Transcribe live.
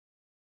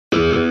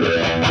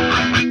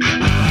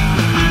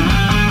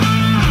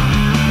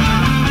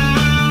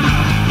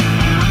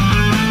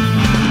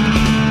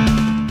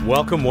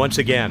welcome once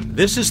again.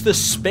 This is the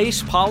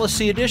Space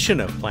Policy Edition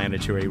of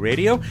Planetary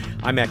Radio.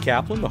 I'm Matt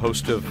Kaplan, the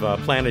host of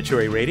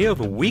Planetary Radio,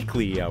 the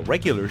weekly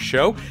regular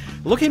show.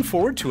 Looking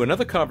forward to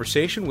another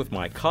conversation with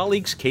my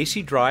colleagues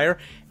Casey Dreyer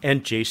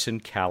and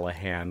Jason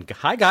Callahan.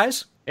 Hi,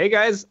 guys. Hey,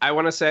 guys. I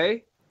want to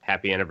say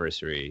happy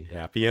anniversary.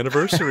 Happy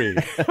anniversary.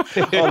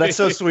 Oh, that's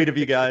so sweet of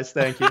you guys.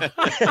 Thank you.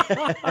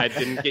 I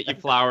didn't get you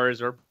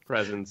flowers or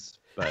presents,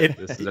 but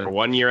this is our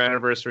 1-year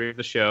anniversary of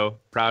the show.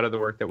 Proud of the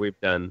work that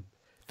we've done.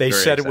 They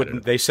said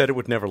it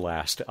would never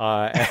last,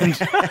 and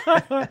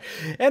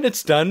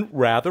it's done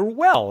rather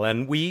well.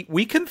 And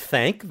we can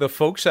thank the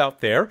folks out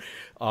there,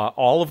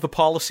 all of the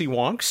policy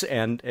wonks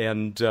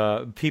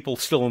and people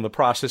still in the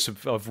process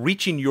of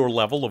reaching your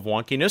level of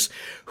wonkiness,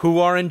 who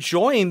are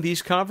enjoying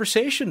these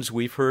conversations.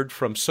 We've heard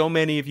from so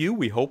many of you.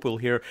 We hope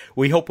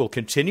we'll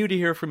continue to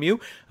hear from you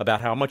about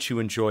how much you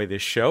enjoy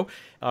this show.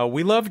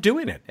 We love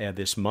doing it, and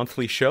this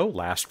monthly show,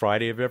 last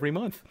Friday of every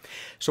month.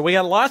 So we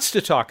got lots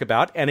to talk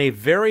about, and a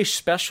very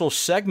special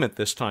segment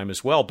this time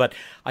as well. But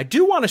I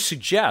do want to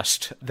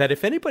suggest that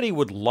if anybody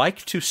would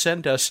like to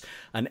send us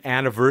an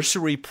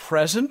anniversary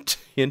present,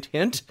 hint,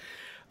 hint,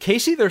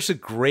 Casey, there's a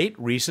great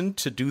reason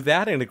to do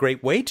that and a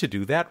great way to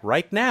do that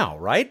right now,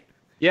 right?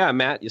 Yeah,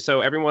 Matt.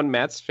 So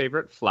Matt's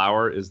favorite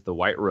flower is the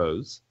white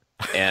rose.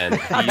 And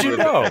how'd you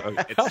know?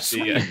 How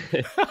sweet.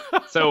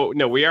 So,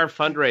 no, we are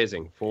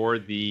fundraising for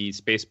the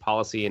Space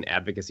Policy and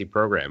Advocacy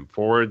Program,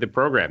 for the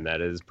program that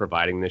is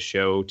providing this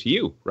show to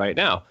you right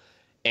now.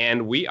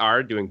 And we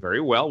are doing very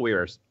well. We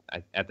are,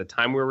 at the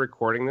time we're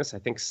recording this, I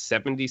think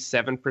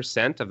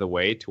 77% of the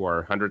way to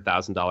our $100,000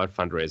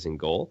 fundraising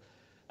goal.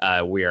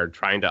 We are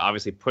trying to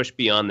obviously push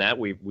beyond that.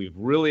 We've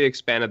really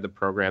expanded the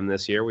program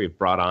this year. We've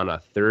brought on a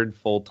third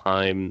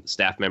full-time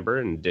staff member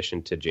in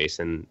addition to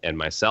Jason and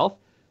myself.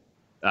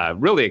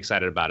 Really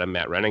excited about him,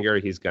 Matt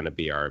Renninger. He's going to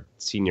be our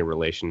senior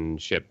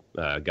relationship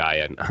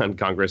guy on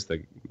Congress,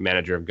 the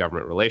manager of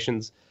government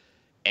relations.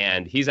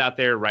 And he's out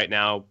there right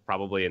now,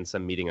 probably in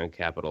some meeting on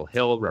Capitol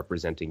Hill,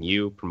 representing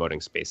you,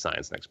 promoting space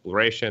science and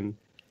exploration.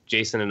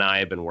 Jason and I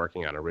have been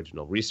working on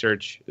original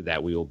research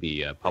that we will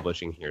be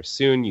publishing here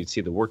soon. You'd see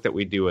the work that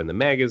we do in the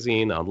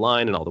magazine,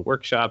 online, and all the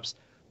workshops.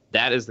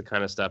 That is the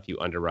kind of stuff you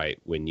underwrite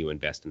when you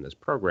invest in this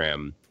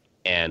program.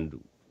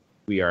 And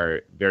we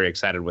are very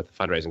excited with the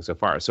fundraising so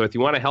far. So if you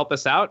want to help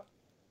us out,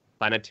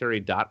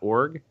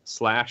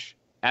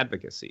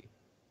 planetary.org/advocacy.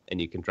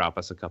 And you can drop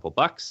us a couple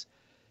bucks.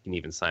 You can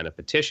even sign a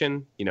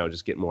petition,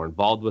 just get more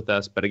involved with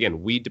us. But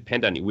again, we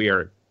depend on you. We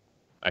are,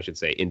 I should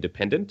say,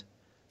 independent.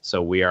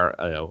 So we are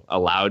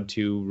allowed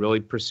to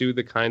really pursue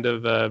the kind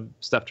of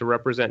stuff to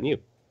represent you.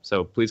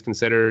 So please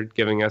consider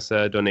giving us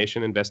a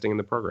donation, investing in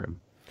the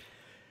program.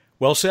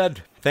 Well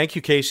said. Thank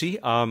you, Casey.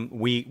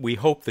 We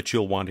hope that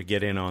you'll want to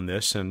get in on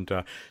this and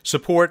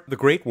support the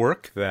great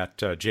work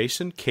that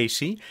Jason,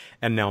 Casey,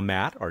 and now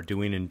Matt are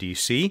doing in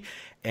D.C.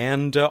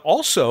 And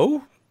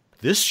also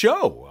this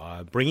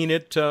show, bringing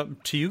it to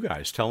you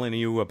guys, telling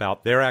you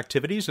about their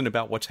activities and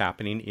about what's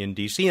happening in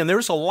D.C. And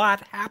there's a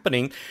lot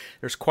happening.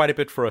 There's quite a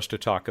bit for us to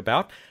talk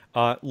about.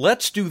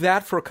 Let's do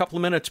that for a couple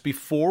of minutes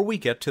before we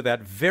get to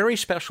that very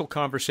special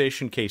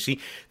conversation, Casey,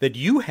 that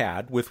you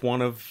had with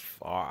one of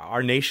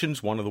our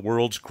nation's, one of the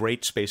world's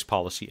great space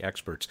policy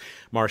experts,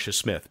 Marcia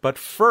Smith. But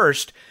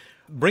first,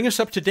 bring us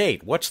up to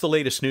date. What's the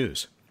latest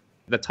news?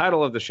 The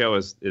title of the show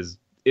is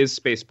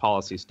Space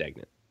Policy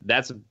Stagnant?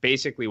 That's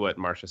basically what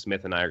Marcia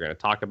Smith and I are going to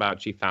talk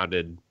about. She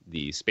founded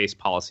the Space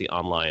Policy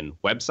Online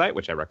website,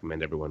 which I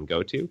recommend everyone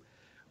go to.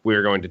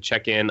 We're going to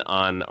check in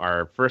on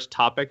our first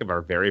topic of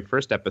our very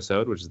first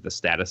episode, which is the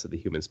status of the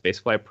human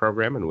spaceflight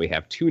program. And we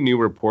have 2 new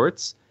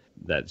reports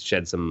that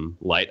shed some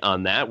light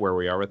on that, where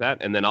we are with that.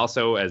 And then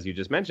also, as you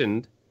just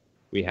mentioned,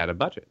 we had a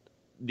budget.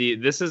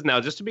 This is now,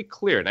 just to be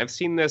clear, and I've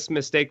seen this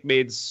mistake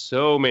made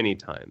so many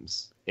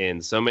times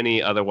in so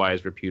many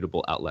otherwise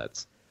reputable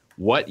outlets.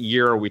 What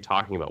year are we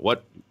talking about?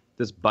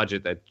 This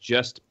budget that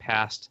just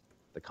passed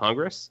the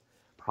Congress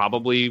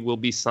probably will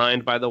be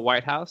signed by the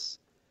White House.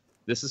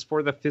 This is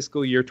for the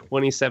fiscal year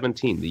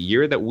 2017, the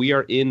year that we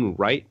are in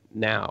right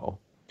now.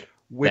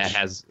 That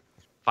has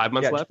 5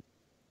 months left.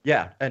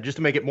 Yeah, and just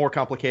to make it more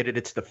complicated,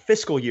 it's the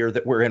fiscal year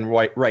that we're in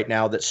right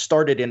now that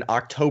started in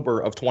October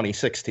of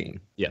 2016.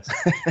 Yes.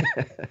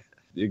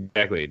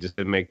 Exactly, just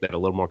to make that a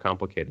little more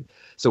complicated.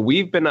 So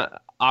we've been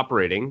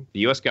operating, the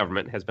U.S.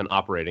 government has been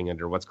operating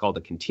under what's called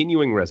a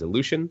continuing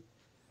resolution.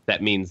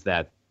 That means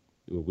that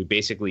we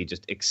basically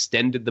just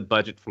extended the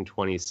budget from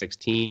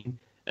 2016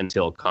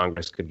 until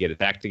Congress could get it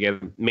back together.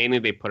 Mainly,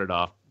 they put it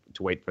off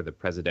to wait for the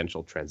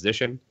presidential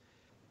transition.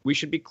 We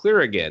should be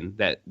clear again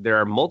that there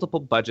are multiple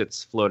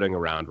budgets floating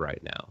around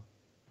right now.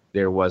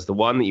 There was the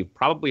one that you've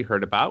probably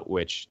heard about,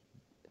 which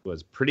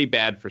was pretty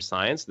bad for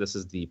science. This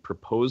is the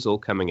proposal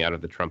coming out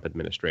of the Trump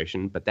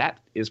administration, but that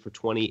is for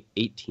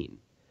 2018.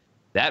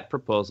 That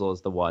proposal is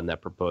the one that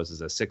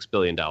proposes a $6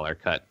 billion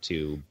cut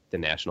to the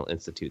National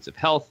Institutes of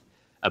Health,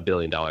 a $1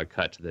 billion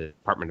cut to the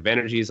Department of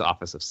Energy's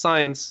Office of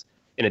Science,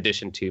 in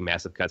addition to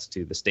massive cuts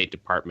to the State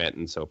Department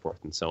and so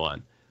forth and so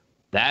on.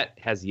 That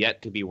has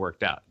yet to be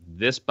worked out.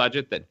 This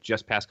budget that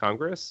just passed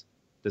Congress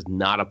does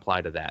not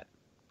apply to that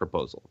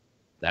proposal.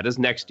 That is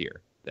next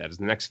year. That is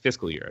the next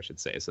fiscal year, I should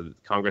say. So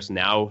Congress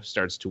now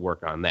starts to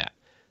work on that.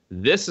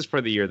 This is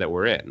for the year that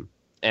we're in.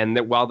 And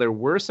that while there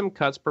were some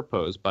cuts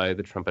proposed by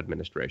the Trump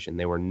administration,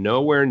 they were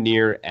nowhere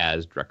near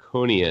as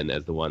draconian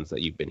as the ones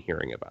that you've been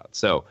hearing about.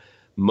 So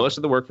most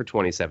of the work for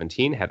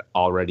 2017 had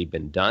already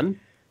been done.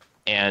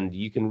 And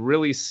you can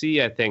really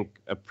see, I think,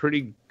 a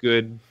pretty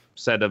good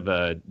set of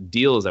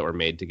deals that were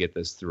made to get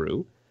this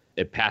through.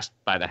 It passed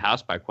by the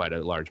House by quite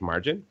a large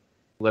margin.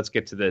 Let's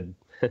get to the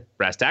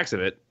brass tacks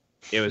of it.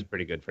 It was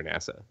pretty good for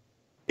NASA.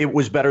 It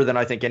was better than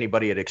I think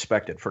anybody had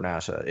expected for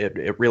NASA.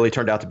 It really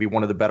turned out to be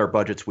one of the better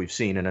budgets we've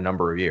seen in a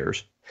number of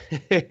years.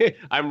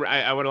 I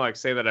want to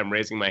say that I'm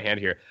raising my hand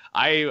here.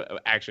 I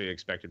actually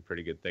expected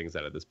pretty good things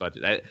out of this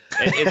budget.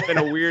 It's been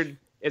a weird.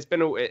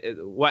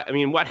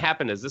 What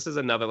happened is this is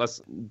another.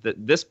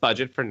 This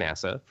budget for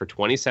NASA for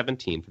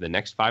 2017 for the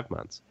next 5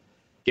 months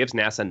gives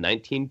NASA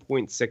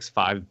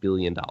 $19.65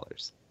 billion.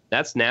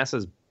 That's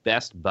NASA's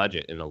best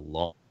budget in a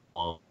long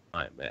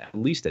time, at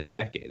least a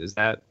decade. Is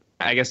that?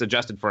 I guess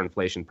adjusted for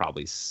inflation,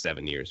 probably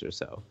 7 years or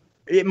so.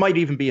 It might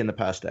even be in the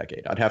past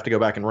decade. I'd have to go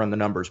back and run the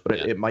numbers, but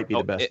it might be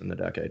the best in the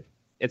decade.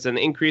 It's an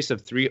increase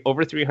of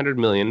over $300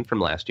 million from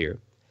last year.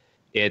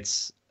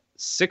 It's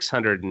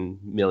 $600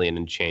 million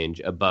and change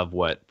above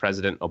what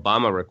President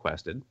Obama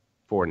requested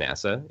for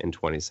NASA in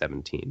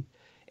 2017.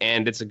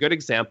 And it's a good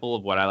example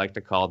of what I like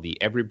to call the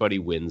everybody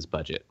wins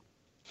budget.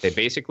 They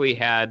basically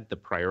had the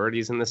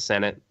priorities in the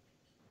Senate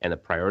and the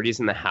priorities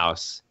in the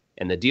House,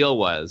 and the deal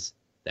was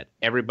that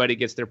everybody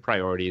gets their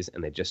priorities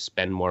and they just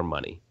spend more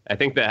money. I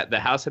think that the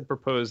House had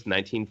proposed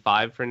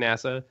 19.5 for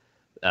NASA.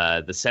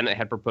 The Senate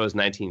had proposed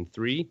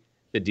 19.3.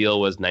 The deal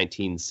was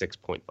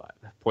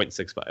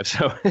 0.65.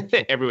 So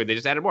everybody, they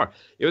just added more.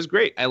 It was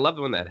great. I love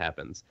when that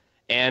happens.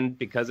 And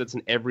because it's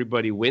an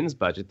everybody wins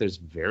budget, there's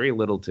very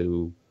little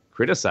to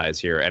criticize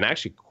here and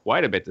actually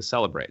quite a bit to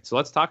celebrate. So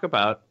let's talk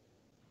about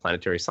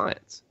planetary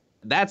science.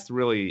 That's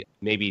really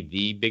maybe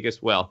the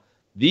biggest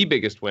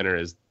winner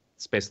is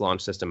Space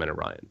Launch System and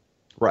Orion.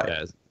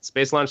 Right.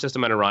 Space Launch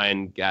System and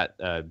Orion got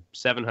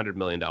 $700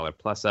 million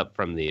plus up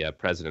from the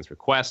president's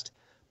request,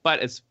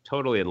 but it's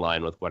totally in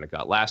line with what it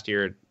got last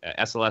year.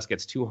 SLS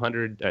gets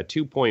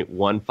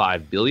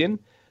 $2.15 billion.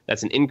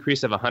 That's an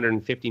increase of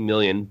 $150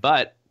 million,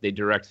 but they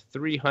direct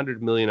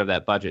 $300 million of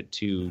that budget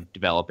to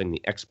developing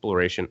the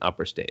exploration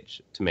upper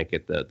stage to make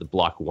it the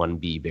Block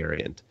 1B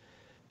variant,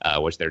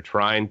 which they're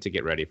trying to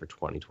get ready for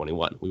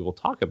 2021. We will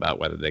talk about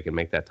whether they can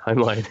make that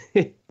timeline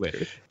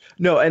later.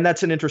 No, and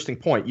that's an interesting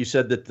point. You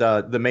said that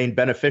the main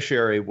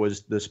beneficiary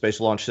was the Space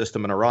Launch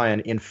System and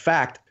Orion. In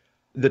fact,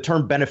 the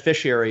term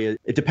beneficiary,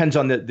 it depends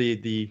on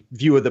the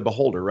view of the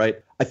beholder,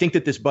 right? I think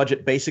that this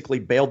budget basically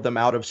bailed them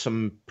out of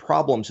some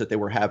problems that they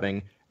were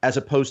having, as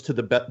opposed to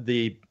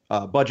the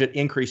budget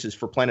increases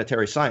for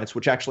planetary science,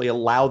 which actually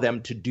allow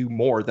them to do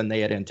more than they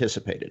had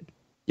anticipated.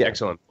 Yeah.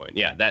 Excellent point.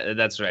 Yeah,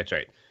 that's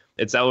right.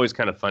 It's always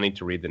kind of funny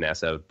to read the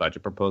NASA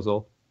budget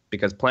proposal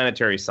because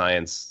planetary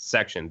science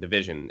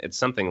division, it's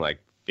something like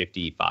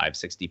 55,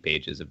 60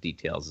 pages of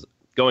details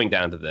going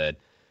down to the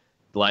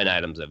line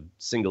items of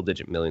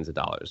single-digit millions of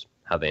dollars,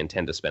 how they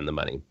intend to spend the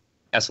money.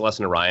 SLS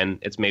and Orion,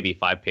 it's maybe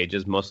 5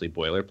 pages, mostly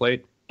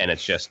boilerplate, and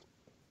it's just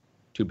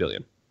 $2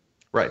 billion.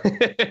 Right.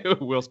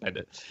 We'll spend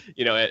it.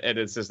 And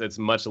it's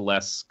much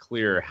less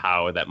clear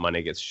how that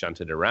money gets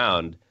shunted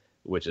around,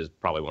 which is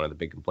probably one of the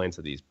big complaints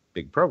of these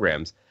big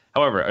programs.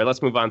 However,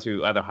 let's move on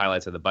to other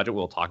highlights of the budget.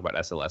 We'll talk about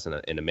SLS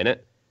in a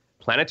minute.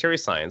 Planetary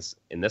science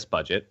in this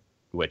budget,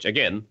 which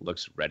again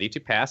looks ready to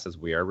pass as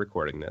we are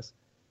recording this,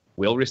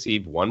 will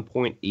receive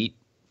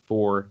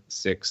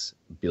 $1.846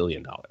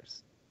 billion.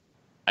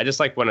 I just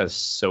want to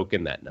soak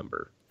in that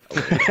number.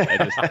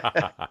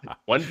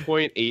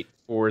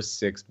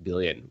 1.846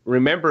 billion.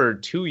 Remember,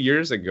 2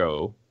 years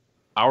ago,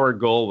 our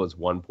goal was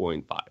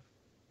 1.5.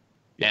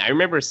 Yeah, I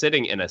remember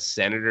sitting in a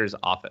senator's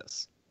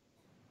office.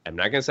 I'm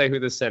not going to say who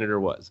this senator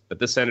was, but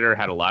this senator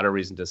had a lot of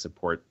reason to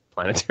support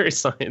planetary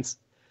science.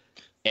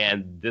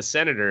 And this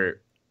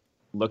senator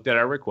looked at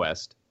our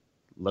request,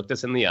 looked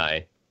us in the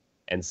eye,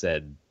 and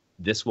said,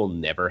 "This will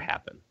never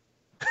happen."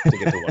 To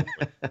get to 1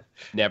 point.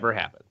 Never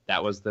happen.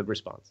 That was the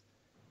response.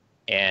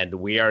 And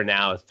we are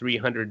now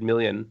 300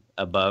 million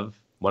above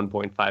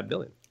 1.5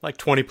 billion. Like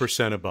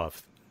 20%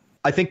 above.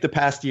 I think the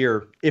past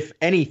year, if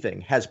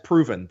anything, has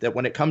proven that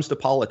when it comes to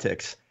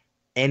politics,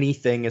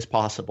 anything is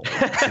possible.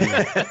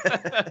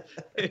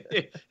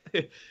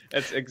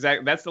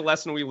 That's the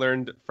lesson we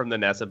learned from the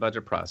NASA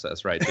budget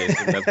process, right,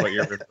 Jason? That's what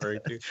you're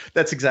referring to?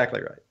 That's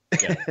exactly right.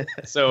 Yeah.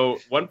 So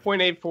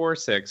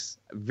 1.846,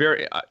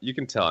 you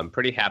can tell I'm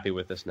pretty happy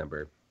with this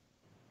number.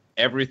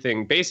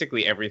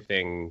 Basically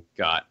everything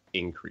got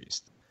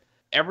increased.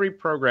 Every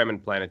program in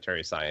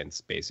planetary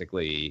science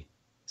basically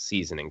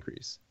sees an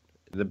increase.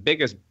 The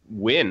biggest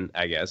win,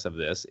 I guess, of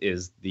this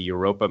is the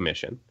Europa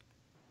mission,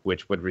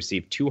 which would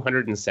receive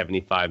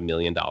 $275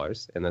 million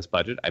in this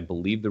budget. I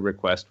believe the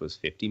request was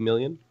 $50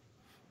 million.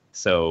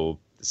 So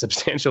a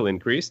substantial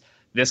increase.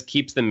 This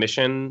keeps the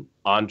mission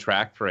on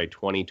track for a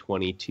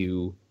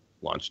 2022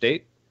 launch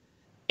date.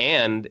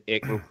 And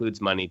it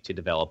includes money to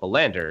develop a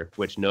lander,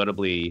 which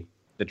notably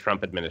the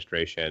Trump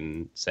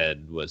administration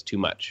said was too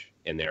much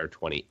in their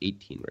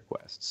 2018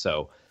 request.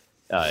 So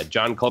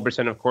John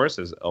Culberson, of course,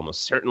 is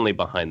almost certainly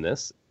behind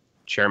this.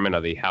 Chairman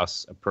of the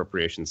House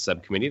Appropriations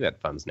Subcommittee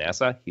that funds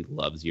NASA. He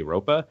loves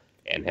Europa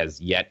and has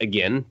yet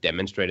again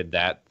demonstrated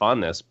that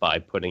fondness by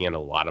putting in a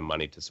lot of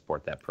money to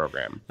support that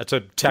program. That's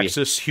a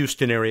Texas,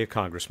 Houston area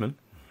congressman.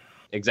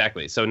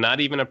 Exactly. So not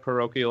even a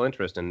parochial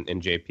interest in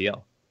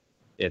JPL.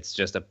 It's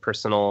just a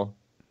personal,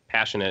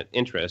 passionate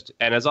interest.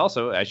 And as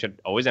also, I should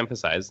always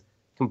emphasize,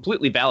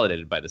 completely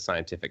validated by the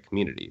scientific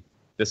community.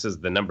 This is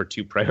the number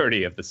 2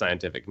 priority of the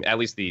scientific, at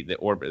least the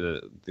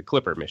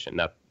Clipper mission,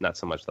 not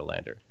so much the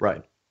lander.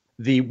 Right.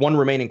 The one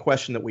remaining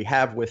question that we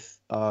have with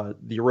the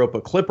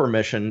Europa Clipper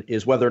mission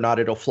is whether or not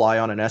it'll fly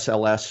on an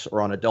SLS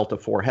or on a Delta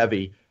IV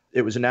Heavy.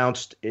 It was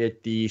announced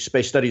at the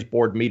Space Studies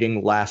Board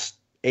meeting last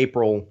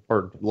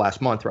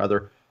month.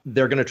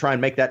 They're going to try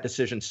and make that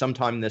decision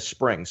sometime this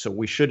spring. So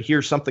we should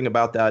hear something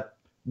about that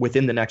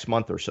within the next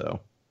month or so.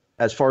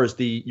 As far as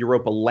the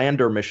Europa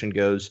lander mission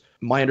goes,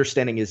 my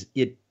understanding is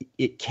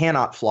it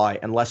cannot fly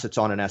unless it's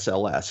on an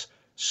SLS.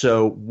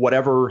 So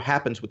whatever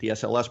happens with the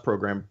SLS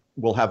program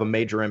will have a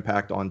major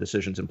impact on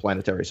decisions in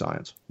planetary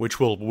science.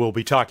 Which we'll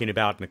be talking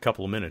about in a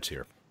couple of minutes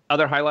here.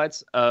 Other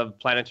highlights of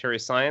planetary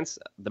science,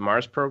 the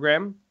Mars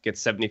program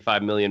gets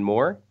 $75 million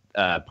more.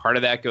 Part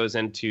of that goes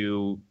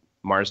into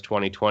Mars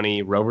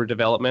 2020 rover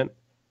development.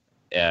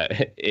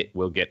 It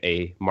will get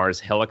a Mars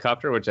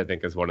helicopter, which I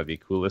think is one of the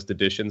coolest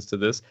additions to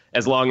this,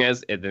 as long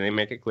as, and they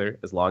make it clear,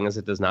 as long as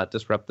it does not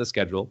disrupt the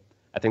schedule.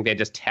 I think they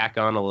just tack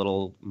on a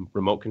little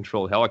remote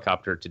control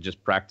helicopter to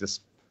just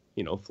practice,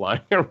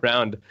 flying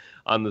around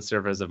on the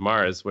surface of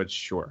Mars, which,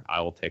 sure,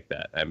 I will take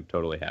that. I'm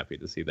totally happy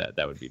to see that.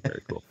 That would be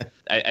very cool.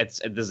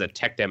 This is a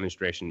tech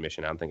demonstration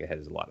mission. I don't think it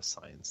has a lot of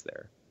science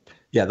there.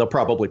 Yeah, they'll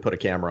probably put a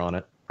camera on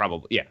it.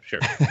 Probably, yeah, sure.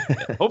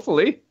 Yeah.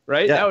 Hopefully,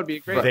 right? Yeah. That would be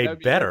great. They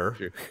better.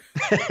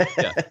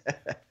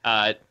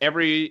 Yeah.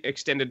 Every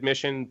extended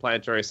mission,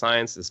 planetary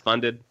science, is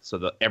funded,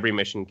 so every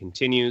mission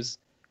continues.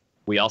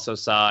 We also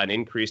saw an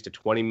increase to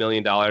 $20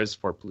 million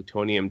for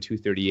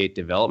plutonium-238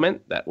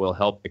 development. That will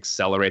help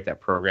accelerate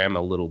that program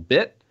a little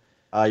bit.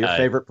 Your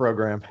favorite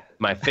program.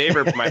 My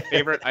favorite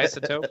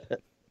isotope,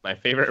 my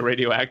favorite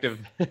radioactive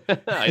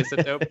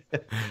isotope.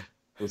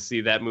 We'll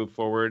see that move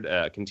forward,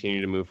 continue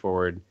to move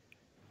forward.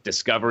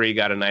 Discovery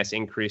got a nice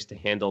increase to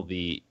handle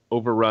the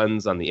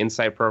overruns on the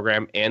InSight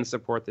program and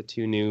support the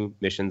 2 new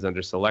missions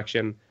under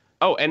selection.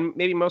 Oh, and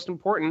maybe most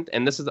important,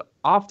 and this is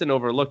often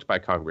overlooked by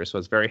Congress, so I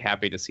was very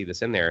happy to see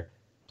this in there,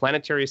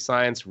 planetary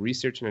science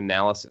research and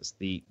analysis,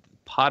 the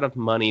pot of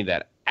money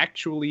that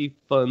actually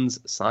funds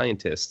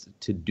scientists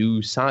to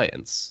do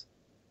science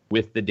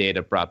with the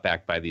data brought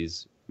back by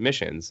these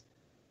missions,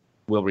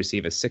 will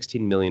receive a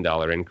 $16 million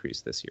increase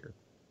this year.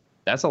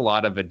 That's a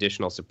lot of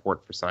additional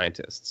support for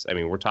scientists. I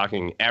mean, we're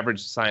talking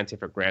average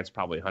scientific grants,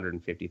 probably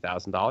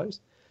 $150,000.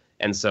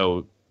 And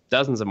so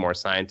dozens of more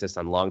scientists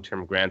on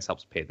long-term grants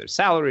helps pay their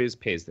salaries,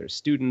 pays their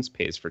students,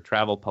 pays for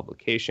travel,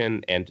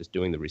 publication, and just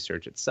doing the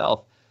research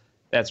itself.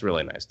 That's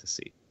really nice to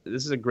see.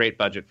 This is a great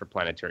budget for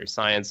planetary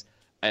science.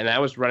 And I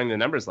was running the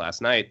numbers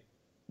last night.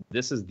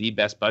 This is the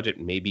best budget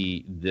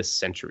maybe this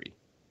century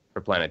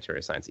for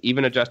planetary science,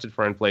 even adjusted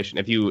for inflation.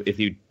 If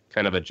you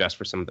kind of adjust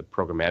for some of the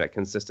programmatic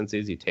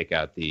consistencies, you take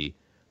out the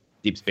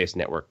Deep Space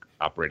Network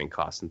operating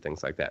costs and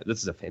things like that.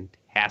 This is a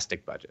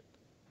fantastic budget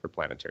for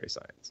planetary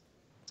science.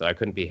 So I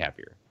couldn't be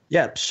happier.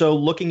 Yeah, so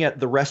looking at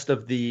the rest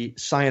of the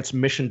Science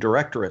Mission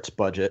Directorate's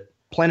budget,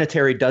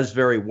 Planetary does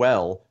very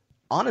well.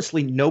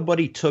 Honestly,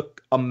 nobody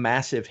took a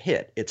massive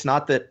hit. It's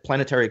not that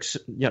planetary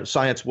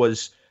science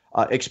was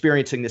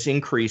experiencing this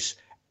increase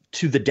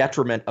to the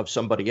detriment of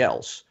somebody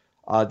else.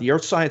 The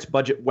Earth science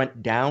budget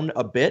went down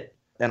a bit,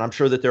 and I'm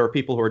sure that there are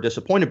people who are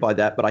disappointed by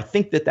that, but I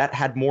think that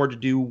had more to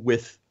do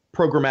with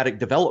programmatic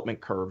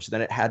development curves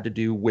than it had to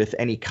do with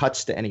any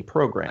cuts to any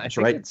programs,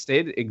 right? It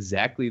stayed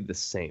exactly the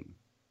same.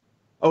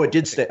 Oh, it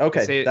did stay.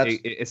 Okay.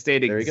 It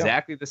stayed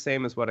exactly the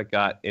same as what it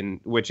got in,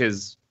 which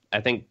is,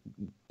 I think,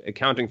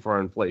 accounting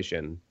for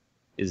inflation,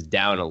 is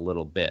down a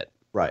little bit.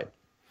 Right.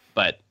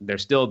 But they're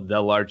still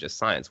the largest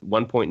science.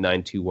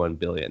 $1.921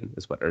 billion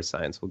is what Earth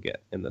science will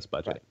get in this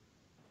budget. Right.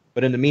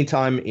 But in the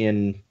meantime,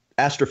 in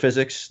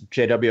astrophysics,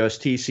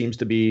 JWST seems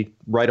to be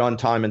right on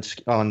time and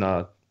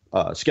on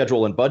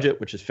schedule and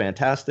budget, which is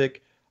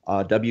fantastic.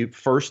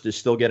 WFIRST is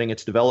still getting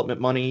its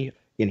development money.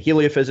 In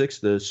heliophysics,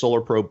 the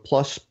Solar Probe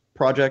Plus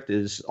project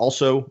is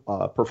also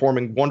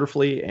performing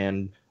wonderfully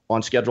and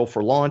on schedule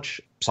for launch.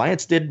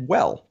 Science did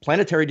well.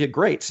 Planetary did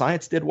great.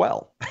 Science did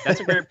well. That's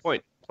a great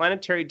point.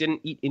 Planetary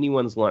didn't eat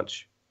anyone's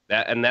lunch.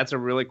 That's a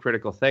really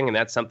critical thing, and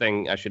that's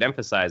something I should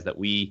emphasize,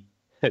 that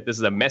this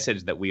is a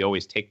message that we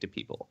always take to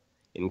people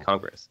in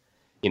Congress.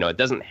 It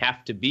doesn't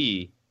have to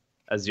be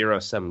a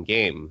zero-sum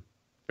game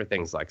for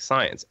things like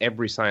science.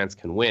 Every science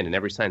can win, and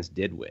every science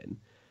did win.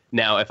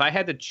 Now, if I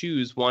had to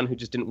choose one who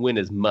just didn't win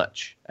as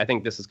much, I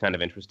think this is kind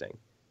of interesting,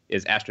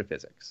 is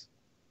astrophysics.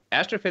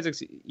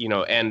 astrophysics,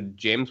 and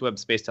James Webb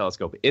Space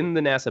Telescope in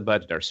the NASA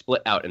budget are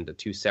split out into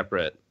two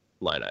separate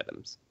line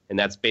items. And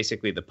that's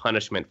basically the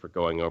punishment for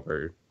going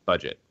over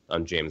budget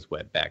on James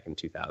Webb back in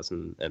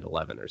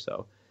 2011 or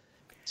so.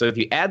 So if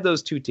you add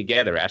those two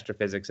together,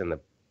 astrophysics and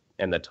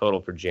the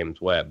total for James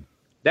Webb,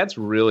 that's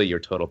really your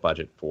total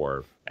budget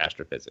for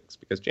astrophysics,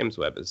 because James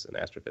Webb is an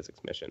astrophysics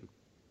mission.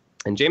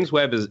 And James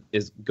Webb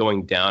is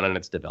going down on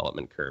its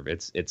development curve.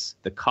 It's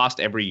the cost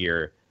every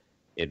year.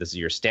 It is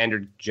your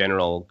standard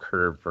general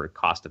curve for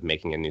cost of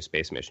making a new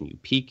space mission. You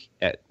peak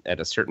at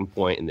a certain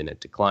point, and then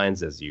it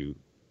declines as you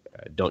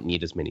don't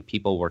need as many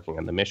people working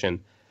on the mission.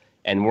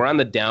 And we're on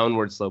the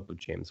downward slope of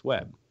James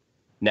Webb.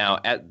 Now,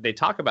 they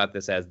talk about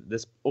this as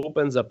this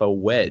opens up a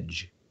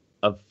wedge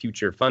of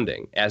future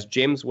funding. As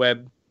James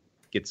Webb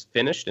gets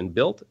finished and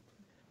built,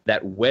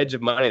 that wedge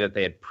of money that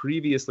they had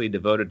previously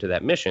devoted to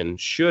that mission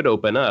should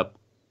open up,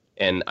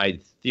 and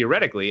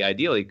theoretically,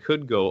 ideally,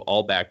 could go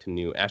all back to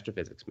new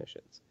astrophysics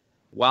missions.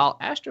 While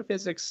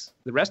the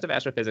rest of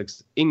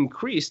astrophysics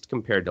increased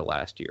compared to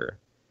last year,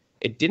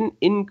 it didn't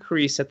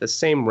increase at the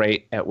same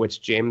rate at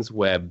which James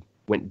Webb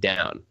went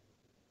down.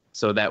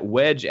 So that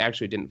wedge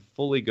actually didn't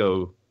fully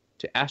go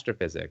to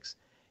astrophysics.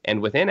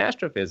 And within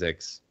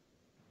astrophysics,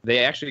 they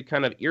actually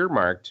kind of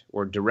earmarked,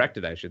 or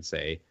directed, I should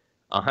say,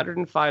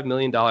 $105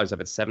 million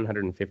of its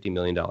 $750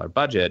 million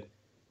budget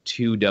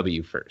to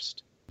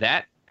WFIRST.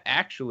 That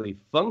actually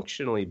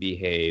functionally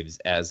behaves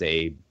as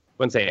I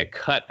wouldn't say a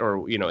cut,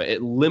 or,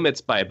 it limits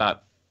by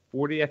about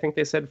 40, I think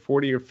they said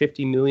 $40 or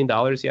 $50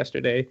 million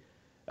yesterday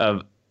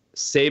of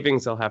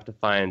savings they'll have to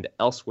find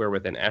elsewhere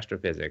within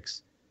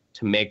astrophysics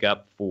to make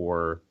up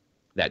for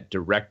that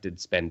directed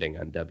spending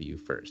on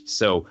WFIRST.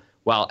 So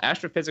while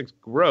astrophysics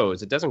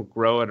grows, it doesn't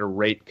grow at a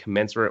rate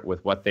commensurate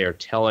with what they are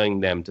telling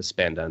them to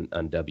spend on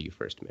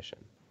WFIRST mission.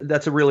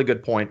 That's a really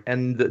good point.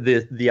 And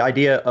the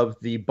idea of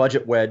the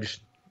budget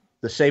wedge,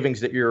 the savings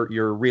that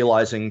you're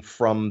realizing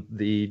from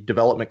the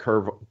development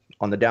curve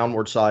on the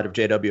downward side of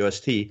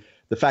JWST,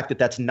 the fact that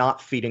that's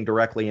not feeding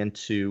directly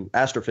into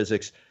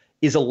astrophysics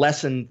is a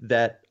lesson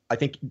that I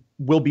think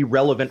will be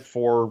relevant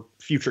for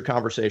future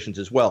conversations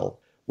as well.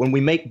 When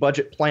we make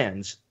budget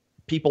plans,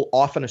 people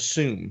often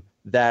assume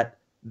that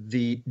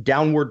the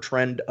downward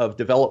trend of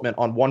development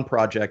on one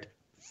project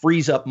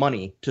frees up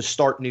money to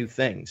start new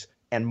things.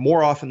 And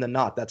more often than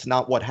not, that's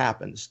not what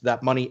happens.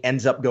 That money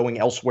ends up going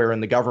elsewhere in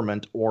the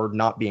government or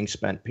not being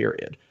spent,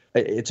 period.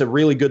 It's a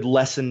really good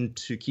lesson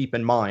to keep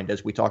in mind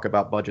as we talk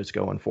about budgets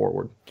going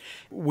forward.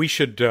 We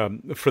should,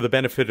 for the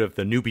benefit of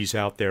the newbies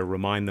out there,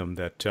 remind them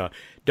that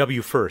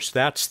WFIRST,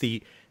 that's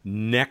the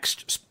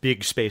next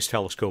big space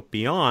telescope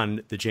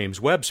beyond the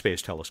James Webb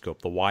Space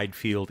Telescope, the Wide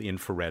Field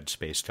Infrared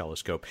Space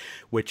Telescope,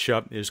 which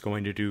is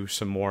going to do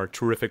some more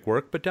terrific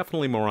work, but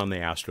definitely more on the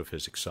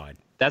astrophysics side.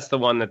 That's the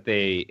one that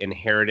they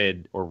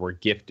inherited or were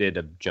gifted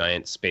a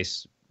giant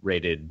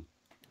space-rated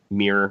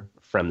mirror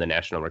from the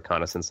National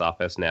Reconnaissance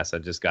Office.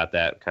 NASA just got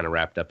that kind of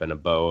wrapped up in a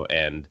bow,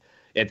 and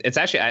it's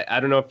actually, I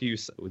don't know if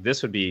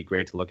this would be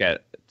great to look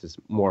at just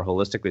more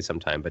holistically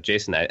sometime, but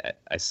Jason,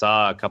 I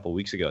saw a couple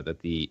weeks ago that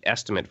the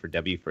estimate for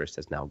WFIRST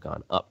has now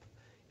gone up,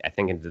 I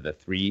think into the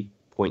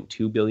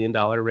 $3.2 billion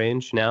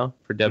range now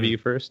for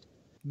WFIRST.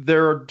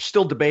 They're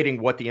still debating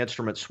what the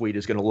instrument suite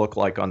is going to look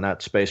like on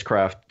that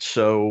spacecraft.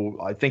 So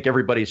I think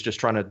everybody's just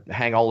trying to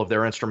hang all of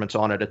their instruments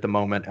on it at the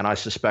moment. And I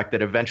suspect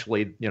that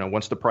eventually,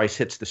 once the price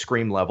hits the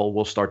scream level,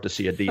 we'll start to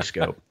see a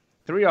D-scope.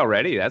 3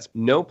 already. That's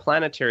no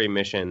planetary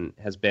mission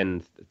has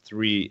been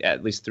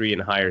at least 3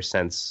 and higher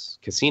since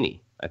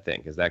Cassini, I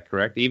think. Is that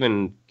correct?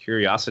 Even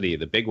Curiosity,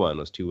 the big one,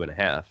 was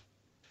 2.5.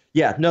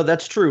 Yeah, no,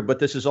 that's true. But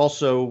this is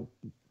also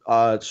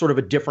sort of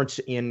a difference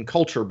in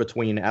culture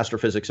between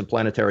astrophysics and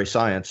planetary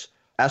science.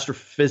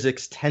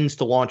 Astrophysics tends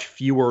to launch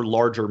fewer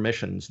larger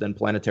missions than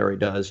planetary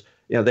does.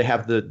 They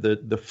have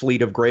the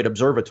fleet of great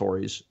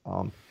observatories.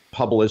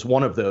 Hubble is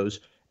one of those,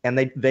 and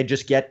they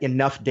just get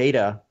enough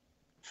data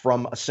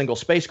from a single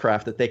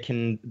spacecraft that they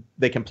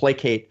can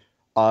placate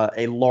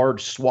a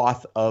large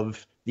swath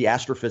of the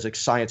astrophysics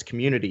science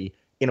community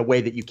in a way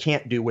that you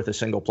can't do with a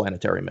single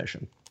planetary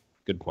mission.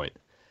 Good point.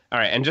 All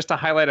right, and just to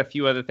highlight a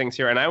few other things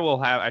here, and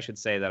I should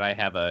say that I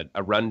have a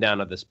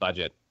rundown of this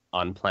budget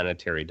on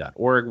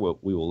planetary.org.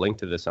 We will link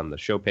to this on the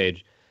show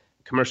page.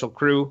 Commercial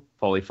crew,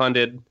 fully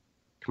funded.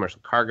 Commercial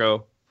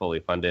cargo, fully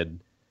funded.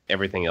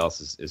 Everything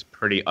else is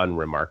pretty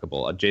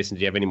unremarkable. Jason,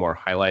 do you have any more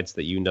highlights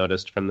that you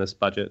noticed from this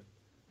budget?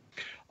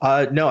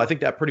 No, I think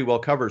that pretty well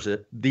covers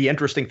it. The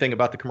interesting thing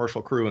about the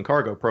commercial crew and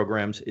cargo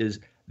programs is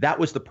that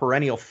was the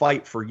perennial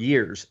fight for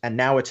years, and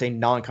now it's a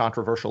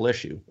non-controversial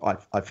issue.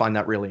 I find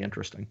that really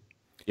interesting.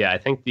 Yeah, I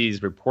think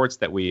these reports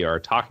that we are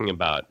talking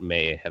about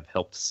may have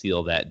helped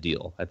seal that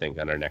deal, I think,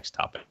 on our next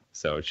topic.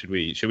 So should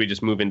we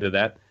just move into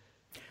that?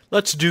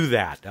 Let's do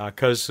that,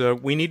 because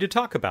we need to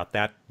talk about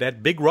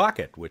that big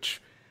rocket,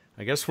 which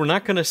I guess we're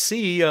not going to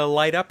see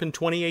light up in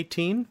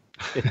 2018.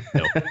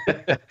 No.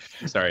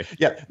 Sorry.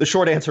 Yeah, the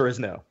short answer is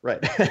no.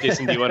 Right.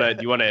 Jason, do you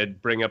want to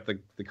bring up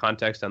the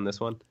context on this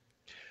one?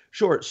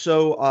 Sure.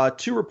 So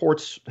two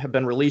reports have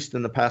been released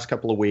in the past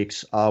couple of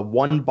weeks.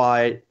 One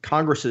by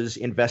Congress's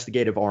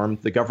investigative arm,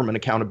 the Government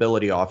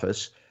Accountability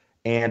Office,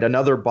 and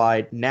another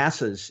by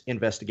NASA's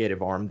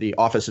investigative arm, the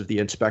Office of the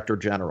Inspector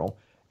General.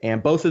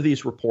 And both of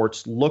these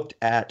reports looked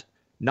at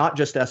not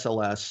just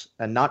SLS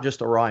and not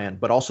just Orion,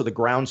 but also the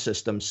ground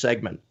system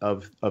segment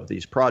of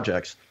these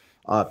projects.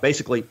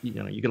 Basically,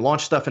 you can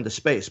launch stuff into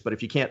space, but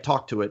if you can't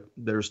talk to it,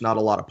 there's not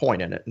a lot of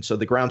point in it. And so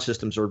the ground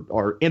systems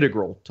are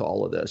integral to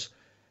all of this.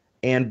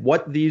 And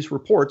what these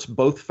reports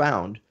both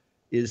found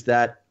is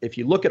that if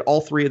you look at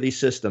all three of these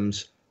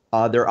systems,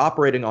 they're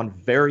operating on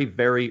very,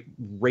 very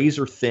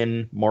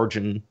razor-thin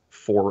margin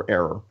for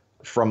error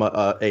from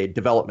a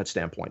development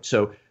standpoint.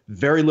 So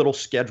very little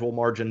schedule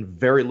margin,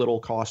 very little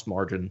cost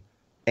margin.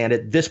 And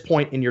at this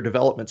point in your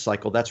development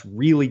cycle, that's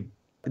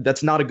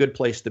not a good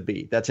place to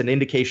be. That's an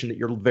indication that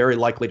you're very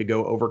likely to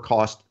go over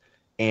cost.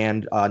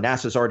 And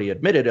NASA's already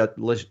admitted, at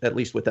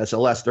least with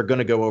SLS, they're going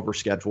to go over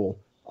schedule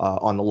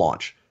on the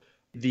launch.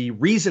 The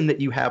reason that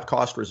you have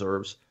cost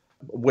reserves,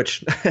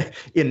 which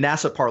in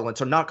NASA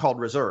parlance are not called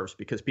reserves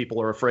because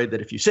people are afraid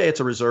that if you say it's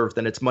a reserve,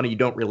 then it's money you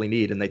don't really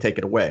need and they take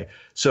it away.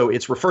 So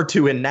it's referred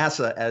to in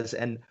NASA as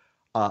an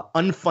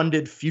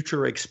unfunded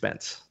future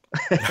expense.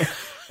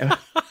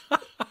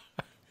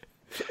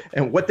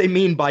 And what they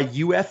mean by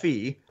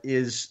UFE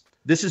is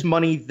this is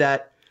money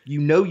that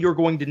you're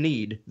going to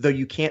need, though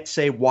you can't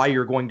say why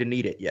you're going to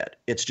need it yet.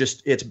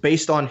 It's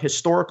based on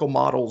historical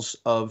models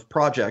of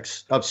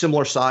projects of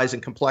similar size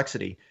and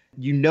complexity.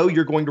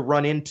 You're going to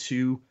run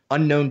into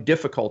unknown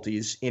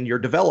difficulties in your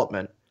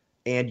development,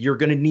 and you're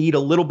going to need a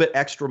little bit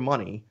extra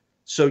money.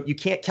 So you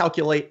can't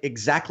calculate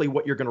exactly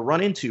what you're going to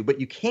run into, but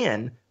you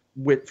can,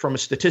 from a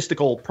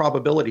statistical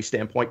probability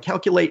standpoint,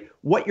 calculate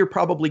what you're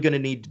probably going to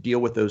need to deal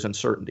with those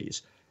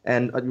uncertainties.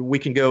 And we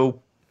can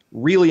go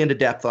really into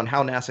depth on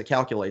how NASA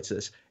calculates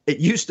this. It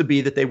used to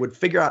be that they would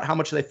figure out how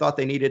much they thought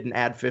they needed and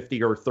add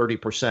 50 or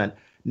 30%.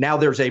 Now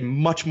there's a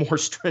much more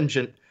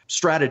stringent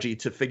strategy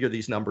to figure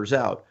these numbers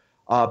out.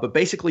 But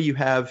basically you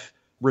have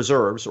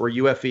reserves, or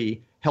UFE,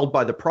 held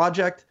by the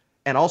project,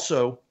 and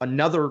also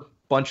another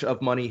bunch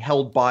of money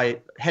held by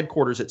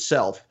headquarters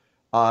itself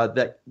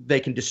that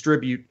they can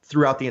distribute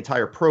throughout the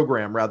entire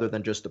program rather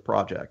than just the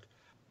project.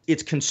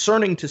 It's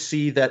concerning to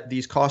see that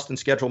these cost and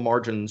schedule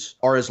margins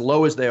are as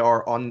low as they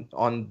are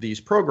on these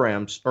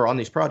programs or on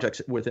these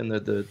projects within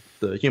the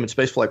human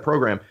spaceflight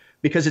program,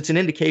 because it's an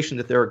indication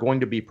that there are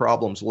going to be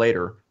problems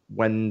later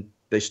when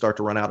they start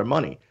to run out of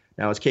money.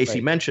 Now, as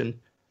Casey mentioned,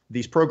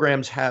 these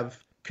programs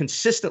have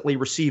consistently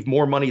received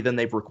more money than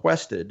they've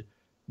requested,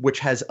 which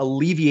has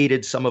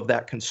alleviated some of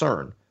that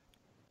concern.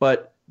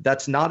 But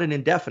that's not an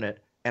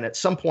indefinite, and at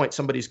some point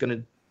somebody's going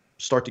to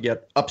start to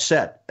get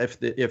upset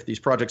if these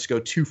projects go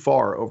too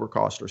far over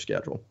cost or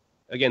schedule.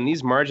 Again,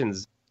 these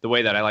margins, the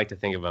way that I like to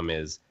think of them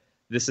is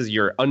this is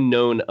your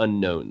unknown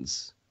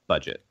unknowns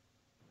budget,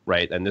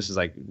 right? And this is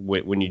like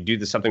when you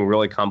do something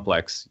really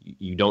complex,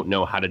 you don't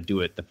know how to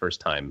do it the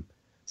first time.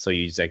 So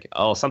you just like,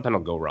 oh, something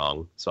will go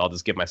wrong. So I'll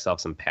just give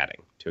myself some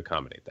padding to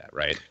accommodate that,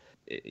 right?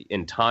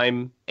 In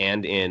time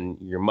and in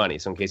your money.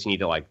 So in case you need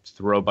to like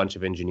throw a bunch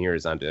of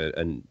engineers onto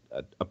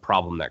a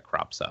problem that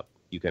crops up,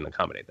 you can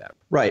accommodate that.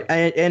 Right.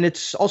 And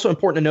it's also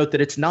important to note that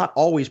it's not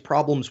always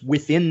problems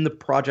within the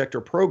project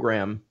or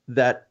program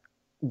that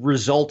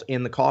result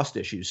in the cost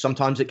issues.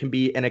 Sometimes it can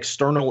be an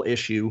external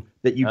issue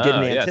that you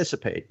didn't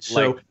anticipate.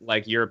 So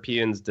like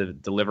Europeans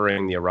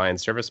delivering the Orion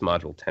service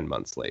module 10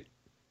 months late.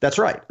 That's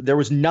right. There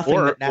was nothing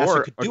that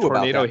NASA could do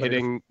about that. Or tornado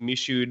hitting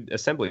Michoud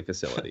assembly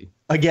facility.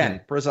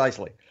 Again,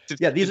 precisely.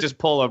 These just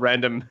pull a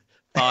random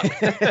thought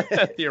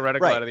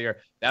theoretical out of the air.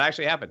 That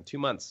actually happened. 2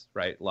 months,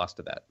 right? Lost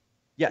to that.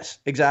 Yes,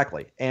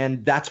 exactly.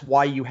 And that's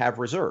why you have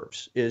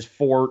reserves, is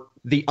for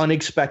the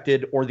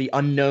unexpected or the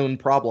unknown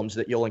problems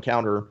that you'll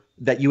encounter,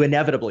 that you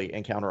inevitably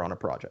encounter on a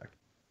project.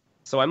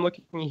 So I'm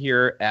looking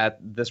here at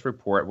this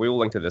report. We will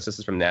link to this. This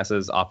is from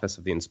NASA's Office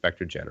of the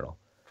Inspector General.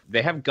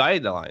 They have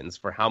guidelines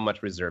for how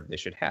much reserve they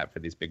should have for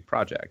these big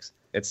projects.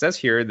 It says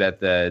here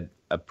that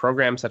a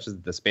program such as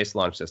the Space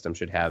Launch System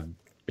should have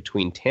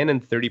between 10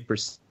 and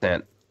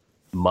 30%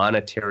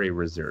 monetary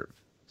reserve.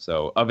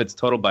 So of its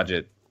total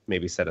budget,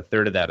 maybe set a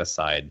third of that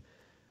aside,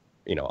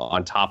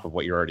 on top of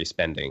what you're already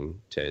spending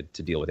to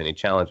deal with any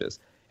challenges.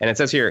 And it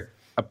says here,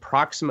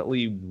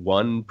 approximately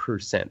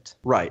 1%.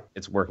 Right.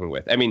 It's working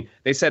with. I mean,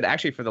 they said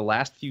actually for the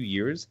last few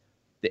years,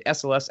 the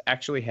SLS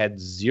actually had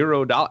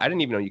 $0. I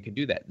didn't even know you could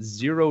do that.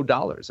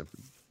 $0 of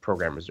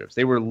program reserves.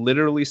 They were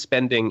literally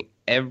spending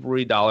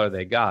every dollar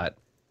they got.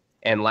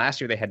 And last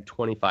year they had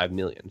 25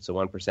 million, so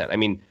 1%. I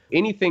mean,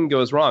 anything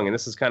goes wrong, and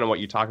this is kind of what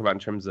you talk about in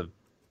terms of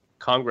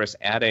Congress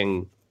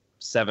adding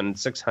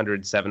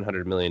 600,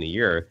 700 million a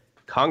year.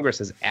 Congress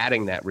is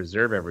adding that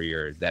reserve every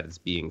year that is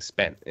being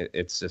spent.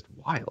 It's just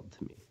wild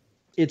to me.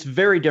 It's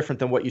very different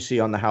than what you see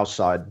on the House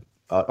side,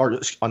 or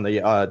on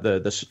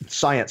the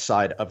science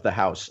side of the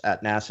House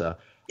at NASA.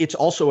 It's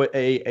also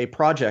a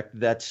project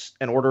that's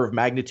an order of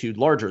magnitude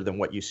larger than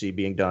what you see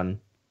being done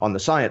on the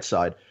science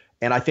side.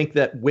 And I think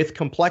that with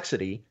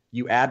complexity,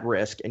 you add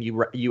risk and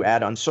you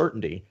add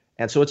uncertainty.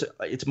 And so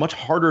it's much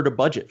harder to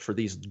budget for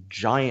these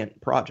giant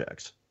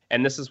projects.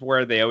 And this is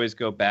where they always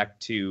go back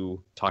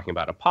to talking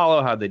about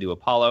Apollo, how they do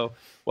Apollo.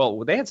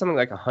 Well, they had something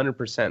like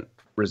 100%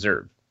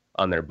 reserve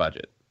on their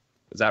budget.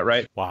 Is that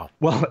right? Wow.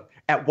 Well,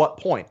 at what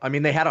point? I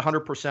mean, they had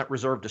 100%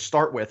 reserve to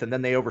start with, and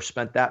then they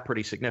overspent that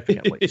pretty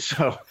significantly.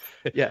 So,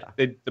 yeah.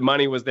 The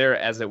money was there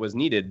as it was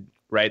needed,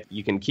 right?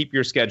 You can keep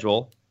your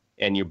schedule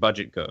and your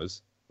budget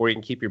goes, or you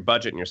can keep your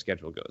budget and your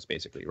schedule goes,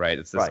 basically, right?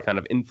 It's this kind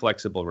of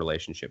inflexible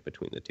relationship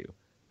between the two.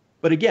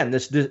 But again,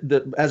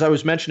 as I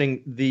was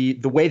mentioning, the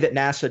way that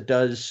NASA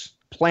does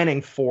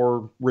planning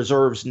for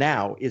reserves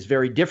now is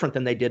very different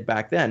than they did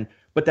back then.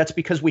 But that's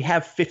because we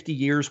have 50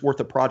 years worth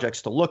of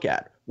projects to look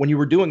at. When you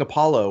were doing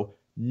Apollo,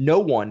 no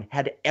one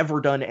had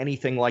ever done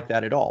anything like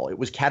that at all. It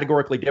was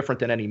categorically different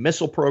than any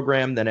missile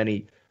program, than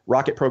any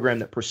rocket program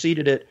that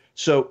preceded it.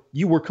 So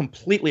you were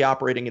completely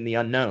operating in the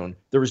unknown.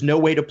 There was no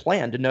way to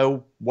plan to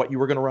know what you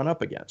were going to run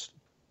up against.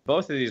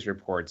 Both of these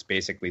reports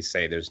basically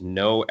say there's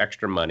no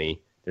extra money.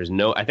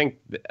 I think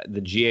the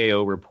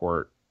GAO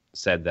report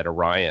said that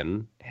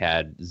Orion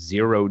had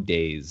 0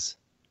 days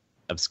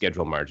of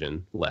schedule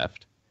margin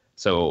left.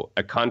 So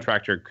a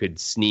contractor could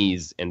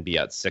sneeze and be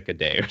out sick a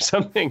day or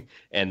something,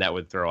 and that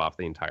would throw off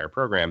the entire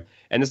program.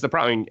 And this is the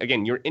problem.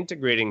 Again, you're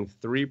integrating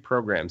 3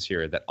 programs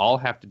here that all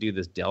have to do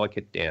this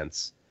delicate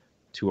dance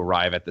to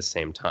arrive at the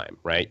same time,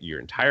 right? Your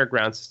entire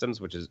ground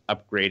systems, which is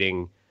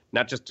upgrading,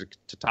 not just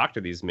to talk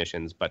to these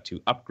missions, but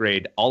to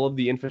upgrade all of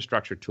the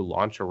infrastructure to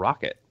launch a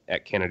rocket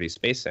at Kennedy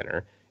Space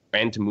Center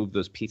and to move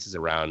those pieces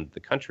around the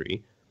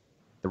country,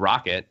 the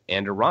rocket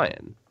and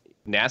Orion.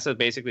 NASA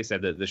basically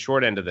said that the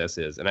short end of this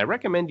is, and I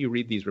recommend you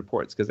read these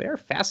reports because they are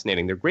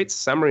fascinating. They're great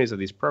summaries of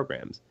these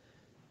programs.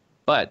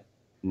 But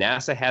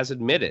NASA has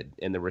admitted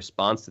in the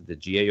response to the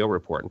GAO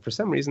report, and for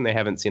some reason they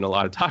haven't seen a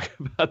lot of talk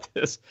about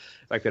this,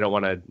 like they don't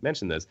want to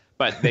mention this,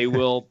 but they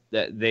will.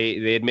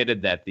 They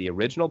admitted that the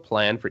original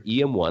plan for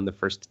EM-1, the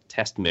first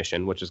test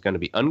mission, which is going to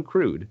be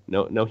uncrewed,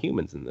 no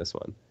humans in this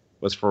one,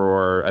 was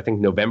for, I think,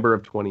 November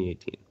of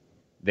 2018.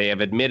 They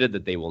have admitted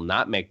that they will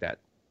not make that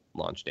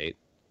launch date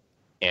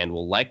and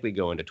will likely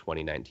go into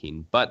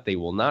 2019, but they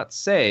will not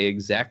say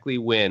exactly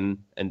when,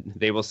 and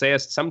they will say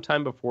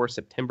sometime before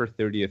September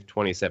 30th,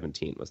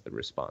 2017 was the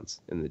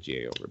response in the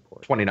GAO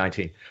report.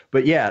 2019.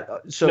 But yeah,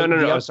 so...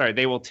 No, sorry.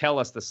 They will tell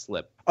us the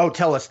slip. Oh,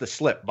 tell us the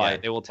slip by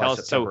they will tell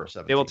us September 17th.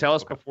 So they will tell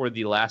us before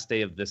the last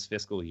day of this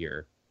fiscal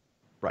year.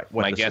 Right.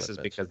 My guess is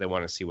because they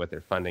want to see what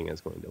their funding is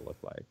going to look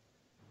like.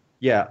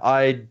 Yeah,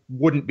 I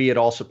wouldn't be at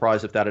all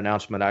surprised if that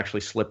announcement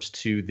actually slips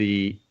to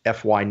the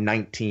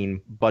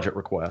FY19 budget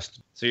request.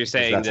 So you're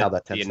saying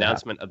that the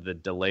announcement of the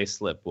delay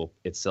slip will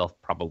itself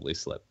probably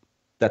slip?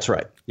 That's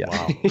right. Yeah.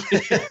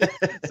 Wow.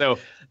 So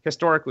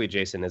historically,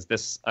 Jason, is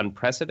this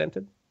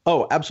unprecedented?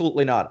 Oh,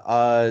 absolutely not.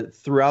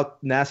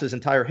 Throughout NASA's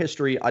entire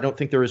history, I don't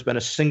think there has been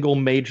a single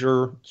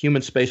major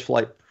human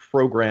spaceflight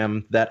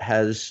program that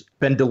has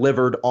been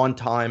delivered on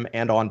time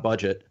and on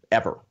budget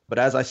ever. But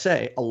as I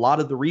say, a lot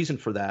of the reason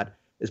for that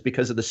is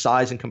because of the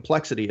size and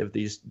complexity of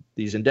these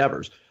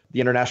endeavors. The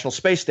International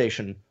Space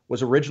Station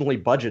was originally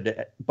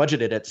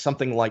budgeted at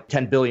something like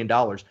 $10 billion.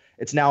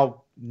 It's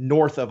now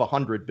north of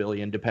 $100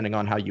 billion, depending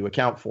on how you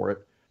account for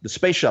it. The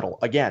Space Shuttle,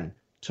 again,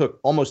 took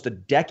almost a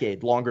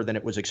decade longer than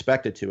it was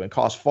expected to and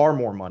cost far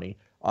more money.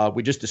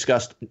 We just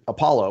discussed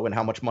Apollo and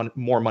how much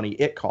more money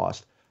it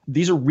cost.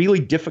 These are really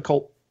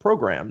difficult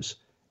programs,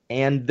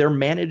 and they're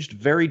managed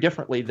very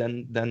differently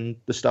than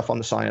the stuff on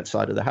the science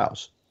side of the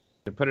house.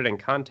 To put it in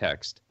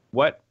context,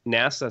 what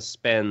NASA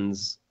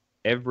spends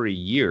every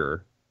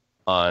year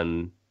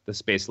on the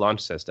Space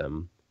Launch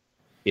System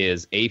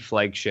is a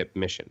flagship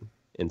mission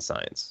in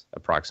science,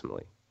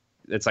 approximately.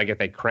 It's like if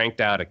they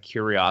cranked out a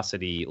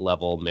Curiosity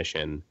level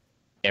mission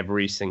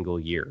every single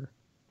year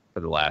for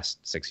the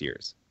last 6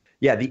 years.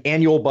 Yeah, the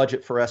annual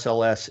budget for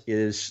SLS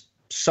is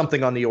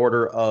something on the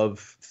order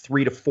of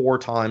 3 to 4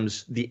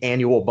 times the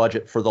annual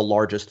budget for the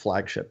largest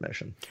flagship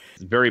mission.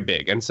 It's very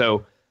big.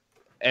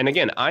 And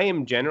again, I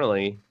am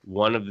generally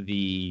one of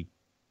the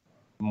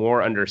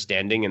more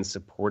understanding and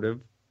supportive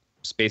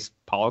space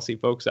policy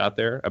folks out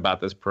there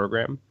about this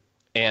program.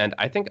 And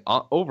I think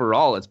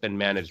overall it's been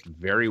managed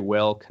very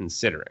well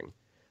considering.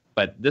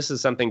 But this is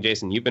something,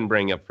 Jason, you've been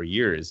bringing up for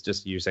years.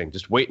 You're saying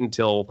just wait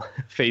until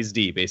phase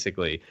D,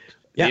 basically,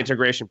 the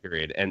integration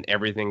period, and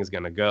everything is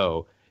going to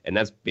go. And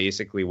that's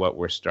basically what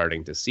we're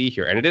starting to see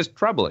here. And it is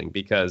troubling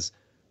because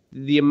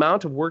the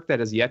amount of work that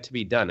has yet to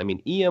be done. I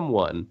mean,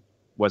 EM-1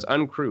 was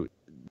uncrewed.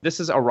 This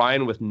is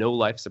Orion with no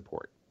life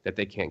support that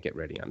they can't get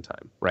ready on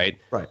time, right?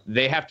 Right.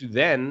 They have to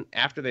then,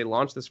 after they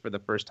launch this for the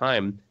first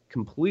time,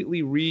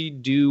 completely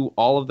redo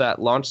all of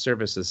that launch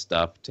services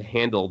stuff to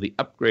handle the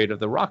upgrade of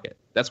the rocket.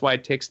 That's why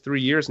it takes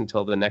 3 years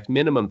until the next,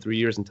 minimum 3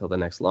 years until the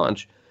next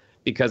launch,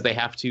 because they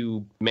have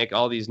to make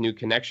all these new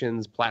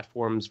connections,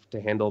 platforms to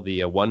handle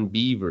the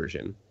 1B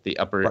version, the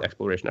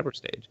exploration upper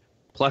stage,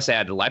 plus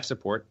add life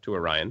support to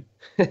Orion.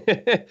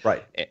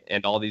 Right.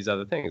 And all these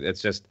other things.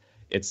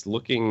 It's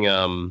looking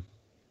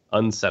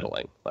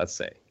unsettling, let's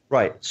say.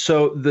 Right.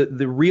 So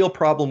the real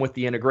problem with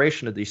the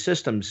integration of these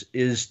systems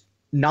is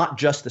not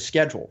just the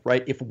schedule,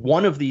 right? If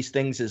one of these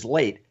things is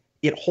late,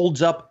 it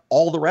holds up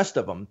all the rest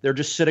of them. They're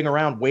just sitting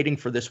around waiting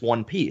for this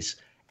one piece.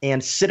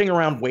 And sitting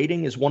around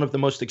waiting is one of the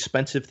most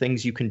expensive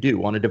things you can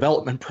do on a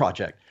development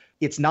project.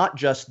 It's not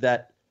just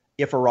that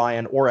if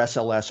Orion or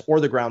SLS or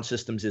the ground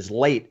systems is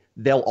late,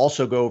 they'll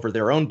also go over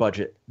their own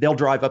budget. They'll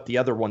drive up the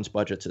other one's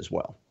budgets as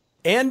well.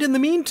 And in the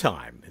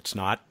meantime, it's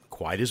not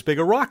quite as big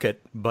a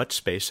rocket, but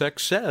SpaceX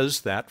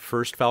says that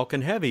first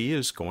Falcon Heavy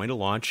is going to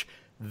launch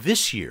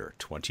this year,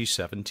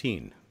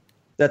 2017.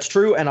 That's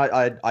true, and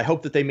I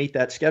hope that they meet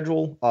that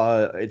schedule.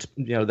 It's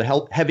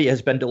the Heavy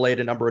has been delayed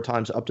a number of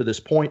times up to this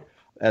point.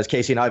 As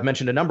Casey and I have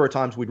mentioned a number of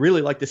times, we'd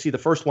really like to see the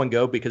first one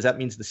go because that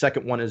means the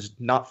second one is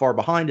not far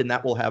behind, and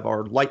that will have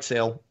our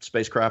LightSail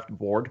spacecraft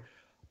aboard.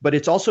 But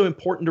it's also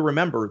important to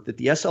remember that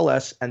the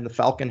SLS and the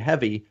Falcon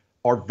Heavy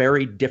are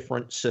very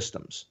different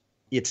systems.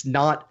 It's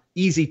not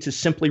easy to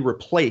simply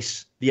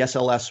replace the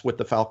SLS with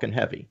the Falcon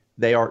Heavy.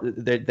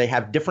 They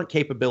have different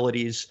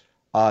capabilities.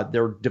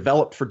 They're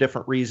developed for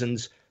different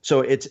reasons.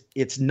 So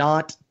it's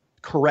not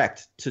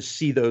correct to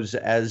see those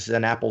as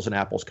an apples and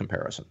apples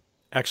comparison.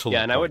 Excellent.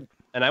 Yeah,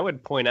 and I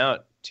would point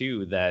out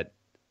too that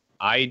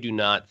I do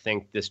not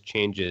think this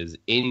changes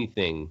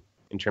anything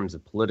in terms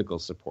of political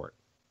support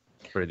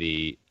for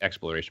the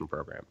exploration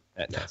program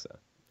at NASA.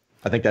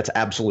 I think that's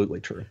absolutely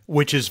true.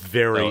 Which is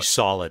very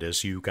solid,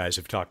 as you guys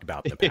have talked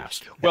about in the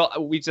past. Well,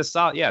 we just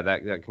saw,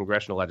 that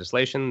congressional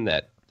legislation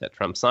that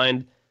Trump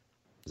signed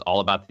is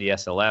all about the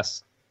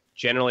SLS.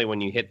 Generally,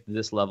 when you hit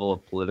this level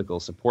of political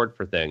support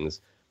for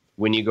things,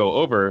 when you go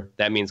over,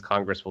 that means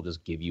Congress will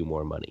just give you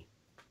more money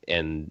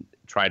and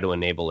try to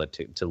enable it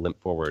to limp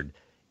forward.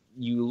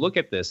 You look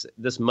at this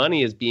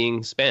money is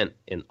being spent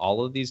in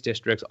all of these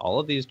districts, all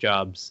of these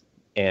jobs,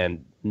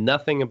 and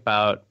nothing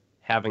about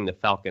having the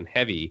Falcon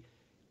Heavy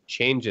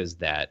changes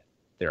that.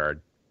 There are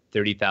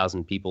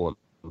 30,000 people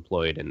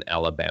employed in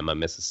Alabama,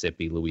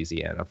 Mississippi,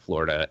 Louisiana,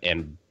 Florida,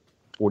 and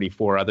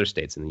 44 other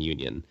states in the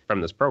union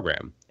from this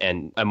program.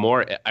 And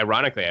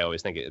ironically, I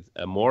always think it's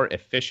a more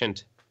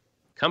efficient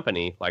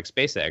company like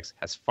SpaceX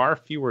has far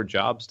fewer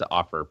jobs to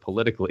offer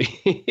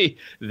politically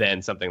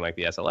than something like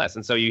the SLS.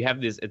 And so you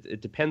have this,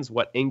 it depends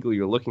what angle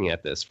you're looking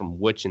at this from,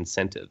 which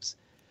incentives.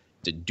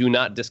 Do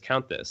not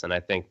discount this. And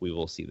I think we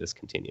will see this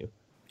continue.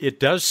 It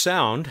does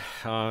sound,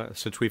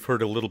 since we've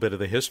heard a little bit of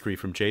the history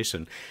from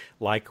Jason,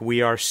 like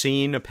we are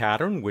seeing a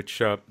pattern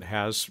which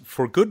has,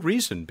 for good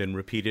reason, been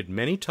repeated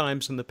many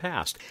times in the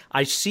past.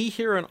 I see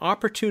here an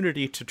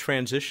opportunity to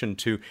transition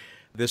to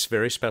this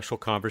very special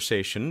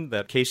conversation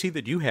that, Casey,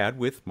 that you had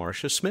with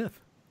Marcia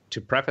Smith. To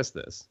preface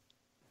this,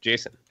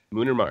 Jason,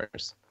 Moon or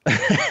Mars?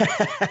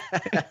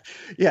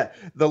 Yeah,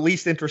 the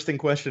least interesting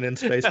question in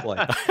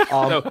spaceflight.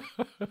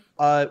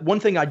 One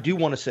thing I do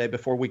want to say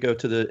before we go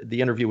to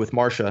the interview with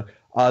Marcia,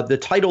 the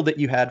title that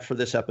you had for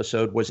this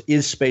episode was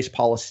 "Is Space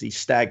Policy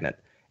Stagnant?"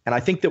 And I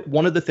think that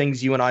one of the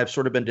things you and I have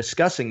sort of been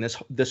discussing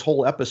this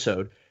whole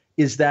episode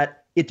is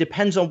that it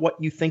depends on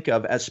what you think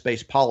of as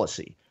space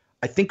policy.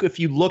 I think if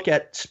you look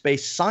at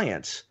space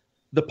science,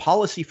 the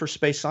policy for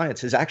space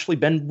science has actually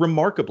been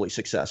remarkably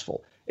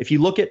successful. If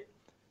you look at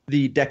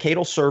the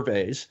decadal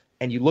surveys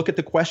and you look at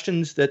the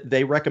questions that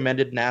they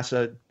recommended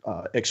NASA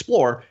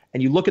explore,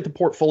 and you look at the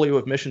portfolio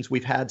of missions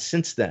we've had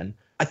since then,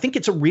 I think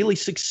it's a really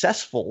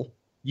successful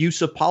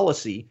use of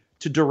policy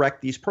to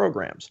direct these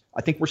programs.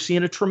 I think we're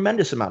seeing a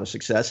tremendous amount of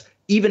success,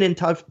 even in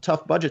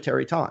tough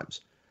budgetary times.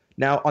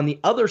 Now, on the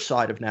other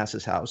side of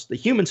NASA's house, the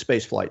human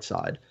spaceflight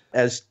side,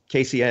 as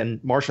Casey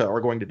and Marcia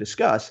are going to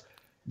discuss,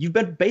 you've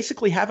been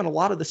basically having a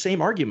lot of the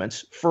same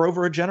arguments for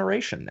over a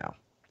generation now.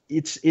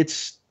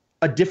 It's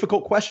a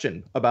difficult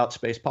question about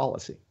space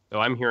policy. So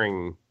I'm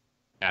hearing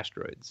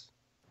asteroids.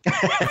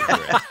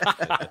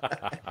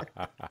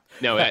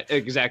 No,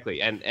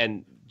 exactly.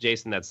 And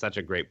Jason, that's such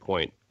a great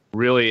point.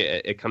 Really,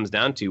 it comes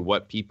down to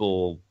what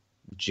people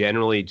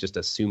generally just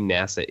assume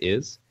NASA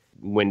is.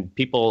 When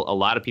a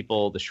lot of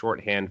people, the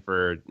shorthand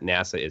for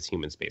NASA is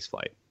human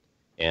spaceflight.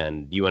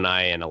 And you and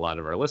I and a lot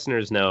of our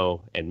listeners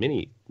know, and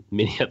many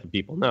other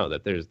people know,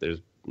 that there's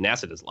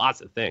NASA does lots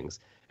of things.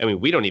 I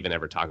mean, we don't even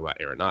ever talk about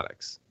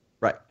aeronautics.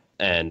 Right.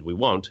 And we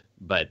won't,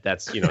 but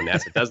that's,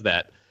 NASA does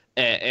that.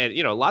 And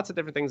lots of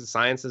different things.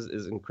 Science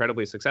is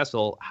incredibly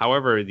successful.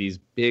 However, these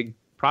big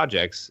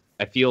projects,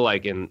 I feel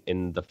like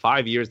in the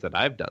 5 years that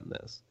I've done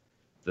this,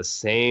 the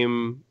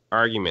same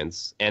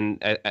arguments,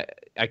 and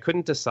I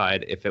couldn't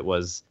decide if it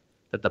was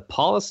that the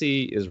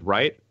policy is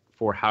right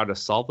for how to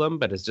solve them,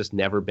 but has just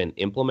never been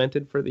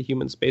implemented for the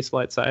human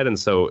spaceflight side, and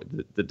so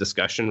the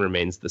discussion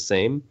remains the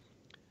same,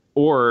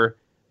 or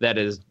that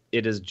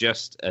it is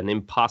just an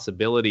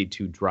impossibility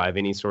to drive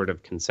any sort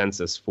of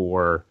consensus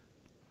for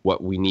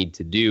what we need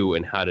to do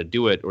and how to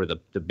do it, or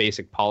the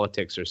basic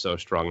politics are so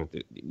strong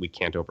that we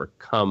can't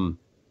overcome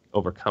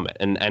it.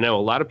 And I know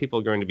a lot of people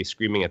are going to be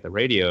screaming at the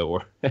radio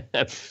or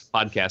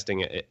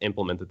podcasting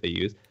implement that they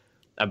use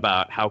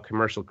about how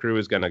commercial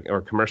is going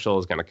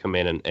to come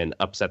in and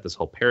upset this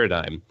whole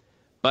paradigm.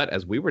 But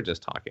as we were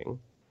just talking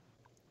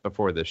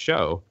before this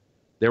show,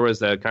 There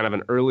was a kind of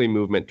an early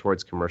movement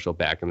towards commercial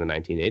back in the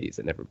 1980s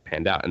that never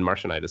panned out. And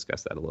Marcia and I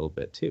discussed that a little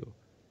bit too.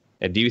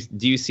 And do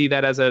you see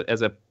that as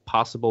a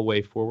possible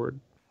way forward?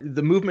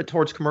 The movement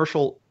towards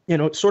commercial,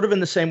 sort of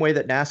in the same way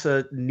that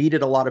NASA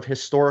needed a lot of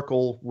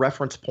historical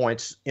reference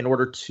points in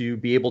order to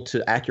be able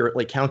to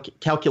accurately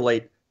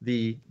calculate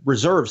the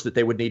reserves that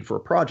they would need for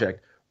a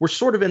project. We're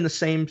sort of in the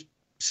same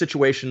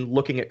situation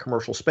looking at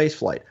commercial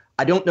spaceflight.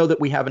 I don't know that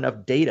we have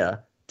enough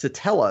data to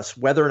tell us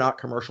whether or not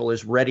commercial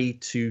is ready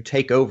to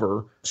take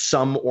over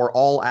some or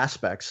all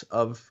aspects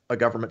of a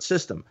government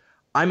system.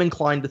 I'm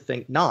inclined to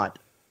think not,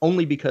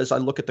 only because I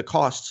look at the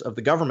costs of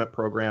the government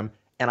program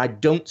and I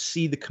don't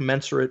see the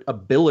commensurate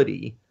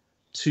ability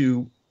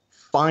to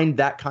find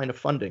that kind of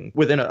funding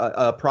within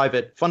a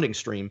private funding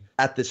stream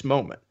at this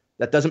moment.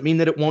 That doesn't mean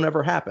that it won't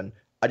ever happen.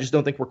 I just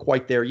don't think we're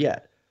quite there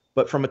yet.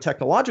 But from a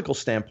technological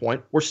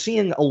standpoint, we're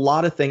seeing a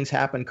lot of things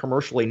happen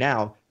commercially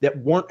now that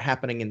weren't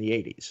happening in the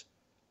 80s.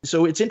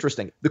 So it's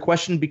interesting. The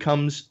question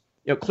becomes,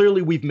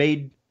 clearly we've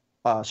made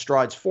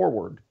strides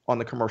forward on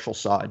the commercial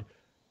side.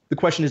 The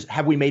question is,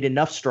 have we made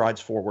enough strides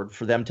forward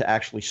for them to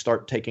actually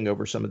start taking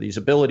over some of these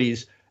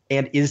abilities?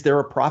 And is there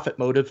a profit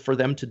motive for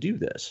them to do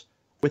this?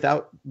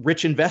 Without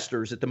rich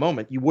investors at the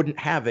moment, you wouldn't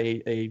have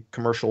a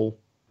commercial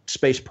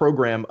space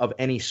program of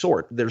any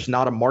sort. There's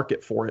not a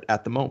market for it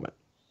at the moment.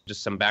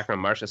 Just some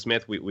background, Marcia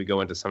Smith, we go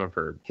into some of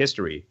her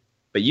history,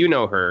 but you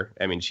know her.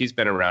 I mean, she's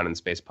been around in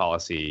space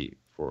policy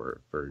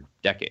for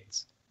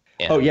decades.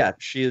 And oh, yeah.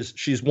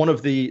 She's one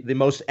of the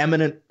most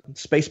eminent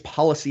space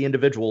policy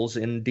individuals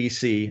in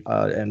D.C.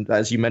 And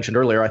as you mentioned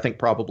earlier, I think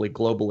probably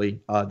globally,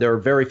 there are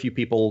very few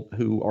people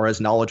who are as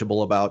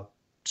knowledgeable about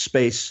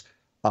space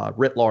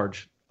writ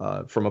large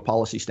from a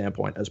policy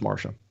standpoint as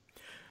Marcia.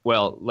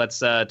 Well, let's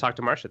talk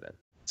to Marcia then.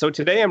 So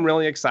today I'm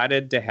really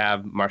excited to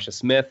have Marcia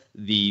Smith,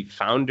 the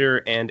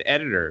founder and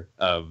editor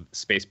of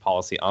Space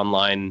Policy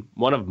Online,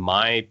 one of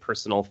my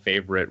personal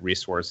favorite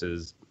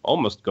resources.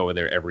 Almost go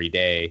there every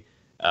day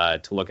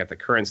to look at the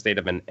current state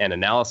of an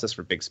analysis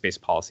for big space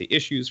policy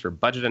issues, for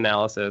budget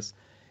analysis.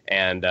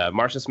 And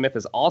Marcia Smith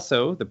is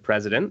also the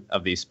president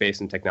of the Space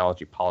and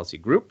Technology Policy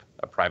Group,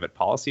 a private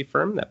policy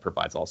firm that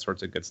provides all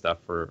sorts of good stuff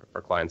for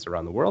clients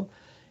around the world.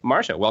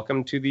 Marcia,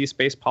 welcome to the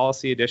Space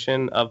Policy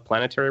edition of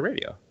Planetary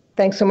Radio.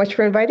 Thanks so much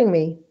for inviting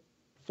me.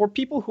 For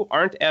people who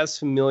aren't as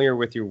familiar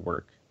with your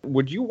work,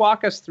 would you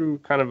walk us through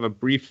kind of a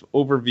brief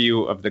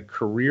overview of the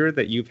career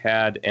that you've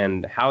had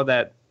and how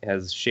that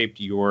has shaped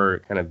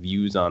your kind of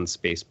views on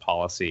space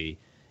policy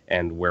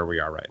and where we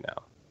are right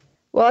now?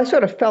 Well, I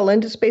sort of fell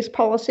into space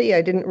policy.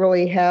 I didn't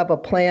really have a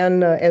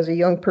plan as a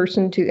young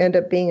person to end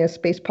up being a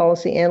space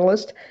policy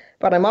analyst,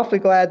 but I'm awfully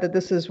glad that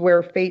this is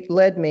where fate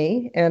led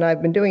me, and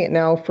I've been doing it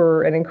now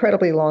for an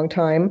incredibly long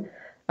time.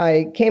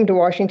 I came to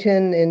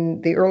Washington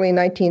in the early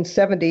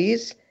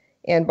 1970s,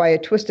 and by a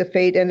twist of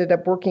fate, ended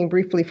up working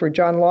briefly for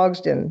John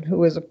Logsdon,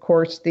 who is, of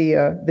course,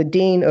 the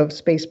dean of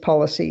space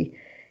policy.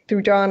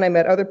 Through John, I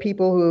met other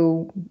people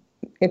who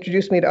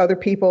introduced me to other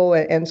people,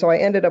 and so I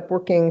ended up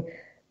working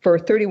for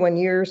 31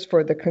 years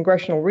for the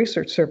Congressional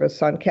Research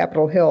Service on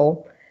Capitol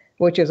Hill,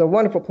 which is a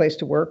wonderful place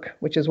to work,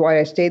 which is why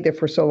I stayed there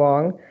for so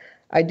long.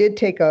 I did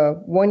take a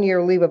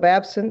one-year leave of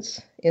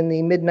absence in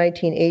the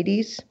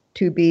mid-1980s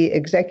to be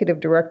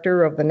executive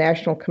director of the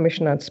National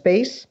Commission on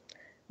Space,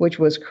 which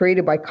was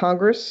created by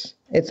Congress.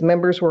 Its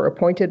members were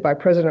appointed by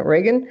President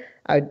Reagan.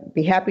 I'd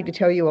be happy to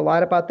tell you a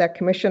lot about that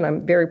commission.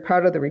 I'm very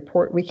proud of the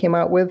report we came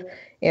out with,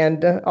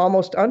 and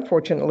almost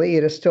unfortunately,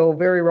 it is still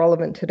very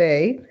relevant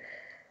today.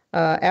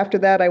 After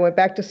that, I went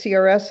back to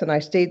CRS, and I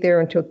stayed there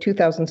until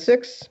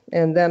 2006,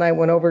 and then I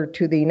went over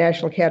to the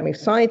National Academy of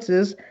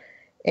Sciences,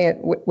 and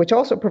which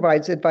also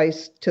provides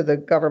advice to the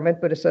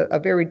government, but it's a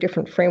very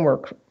different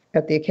framework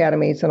at the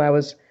academies, and I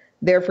was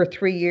there for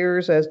 3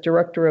 years as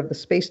director of the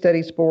Space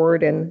Studies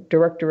Board and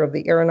director of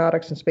the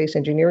Aeronautics and Space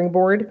Engineering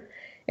Board.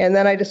 And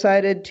then I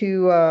decided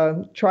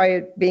to try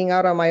it being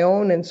out on my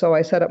own, and so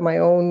I set up my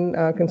own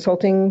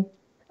consulting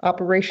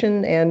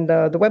operation and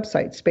the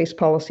website,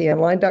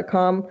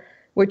 spacepolicyonline.com,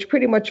 which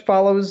pretty much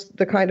follows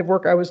the kind of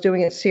work I was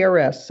doing at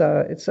CRS.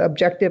 It's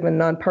objective and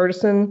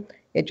nonpartisan.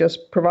 It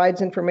just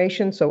provides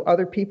information so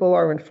other people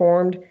are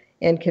informed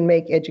and can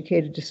make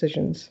educated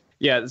decisions.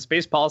 Yeah, the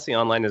Space Policy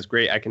Online is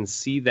great. I can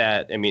see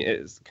that. I mean,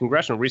 it's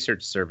Congressional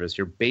Research Service.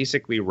 You're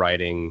basically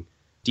writing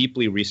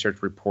deeply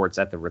researched reports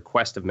at the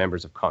request of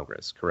members of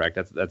Congress, correct?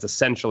 That's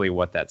essentially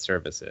what that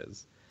service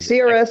is.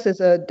 CRS is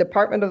a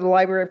department of the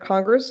Library of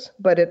Congress,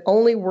 but it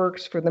only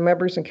works for the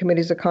members and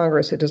committees of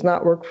Congress. It does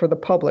not work for the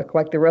public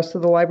like the rest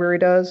of the library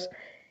does.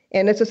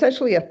 And it's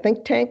essentially a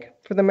think tank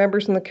for the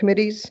members and the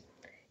committees.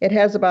 It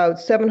has about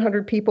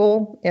 700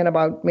 people, and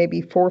about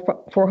maybe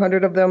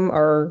 400 of them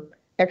are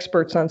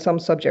experts on some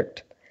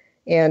subject.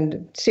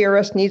 And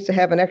CRS needs to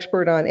have an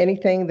expert on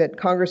anything that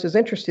Congress is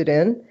interested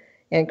in,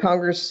 and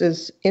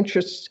Congress's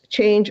interests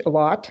change a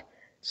lot.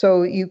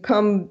 So you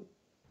come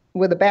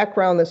with a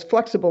background that's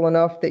flexible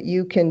enough that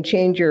you can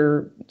change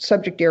your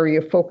subject area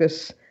of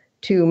focus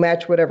to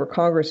match whatever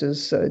Congress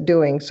is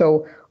doing.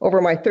 So over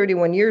my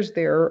 31 years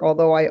there,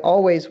 although I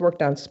always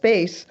worked on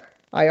space,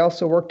 I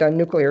also worked on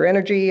nuclear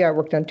energy. I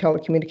worked on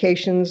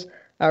telecommunications.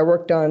 I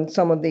worked on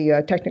some of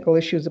the technical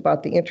issues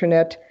about the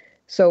internet.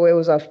 So it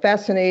was a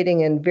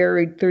fascinating and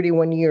varied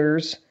 31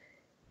 years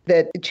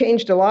that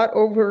changed a lot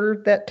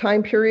over that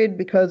time period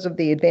because of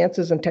the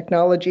advances in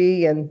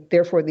technology and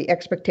therefore the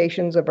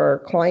expectations of our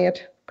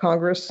client,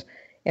 Congress,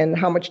 and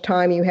how much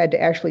time you had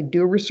to actually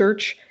do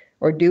research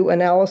or do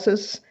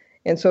analysis.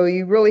 And so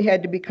you really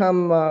had to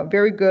become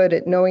very good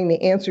at knowing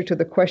the answer to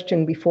the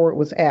question before it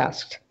was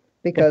asked.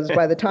 Because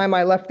by the time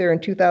I left there in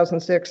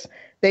 2006,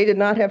 they did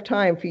not have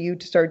time for you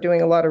to start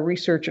doing a lot of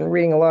research and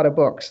reading a lot of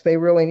books. They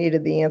really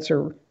needed the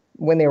answer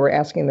when they were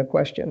asking the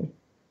question.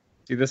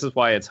 See, this is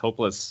why it's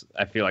hopeless,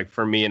 I feel like,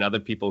 for me and other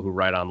people who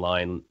write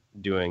online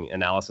doing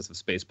analysis of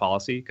space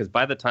policy, because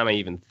by the time I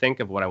even think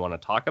of what I want to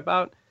talk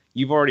about,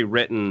 you've already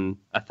written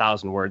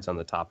 1,000 words on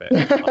the topic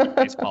on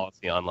space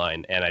policy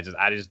online, and I just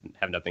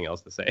have nothing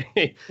else to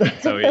say.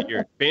 So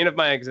you're bane of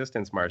my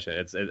existence, Marcia.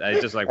 It's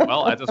just like,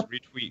 well, I just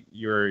retweet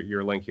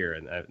your link here,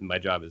 and my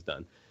job is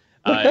done.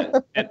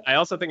 And I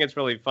also think it's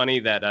really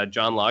funny that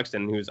John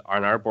Logsdon, who's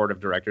on our board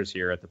of directors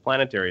here at the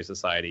Planetary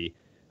Society,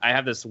 I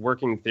have this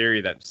working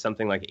theory that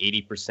something like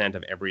 80%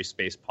 of every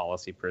space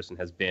policy person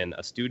has been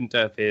a student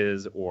of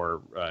his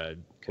or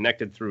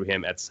connected through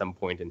him at some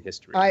point in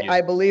history.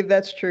 I believe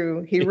that's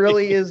true. He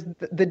really is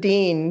the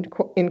dean,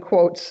 in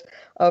quotes,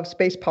 of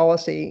space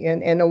policy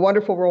and a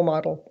wonderful role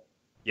model.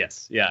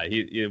 Yes. Yeah.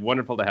 He's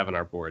wonderful to have on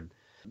our board.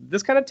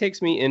 This kind of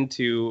takes me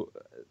into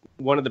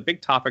one of the big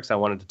topics I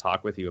wanted to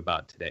talk with you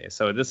about today.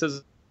 So this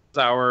is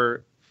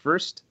our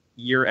first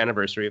year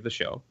anniversary of the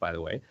show, by the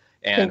way.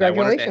 And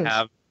congratulations. I wanted to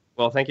have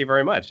Well, thank you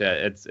very much.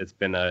 It's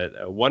been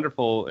a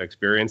wonderful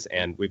experience,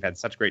 and we've had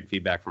such great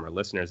feedback from our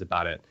listeners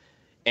about it.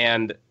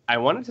 And I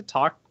wanted to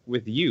talk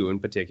with you in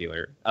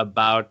particular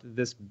about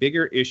this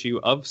bigger issue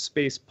of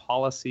space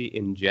policy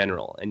in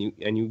general. And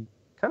you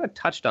kind of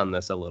touched on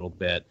this a little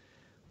bit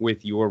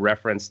with your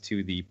reference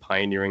to the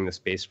Pioneering the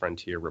Space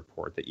Frontier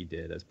report that you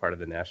did as part of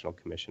the National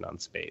Commission on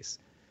Space.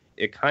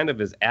 It kind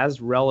of is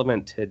as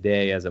relevant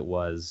today as it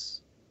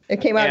was. It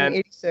came out in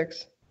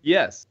 86.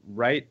 Yes,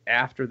 right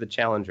after the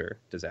Challenger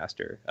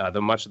disaster,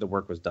 though much of the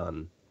work was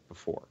done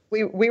before.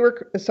 We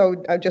were,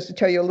 so just to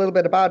tell you a little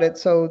bit about it,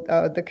 so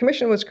the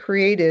commission was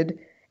created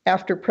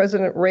after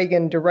President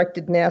Reagan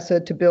directed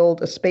NASA to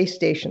build a space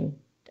station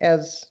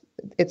as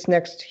its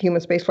next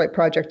human spaceflight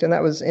project, and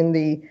that was in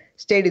the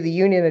State of the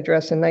Union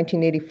address in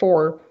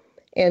 1984.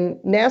 And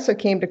NASA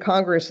came to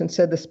Congress and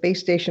said the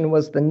space station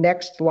was the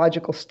next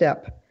logical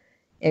step.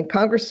 And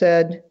Congress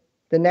said,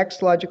 the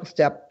next logical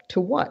step to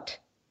what?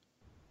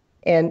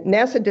 And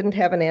NASA didn't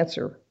have an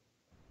answer.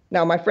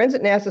 Now, my friends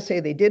at NASA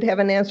say they did have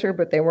an answer,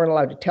 but they weren't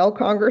allowed to tell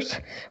Congress.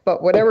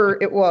 But whatever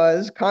it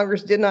was,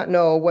 Congress did not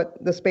know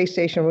what the space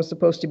station was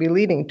supposed to be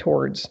leading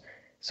towards.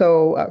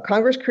 So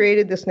Congress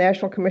created this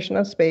National Commission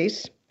on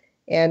Space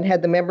and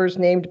had the members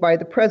named by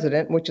the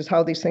president, which is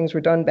how these things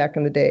were done back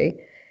in the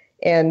day.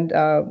 And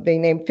they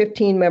named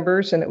 15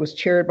 members, and it was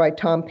chaired by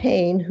Tom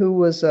Paine, who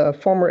was a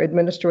former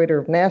administrator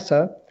of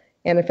NASA.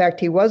 And in fact,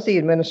 he was the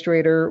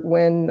administrator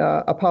when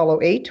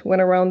Apollo 8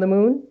 went around the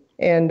moon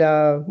and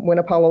when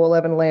Apollo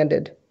 11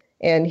 landed.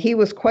 And he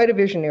was quite a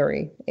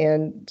visionary.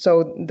 And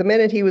so the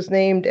minute he was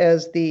named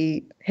as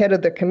the head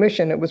of the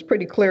commission, it was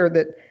pretty clear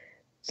that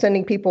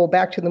sending people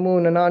back to the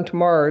moon and on to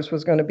Mars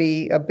was going to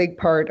be a big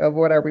part of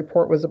what our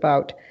report was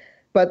about.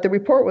 But the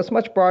report was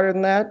much broader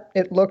than that.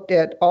 It looked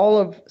at all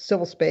of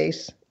civil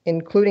space,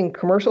 including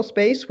commercial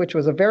space, which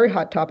was a very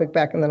hot topic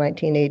back in the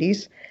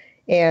 1980s,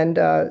 and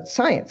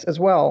science as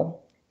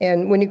well.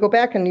 And when you go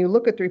back and you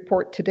look at the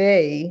report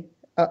today,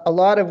 a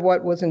lot of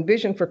what was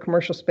envisioned for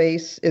commercial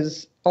space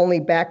is only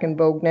back in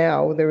vogue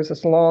now. There was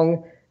this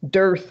long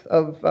dearth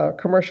of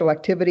commercial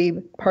activity,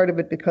 part of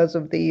it because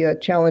of the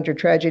Challenger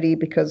tragedy,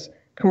 because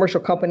commercial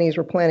companies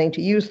were planning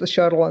to use the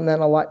shuttle, and then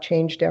a lot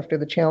changed after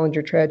the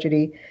Challenger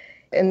tragedy.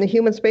 And the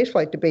human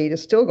spaceflight debate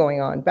is still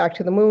going on. Back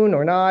to the moon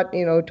or not,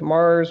 to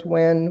Mars,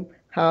 when,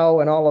 how,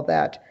 and all of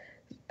that.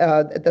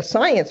 The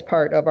science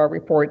part of our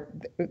report,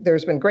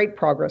 there's been great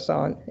progress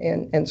on.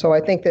 And so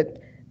I think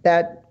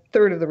that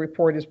third of the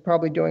report is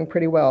probably doing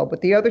pretty well. But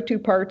the other two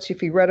parts,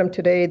 if you read them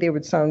today, they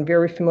would sound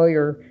very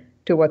familiar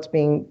to what's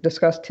being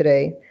discussed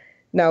today.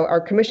 Now, our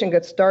commission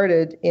got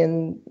started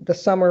in the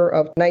summer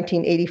of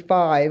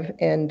 1985,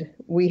 and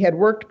we had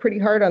worked pretty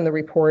hard on the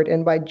report.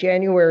 And by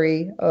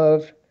January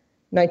of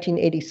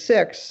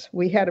 1986,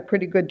 we had a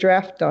pretty good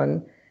draft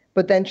done,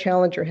 but then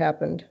Challenger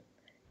happened.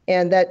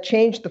 And that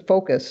changed the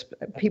focus.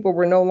 People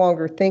were no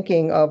longer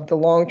thinking of the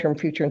long-term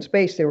future in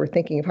space. They were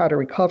thinking of how to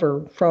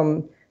recover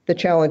from the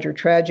Challenger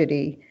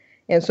tragedy.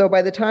 And so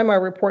by the time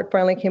our report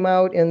finally came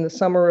out in the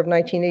summer of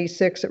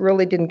 1986, it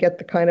really didn't get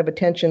the kind of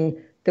attention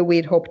that we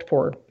had hoped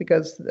for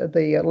because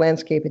the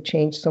landscape had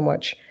changed so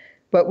much.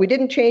 But we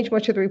didn't change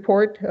much of the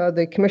report.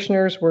 The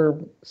commissioners were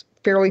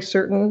fairly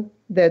certain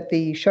that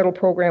the shuttle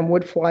program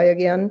would fly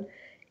again.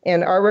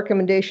 And our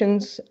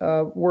recommendations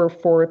were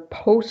for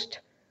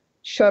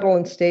post-shuttle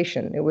and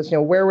station. It was,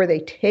 where were they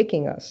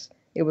taking us?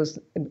 It was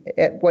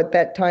at what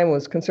that time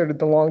was considered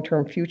the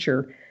long-term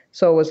future.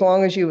 So as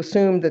long as you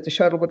assumed that the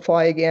shuttle would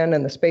fly again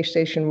and the space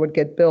station would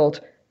get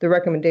built, the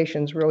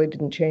recommendations really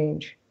didn't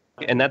change.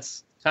 And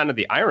that's kind of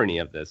the irony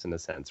of this in a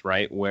sense,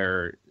 right?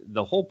 Where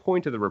the whole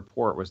point of the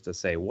report was to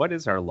say, what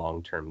is our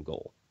long-term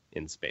goal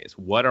in space?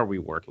 What are we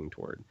working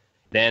toward?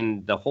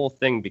 Then the whole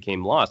thing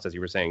became lost, as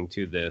you were saying,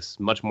 to this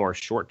much more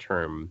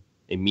short-term,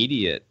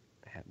 immediate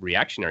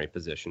reactionary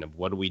position of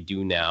what do we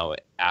do now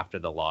after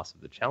the loss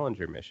of the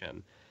Challenger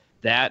mission.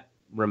 That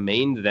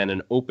remained then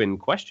an open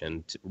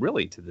question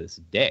really to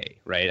this day,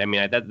 right? I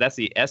mean, that's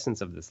the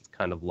essence of this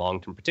kind of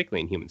long-term,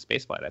 particularly in human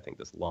spaceflight, I think,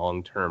 this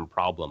long-term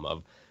problem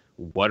of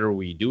what are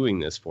we doing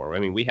this for? I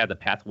mean, we had the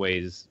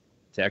Pathways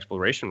to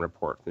Exploration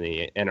report from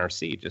the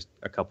NRC just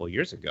a couple of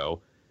years ago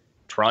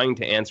trying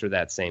to answer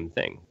that same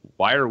thing.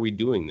 Why are we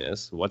doing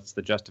this? What's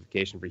the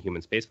justification for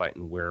human spaceflight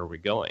and where are we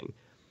going?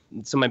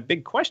 So my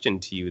big question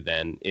to you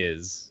then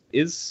is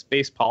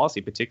space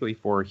policy, particularly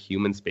for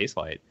human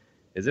spaceflight,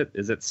 is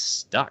it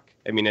stuck?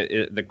 I mean,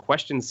 the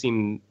questions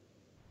seem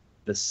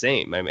the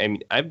same. I mean,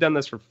 I've done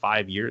this for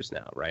 5 years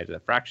now, right? A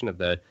fraction of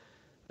the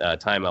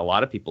time a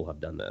lot of people have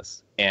done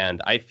this.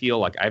 And I feel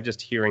like I'm just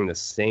hearing the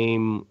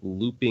same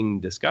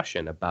looping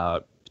discussion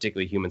about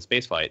particularly human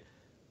spaceflight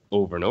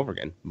over and over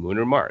again. Moon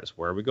or Mars,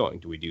 where are we going?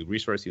 Do we do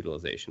resource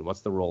utilization?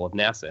 What's the role of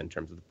NASA in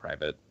terms of the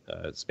private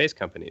space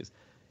companies?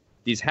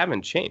 These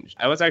haven't changed.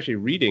 I was actually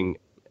reading,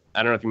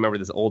 I don't know if you remember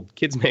this old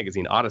kids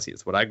magazine, Odyssey.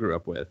 It's what I grew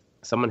up with.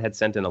 Someone had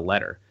sent in a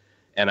letter.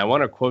 And I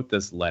want to quote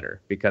this letter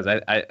because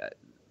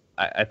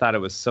I thought it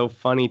was so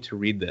funny to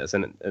read this.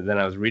 And then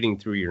I was reading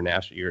through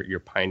your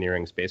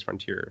Pioneering Space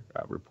Frontier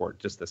report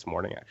just this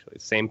morning, actually.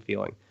 Same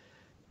feeling.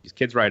 These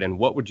kids write in,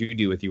 what would you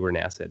do if you were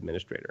NASA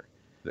administrator?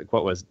 The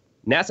quote was,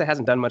 NASA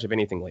hasn't done much of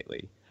anything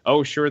lately.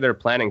 Oh, sure, they're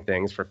planning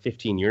things for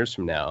 15 years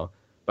from now,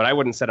 but I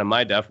wouldn't sit on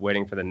my duff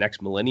waiting for the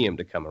next millennium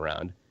to come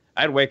around.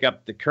 I'd wake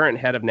up the current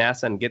head of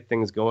NASA and get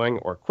things going,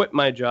 or quit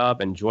my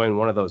job and join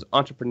one of those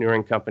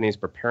entrepreneuring companies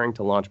preparing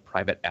to launch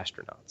private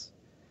astronauts.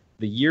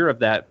 The year of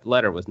that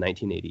letter was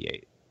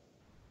 1988.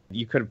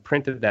 You could have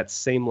printed that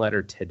same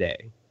letter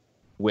today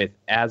with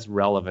as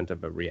relevant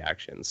of a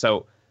reaction.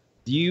 So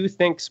do you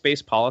think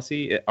space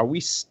policy, are we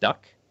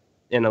stuck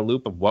in a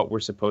loop of what we're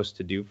supposed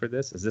to do for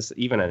this? Is this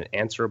even an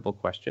answerable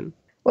question?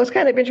 Well, it's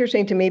kind of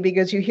interesting to me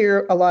because you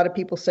hear a lot of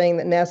people saying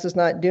that NASA's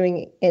not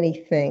doing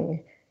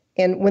anything.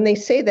 And when they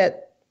say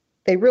that,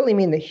 they really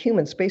mean the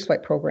human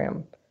spaceflight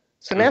program.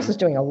 So NASA's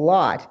doing a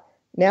lot.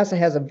 NASA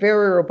has a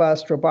very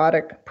robust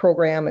robotic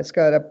program. It's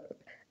got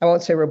I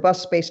won't say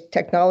robust space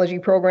technology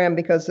program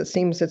because it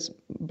seems its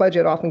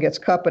budget often gets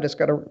cut, but it's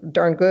got a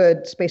darn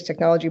good space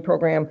technology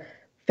program,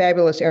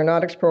 fabulous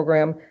aeronautics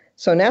program.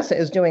 So NASA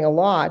is doing a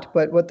lot,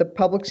 but what the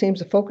public seems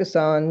to focus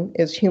on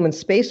is human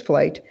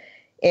spaceflight.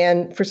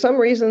 And for some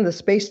reason, the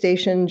space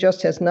station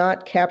just has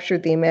not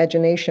captured the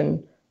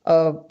imagination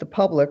of the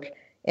public.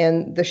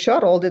 And the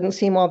shuttle didn't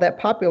seem all that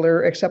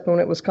popular except when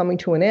it was coming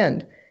to an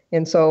end.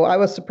 And so I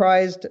was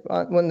surprised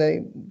when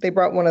they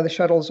brought one of the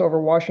shuttles over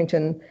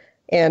Washington,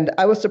 and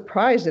I was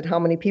surprised at how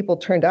many people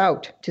turned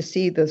out to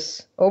see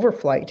this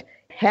overflight.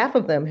 Half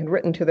of them had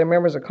written to their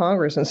members of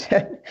Congress and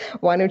said,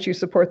 why don't you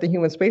support the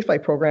human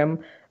spaceflight program?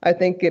 I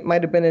think it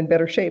might have been in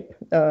better shape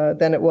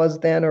than it was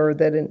then or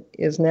that it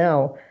is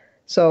now.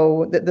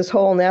 So this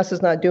whole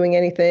NASA's not doing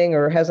anything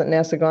or hasn't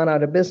NASA gone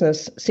out of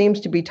business seems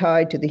to be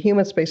tied to the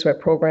human spaceflight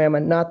program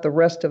and not the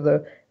rest of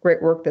the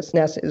great work that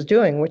NASA is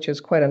doing, which is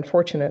quite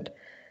unfortunate.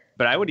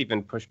 But I would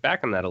even push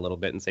back on that a little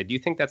bit and say, do you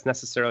think that's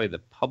necessarily the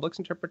public's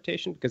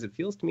interpretation? Because it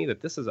feels to me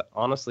that this is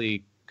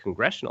honestly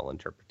congressional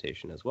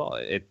interpretation as well.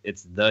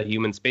 It's the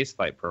human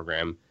spaceflight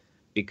program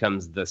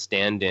becomes the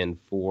stand-in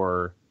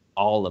for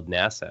all of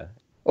NASA.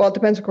 Well, it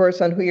depends, of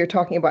course, on who you're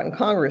talking about in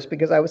Congress,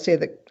 because I would say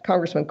that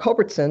Congressman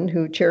Culbertson,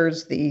 who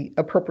chairs the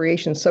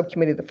Appropriations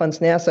Subcommittee that funds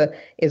NASA,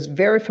 is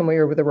very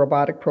familiar with the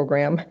robotic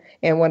program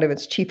and one of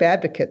its chief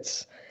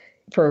advocates.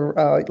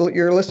 For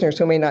your listeners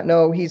who may not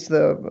know, he's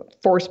the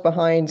force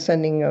behind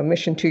sending a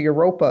mission to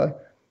Europa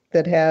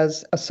that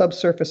has a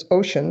subsurface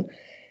ocean.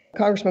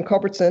 Congressman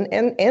Culbertson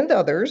and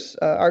others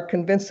are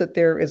convinced that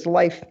there is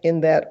life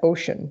in that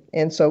ocean.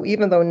 And so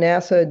even though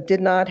NASA did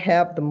not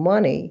have the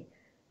money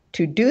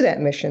to do that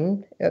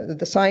mission,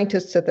 the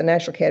scientists at the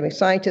National Academy of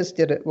Sciences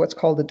did what's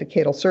called a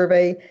decadal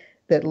survey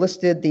that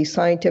listed the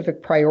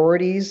scientific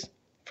priorities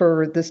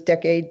for this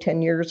decade,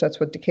 10 years. That's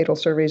what decadal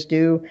surveys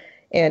do.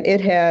 And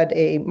it had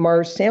a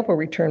Mars sample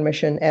return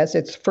mission as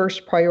its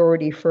first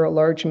priority for a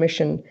large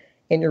mission,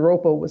 and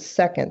Europa was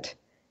second.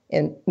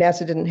 And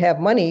NASA didn't have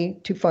money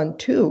to fund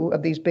two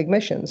of these big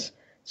missions,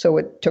 so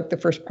it took the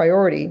first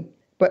priority.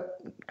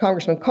 But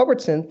Congressman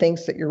Culbertson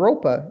thinks that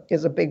Europa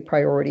is a big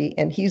priority,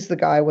 and he's the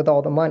guy with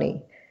all the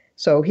money.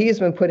 So he has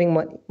been putting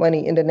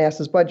money into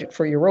NASA's budget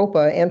for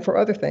Europa and for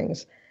other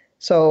things.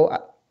 So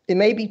it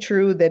may be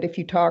true that if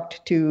you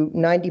talked to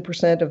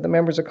 90% of the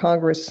members of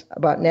Congress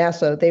about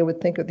NASA, they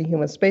would think of the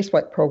human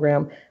spaceflight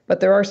program.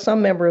 But there are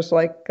some members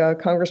like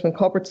Congressman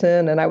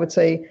Culbertson, and I would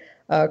say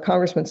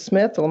Congressman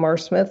Smith, Lamar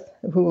Smith,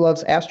 who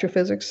loves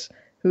astrophysics,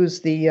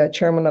 who's the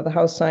chairman of the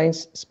House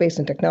Science, Space,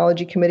 and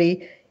Technology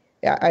Committee.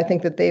 I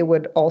think that they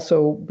would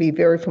also be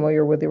very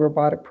familiar with the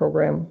robotic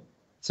program.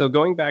 So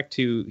going back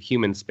to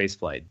human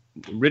spaceflight,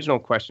 original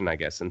question, I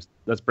guess, and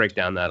let's break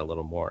down that a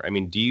little more. I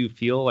mean, do you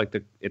feel like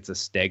it's a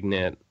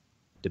stagnant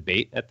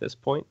debate at this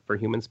point for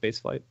human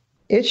spaceflight?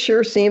 It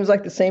sure seems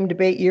like the same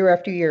debate year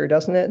after year,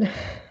 doesn't it?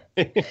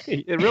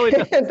 It really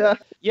does. And,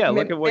 yeah,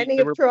 look at what many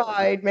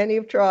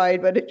have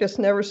tried, but it just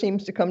never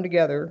seems to come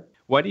together.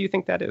 Why do you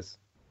think that is?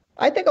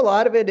 I think a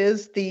lot of it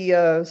is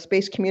the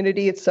space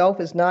community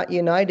itself is not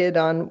united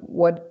on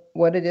what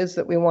it is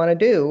that we want to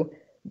do.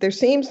 There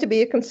seems to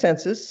be a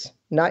consensus,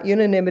 not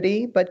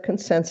unanimity, but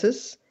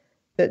consensus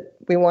that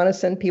we want to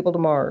send people to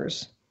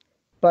Mars.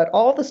 But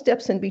all the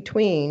steps in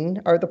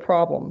between are the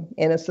problem,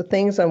 and it's the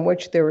things on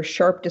which there is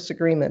sharp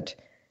disagreement.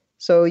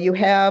 So you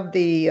have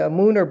the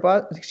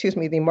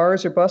the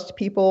Mars or bust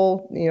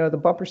people, the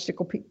bumper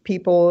sticker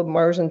people,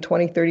 Mars in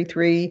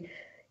 2033.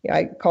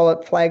 I call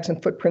it flags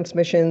and footprints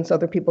missions.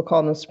 Other people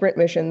call them sprint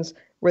missions,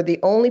 where the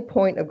only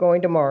point of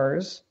going to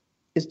Mars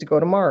is to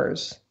go to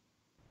Mars.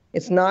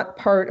 It's not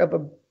part of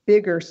a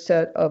bigger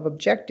set of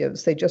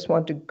objectives. They just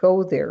want to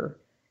go there.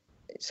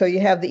 So you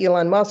have the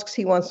Elon Musks.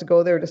 He wants to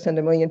go there to send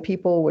 1 million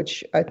people,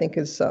 which I think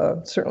is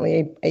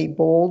certainly a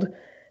bold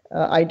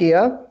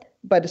idea.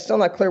 But it's still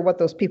not clear what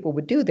those people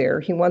would do there.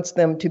 He wants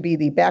them to be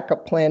the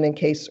backup plan in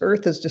case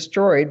Earth is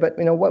destroyed. But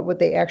what would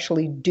they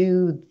actually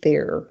do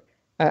there?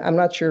 I'm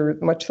not sure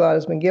much thought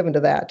has been given to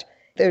that.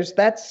 There's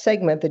that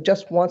segment that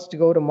just wants to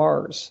go to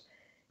Mars.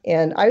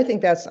 And I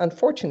think that's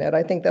unfortunate.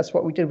 I think that's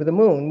what we did with the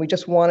moon. We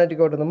just wanted to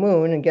go to the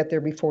moon and get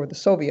there before the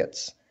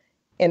Soviets.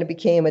 And it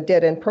became a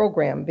dead-end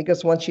program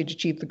because once you'd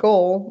achieved the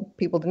goal,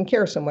 people didn't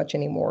care so much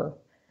anymore.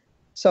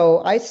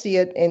 So I see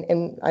it,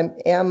 and I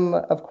am,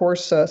 of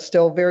course,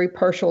 still very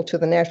partial to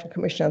the National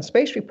Commission on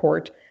Space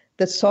report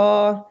that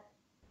saw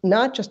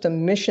not just a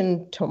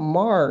mission to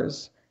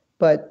Mars,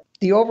 but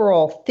the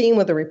overall theme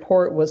of the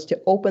report was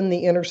to open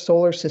the inner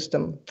solar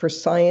system for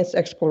science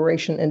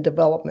exploration and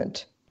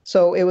development.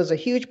 So it was a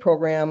huge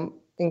program,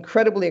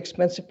 incredibly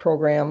expensive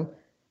program,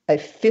 a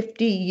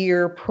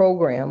 50-year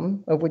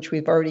program, of which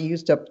we've already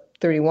used up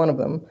 31 of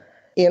them,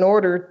 in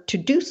order to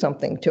do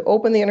something, to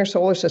open the inner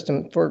solar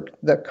system for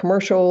the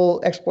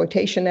commercial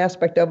exploitation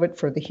aspect of it,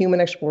 for the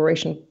human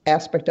exploration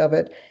aspect of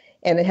it.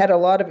 And it had a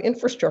lot of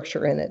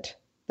infrastructure in it,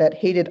 that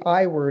hated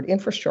I word,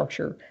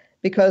 infrastructure,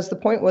 because the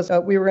point was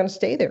we were going to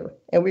stay there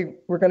and we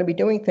were going to be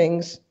doing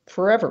things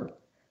forever.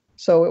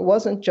 So it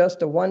wasn't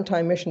just a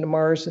one-time mission to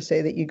Mars to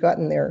say that you got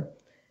in there.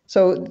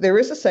 So there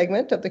is a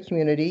segment of the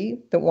community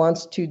that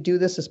wants to do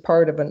this as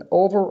part of an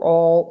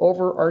overall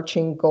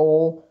overarching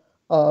goal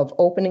of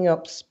opening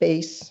up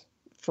space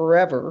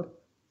forever.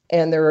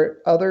 And there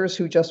are others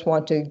who just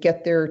want to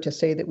get there to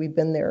say that we've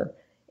been there.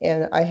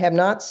 And I have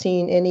not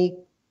seen any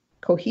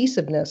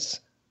cohesiveness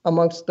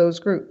amongst those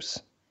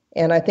groups.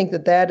 And I think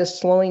that is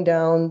slowing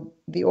down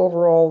the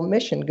overall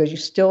mission because you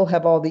still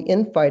have all the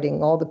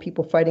infighting, all the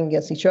people fighting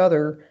against each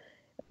other,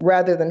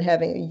 rather than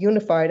having a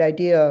unified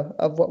idea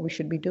of what we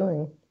should be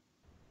doing.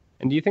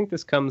 And do you think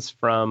this comes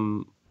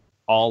from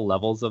all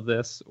levels of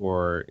this,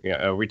 or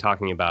are we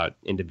talking about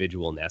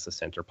individual NASA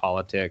center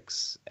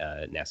politics,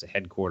 NASA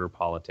headquarter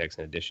politics,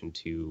 in addition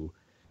to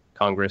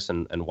Congress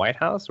and White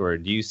House, or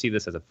do you see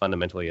this as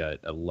fundamentally a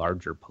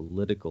larger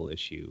political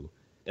issue?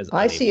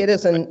 I see it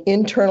as an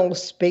internal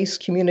space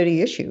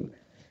community issue.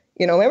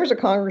 Members of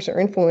Congress are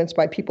influenced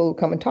by people who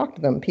come and talk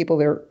to them, people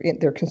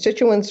their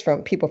constituents,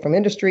 people from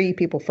industry,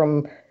 people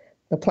from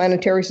the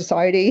Planetary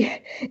Society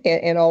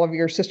and all of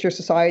your sister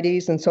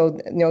societies. And so,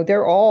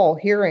 they're all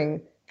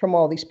hearing from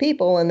all these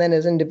people. And then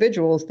as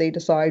individuals, they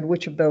decide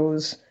which of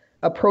those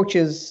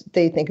approaches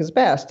they think is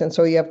best. And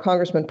so you have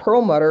Congressman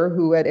Perlmutter,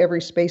 who at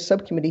every space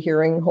subcommittee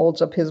hearing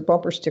holds up his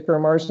bumper sticker,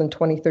 Mars in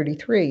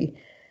 2033.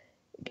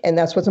 And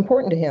that's what's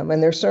important to him.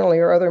 And there certainly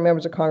are other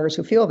members of Congress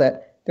who feel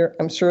that.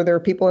 I'm sure there are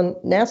people in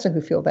NASA who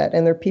feel that,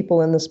 and there are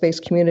people in the space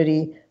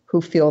community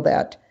who feel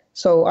that.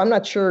 So I'm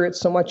not sure it's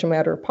so much a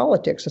matter of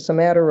politics. It's a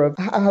matter of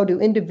how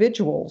do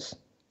individuals,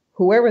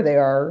 whoever they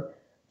are,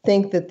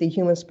 think that the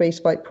human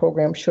spaceflight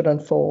program should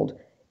unfold.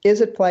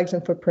 Is it flags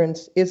and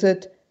footprints? Is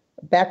it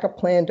a backup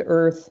plan to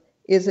Earth?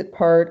 Is it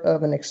part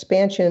of an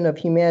expansion of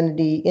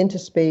humanity into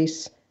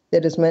space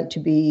that is meant to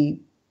be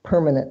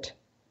permanent?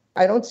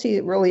 I don't see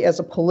it really as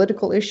a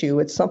political issue.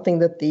 It's something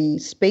that the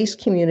space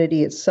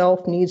community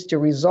itself needs to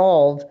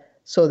resolve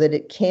so that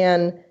it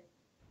can,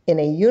 in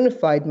a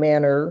unified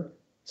manner,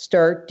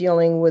 start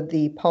dealing with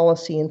the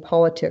policy and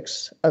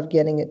politics of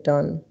getting it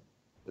done.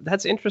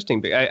 That's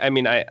interesting.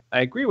 I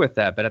agree with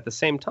that, but at the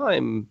same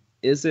time,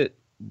 is it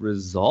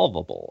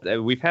resolvable?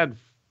 We've had,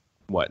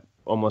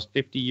 almost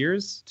 50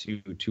 years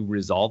to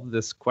resolve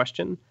this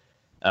question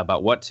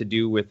about what to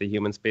do with the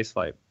human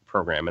spaceflight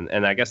program.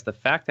 And I guess the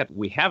fact that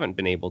we haven't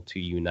been able to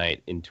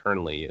unite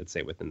internally, let's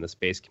say within the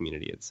space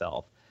community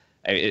itself,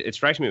 it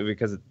strikes me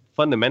because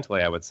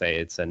fundamentally I would say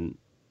it's a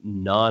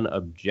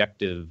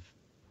non-objective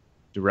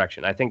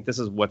direction. I think this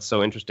is what's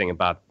so interesting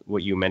about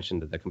what you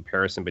mentioned, the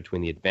comparison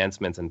between the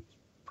advancements and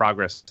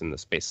progress in the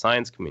space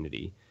science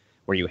community,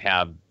 where you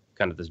have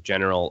kind of this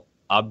general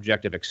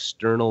objective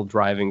external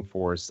driving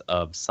force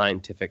of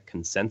scientific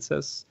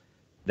consensus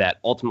that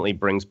ultimately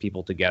brings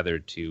people together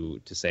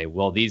to say,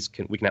 well, we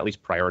can at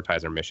least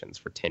prioritize our missions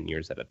for 10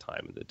 years at a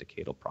time in the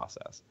decadal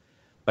process.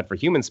 But for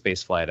human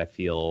spaceflight, I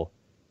feel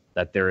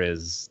that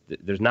there's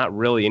not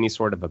really any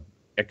sort of a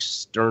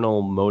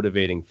external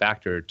motivating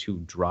factor to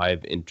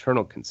drive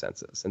internal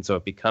consensus. And so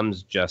it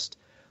becomes just,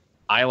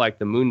 I like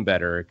the moon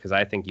better because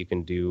I think you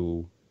can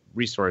do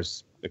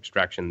resource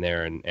extraction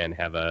there and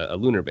have a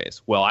lunar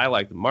base. Well, I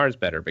like Mars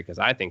better because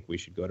I think we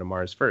should go to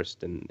Mars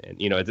first. And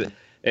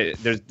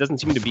there doesn't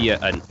seem to be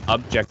an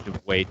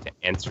objective way to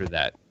answer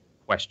that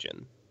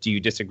question. Do you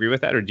disagree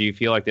with that, or do you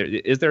feel like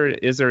is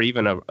there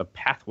even a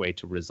pathway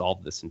to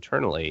resolve this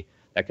internally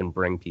that can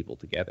bring people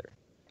together?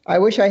 I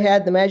wish I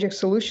had the magic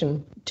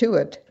solution to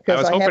it,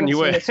 because I haven't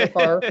seen it so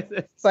far.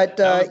 But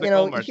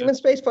human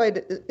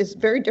spaceflight is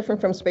very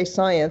different from space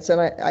science,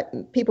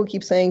 and people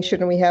keep saying,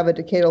 shouldn't we have a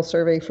decadal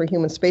survey for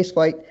human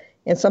spaceflight?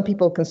 And some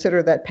people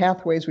consider that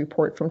Pathways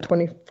report from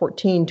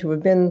 2014 to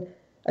have been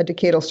a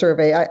decadal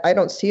survey. I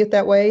don't see it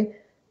that way.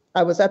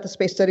 I was at the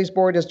Space Studies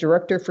Board as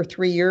director for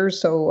 3 years,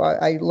 so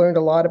I learned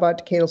a lot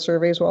about decadal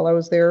surveys while I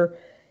was there.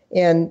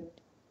 And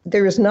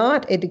there is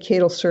not a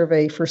decadal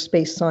survey for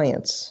space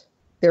science.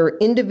 There are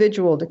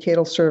individual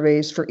decadal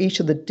surveys for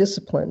each of the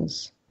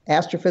disciplines: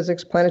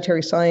 astrophysics,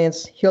 planetary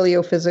science,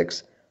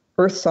 heliophysics,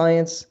 earth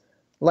science,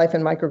 life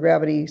and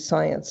microgravity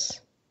science,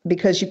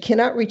 because you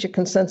cannot reach a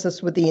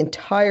consensus with the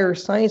entire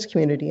science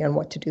community on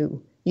what to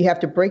do. You have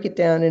to break it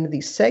down into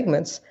these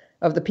segments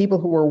of the people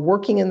who are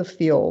working in the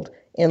field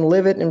and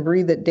live it and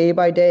breathe it day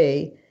by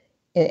day.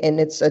 And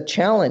it's a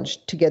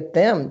challenge to get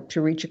them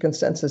to reach a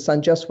consensus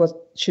on just what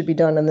should be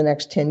done in the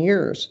next 10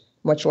 years,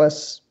 much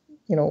less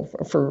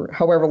for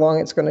however long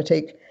it's going to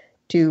take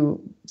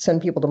to send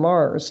people to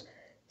Mars.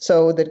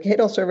 So the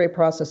decadal survey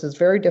process is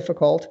very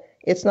difficult.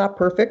 It's not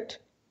perfect.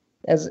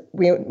 As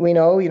we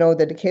know,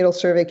 the decadal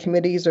survey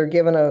committees are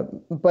given a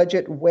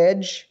budget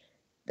wedge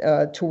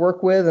to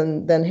work with,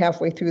 and then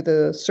halfway through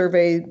the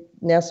survey,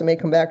 NASA may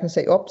come back and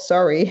say, oh,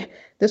 sorry,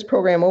 this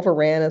program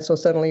overran, and so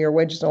suddenly your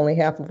wedge is only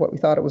half of what we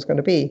thought it was going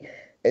to be.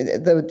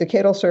 The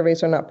decadal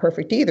surveys are not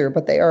perfect either,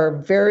 but they are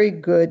very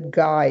good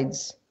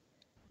guides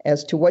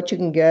as to what you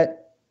can get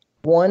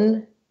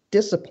one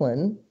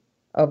discipline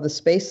of the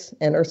space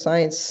and earth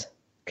science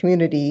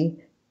community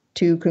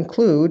to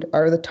conclude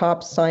are the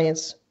top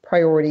science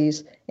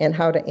priorities and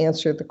how to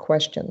answer the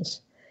questions.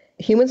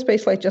 Human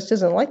spaceflight just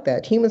isn't like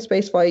that. Human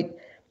spaceflight,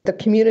 the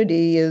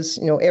community is,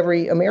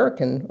 every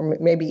American or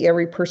maybe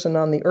every person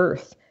on the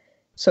earth.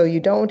 So you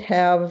don't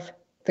have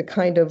the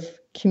kind of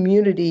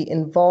community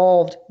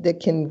involved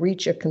that can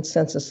reach a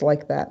consensus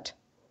like that.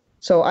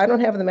 So I don't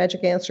have the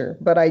magic answer,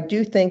 but I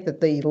do think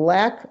that the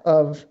lack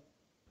of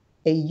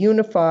a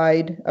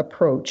unified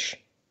approach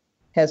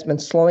has been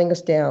slowing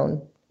us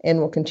down and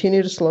will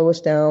continue to slow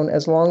us down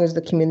as long as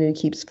the community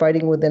keeps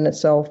fighting within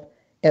itself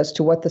as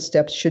to what the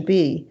steps should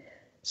be.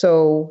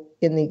 So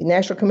in the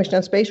National Commission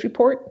on Space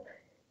report,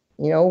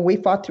 we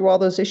fought through all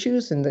those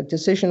issues, and the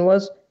decision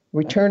was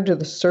return to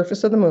the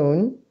surface of the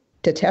moon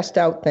to test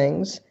out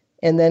things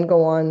and then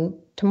go on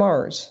to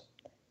Mars.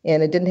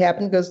 And it didn't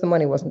happen because the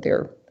money wasn't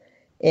there.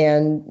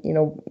 And,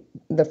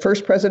 the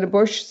first President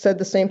Bush said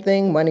the same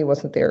thing, money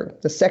wasn't there.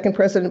 The second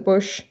President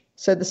Bush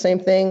said the same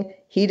thing.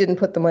 He didn't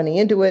put the money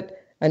into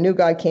it. A new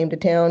guy came to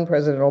town,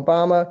 President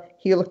Obama.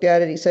 He looked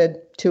at it, he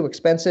said, too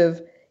expensive.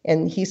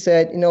 And he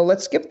said,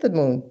 let's skip the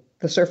moon,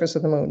 the surface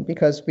of the moon,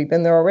 because we've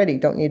been there already,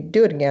 don't need to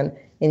do it again.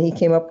 And he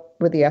came up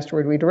with the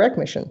Asteroid Redirect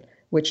mission,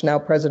 which now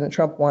President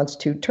Trump wants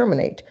to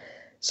terminate.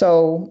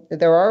 So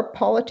there are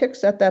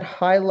politics at that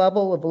high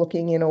level of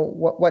looking,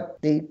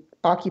 what the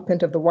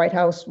occupant of the White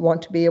House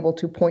want to be able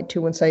to point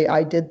to and say,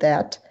 I did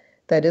that.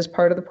 That is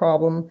part of the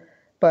problem.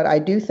 But I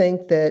do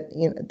think that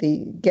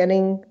the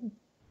getting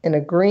an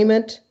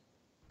agreement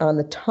on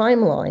the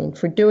timeline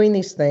for doing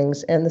these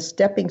things and the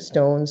stepping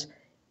stones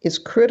is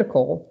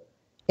critical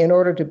in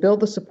order to build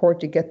the support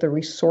to get the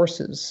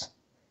resources.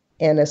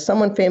 And as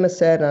someone famous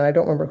said, and I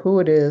don't remember who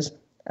it is,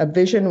 a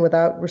vision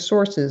without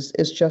resources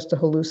is just a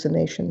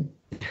hallucination.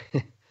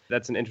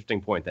 That's an interesting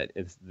point, that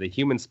the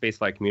human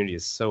spaceflight community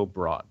is so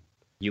broad.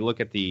 You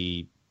look at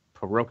the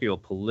parochial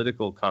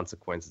political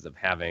consequences of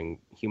having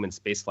human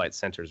spaceflight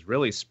centers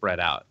really spread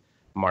out.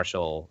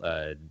 Marshall,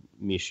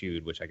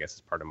 Michoud, which I guess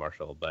is part of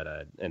Marshall,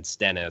 and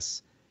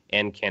Stennis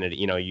and Kennedy.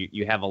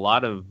 You have a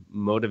lot of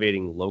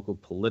motivating local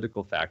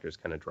political factors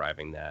kind of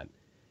driving that,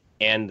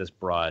 and this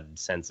broad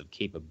sense of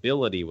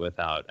capability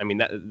without,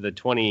 the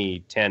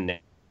 2010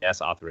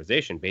 NASA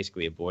authorization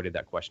basically avoided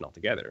that question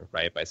altogether,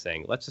 right? By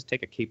saying, let's just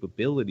take a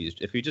capabilities.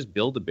 If we just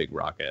build a big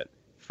rocket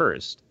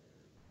first,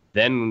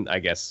 then I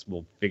guess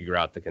we'll figure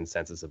out the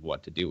consensus of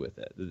what to do with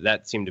it.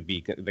 That seemed to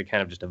be, they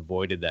kind of just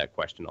avoided that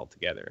question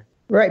altogether.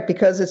 Right,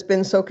 because it's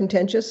been so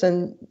contentious,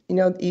 and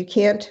you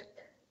can't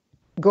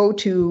go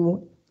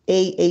to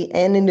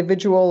an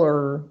individual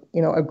or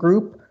a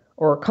group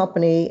or a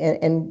company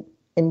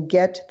and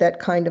get that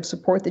kind of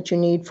support that you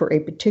need for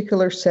a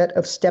particular set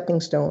of stepping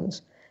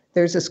stones.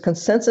 There's this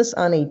consensus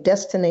on a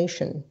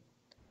destination,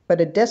 But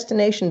a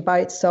destination by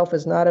itself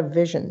is not a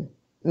vision,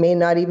 may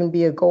not even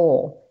be a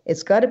goal.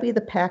 It's got to be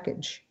the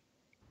package.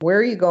 Where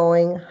are you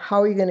going?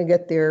 How are you going to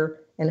get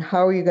there? And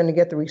how are you going to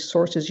get the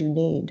resources you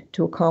need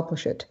to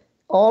accomplish it?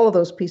 All of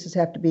those pieces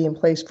have to be in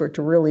place for it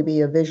to really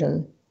be a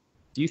vision.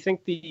 Do you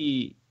think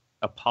the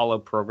Apollo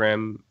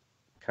program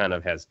kind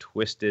of has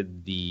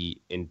twisted the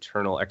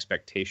internal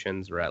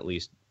expectations, or at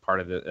least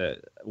part of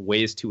the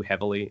weighs too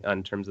heavily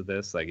in terms of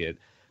this? Like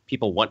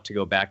people want to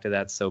go back to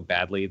that so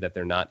badly that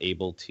they're not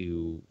able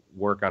to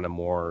work on a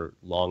more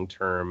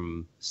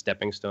long-term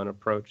stepping stone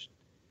approach?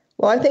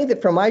 Well, I think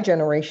that for my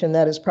generation,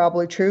 that is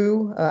probably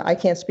true. I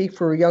can't speak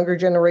for younger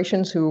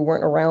generations who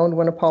weren't around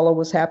when Apollo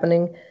was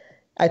happening.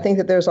 I think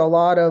that there's a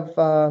lot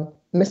of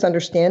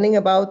misunderstanding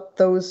about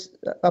those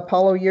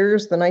Apollo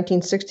years, the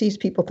 1960s.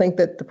 People think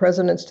that the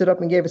president stood up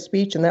and gave a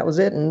speech and that was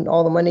it, and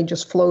all the money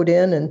just flowed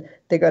in and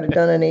they got it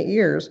done in 8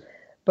 years.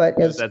 But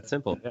it's that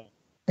simple. Yeah.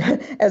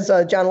 As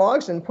John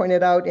Logsdon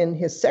pointed out in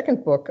his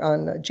second book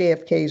on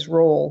JFK's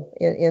role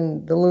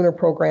in the lunar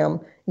program,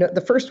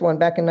 the first one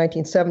back in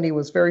 1970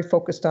 was very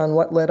focused on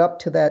what led up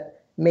to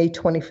that May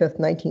 25th,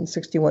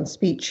 1961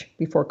 speech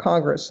before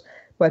Congress.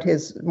 But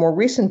his more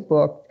recent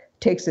book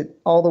takes it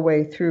all the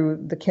way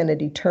through the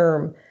Kennedy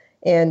term.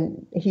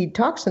 And he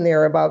talks in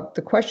there about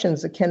the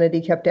questions that Kennedy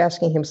kept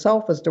asking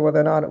himself as to whether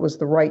or not it was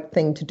the right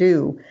thing to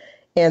do,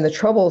 and the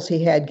troubles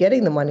he had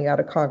getting the money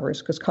out of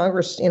Congress, because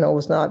Congress,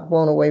 was not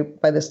blown away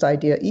by this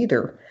idea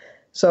either.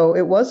 So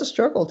it was a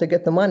struggle to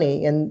get the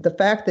money. And the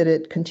fact that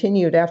it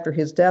continued after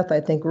his death,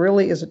 I think,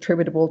 really is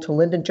attributable to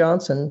Lyndon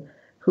Johnson,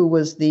 who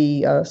was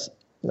the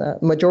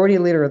majority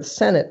leader of the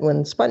Senate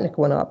when Sputnik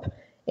went up.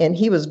 And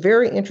he was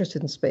very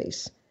interested in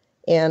space.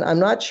 And I'm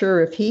not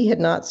sure if he had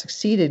not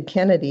succeeded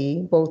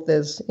Kennedy, both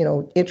as,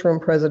 interim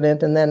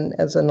president and then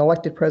as an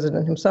elected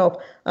president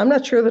himself, I'm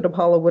not sure that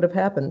Apollo would have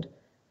happened.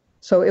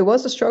 So it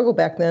was a struggle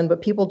back then,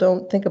 but people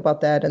don't think about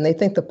that. And they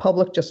think the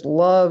public just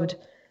loved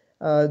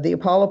the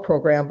Apollo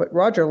program. But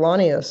Roger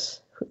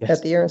Launius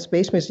at the Air and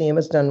Space Museum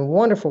has done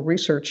wonderful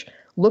research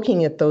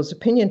looking at those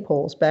opinion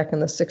polls back in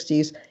the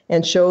 60s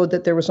and showed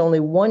that there was only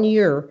 1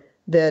 year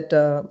that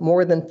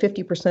more than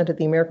 50% of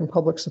the American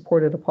public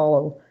supported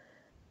Apollo.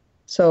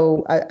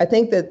 So I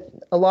think that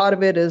a lot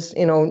of it is,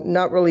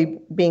 not really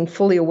being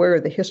fully aware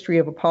of the history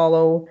of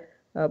Apollo,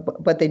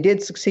 but they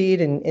did succeed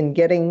in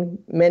getting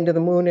men to the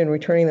moon and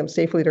returning them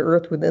safely to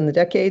Earth within the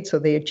decade, so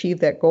they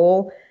achieved that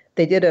goal.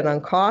 They did it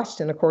on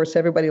cost, and of course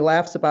everybody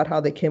laughs about how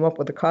they came up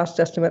with a cost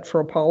estimate for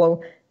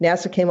Apollo.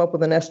 NASA came up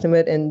with an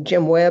estimate, and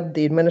Jim Webb,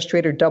 the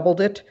administrator, doubled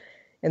it.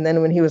 And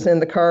then when he was in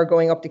the car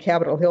going up to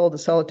Capitol Hill to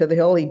sell it to the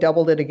Hill, he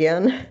doubled it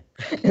again.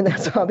 And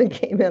that's how they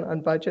came in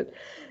on budget.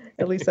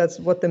 At least that's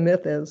what the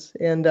myth is.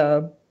 And,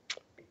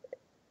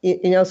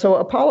 so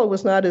Apollo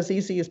was not as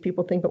easy as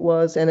people think it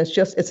was. And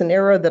it's an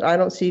era that I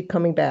don't see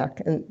coming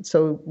back. And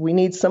so we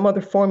need some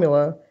other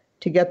formula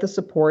to get the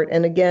support.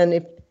 And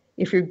again,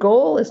 if your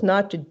goal is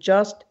not to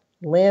just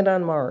land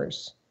on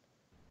Mars,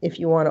 if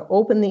you want to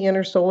open the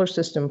inner solar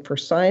system for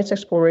science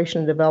exploration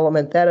and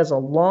development, that is a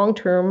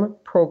long-term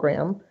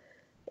program.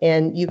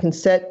 And you can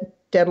set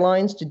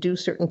deadlines to do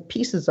certain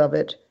pieces of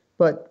it,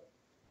 but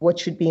what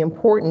should be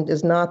important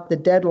is not the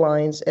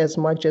deadlines as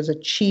much as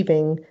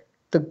achieving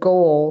the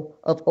goal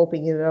of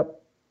opening it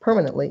up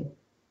permanently.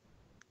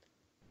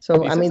 So,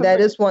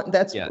 that's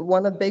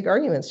one of the big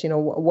arguments.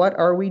 What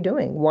are we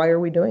doing? Why are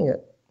we doing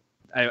it?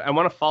 I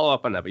want to follow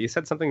up on that, but you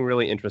said something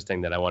really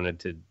interesting that I wanted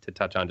to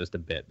touch on just a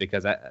bit,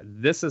 because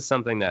this is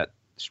something that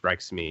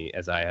strikes me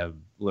as I have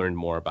learned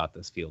more about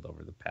this field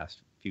over the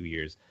past few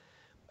years.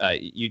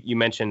 You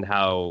mentioned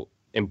how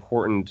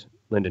important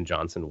Lyndon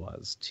Johnson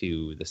was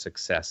to the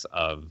success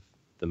of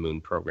the moon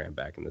program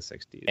back in the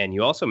 60s. And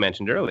you also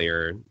mentioned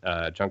earlier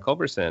John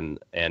Culberson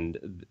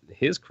and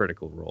his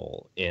critical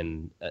role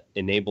in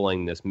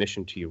enabling this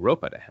mission to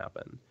Europa to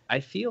happen. I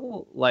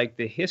feel like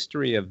the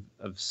history of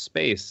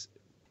space,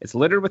 it's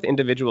littered with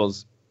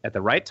individuals at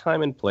the right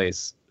time and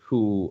place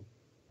who,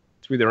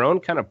 through their own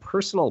kind of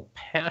personal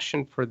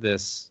passion for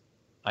this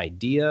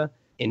idea,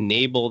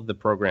 enabled the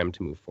program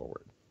to move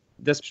forward.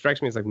 This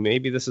strikes me as like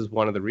maybe this is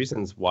one of the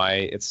reasons why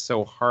it's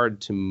so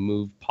hard to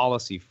move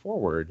policy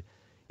forward,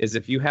 is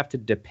if you have to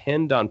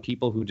depend on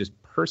people who just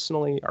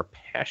personally are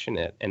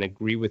passionate and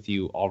agree with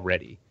you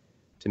already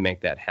to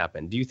make that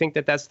happen. Do you think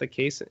that that's the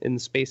case in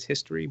space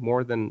history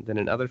more than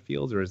in other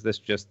fields, or is this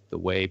just the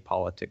way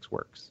politics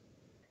works?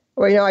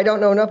 Well, I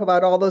don't know enough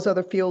about all those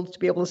other fields to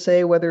be able to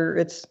say whether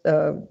it's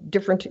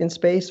different in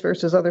space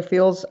versus other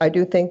fields. I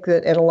do think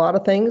that in a lot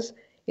of things,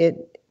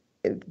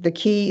 the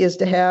key is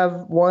to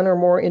have one or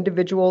more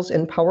individuals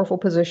in powerful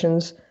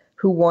positions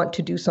who want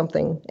to do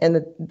something, and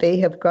that they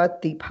have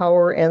got the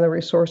power and the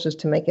resources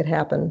to make it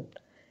happen.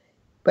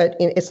 But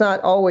it's not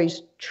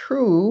always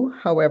true,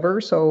 however.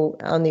 So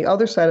on the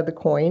other side of the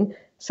coin,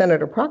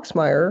 Senator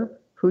Proxmire,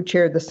 who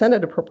chaired the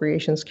Senate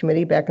Appropriations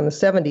Committee back in the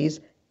 70s,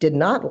 did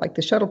not like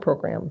the shuttle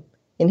program.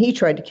 And he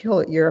tried to kill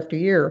it year after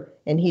year,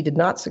 and he did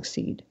not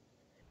succeed.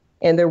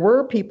 And there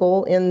were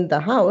people in the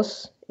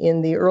House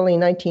in the early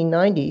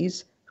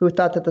 1990s who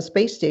thought that the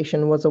space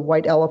station was a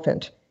white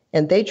elephant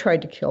and they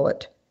tried to kill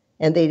it,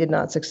 and they did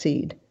not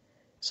succeed.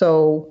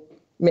 So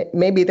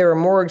maybe there are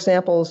more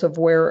examples of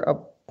where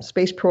a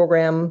space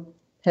program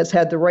has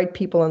had the right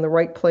people in the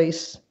right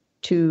place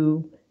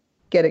to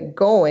get it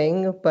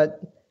going,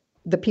 but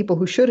the people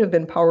who should have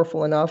been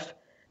powerful enough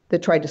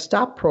that tried to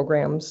stop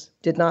programs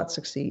did not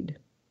succeed.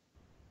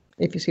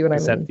 If you see what I mean.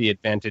 Is that the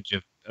advantage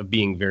of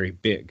being very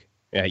big?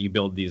 Yeah, you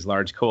build these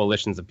large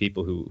coalitions of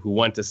people who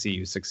want to see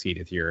you succeed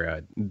if you're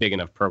a big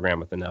enough program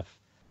with enough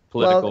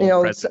political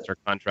presence or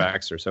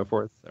contracts or so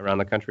forth around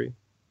the country?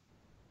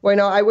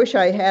 Well, I wish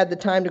I had the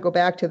time to go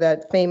back to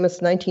that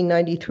famous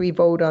 1993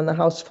 vote on the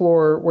House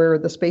floor where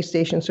the space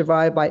station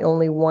survived by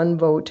only one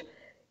vote.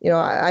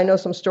 I know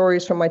some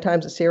stories from my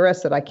times at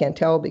CRS that I can't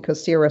tell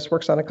because CRS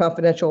works on a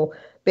confidential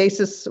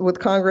basis with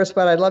Congress,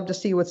 but I'd love to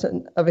see what's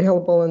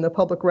available in the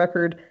public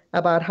record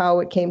about how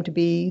it came to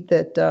be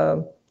that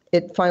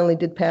it finally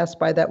did pass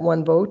by that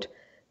one vote.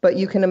 But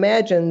you can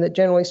imagine that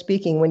generally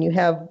speaking, when you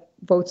have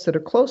votes that are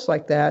close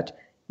like that,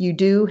 you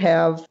do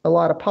have a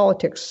lot of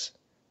politics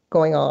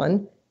going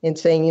on in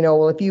saying,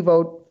 well, if you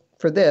vote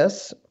for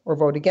this or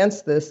vote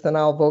against this, then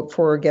I'll vote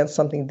for or against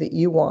something that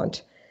you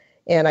want.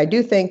 And I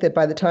do think that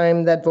by the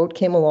time that vote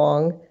came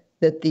along,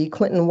 that the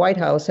Clinton White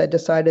House had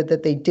decided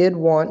that they did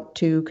want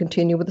to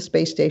continue with the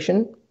space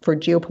station for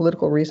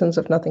geopolitical reasons,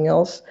 if nothing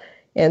else,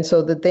 and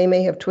so that they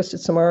may have twisted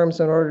some arms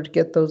in order to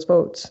get those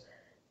votes.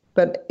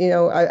 But,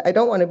 I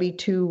don't want to be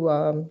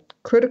too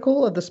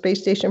critical of the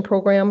space station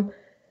program,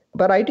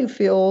 but I do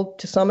feel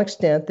to some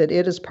extent that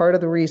it is part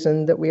of the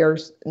reason that we are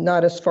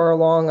not as far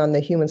along on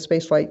the human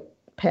spaceflight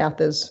path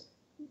as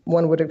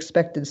one would have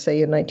expected,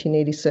 say, in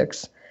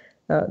 1986.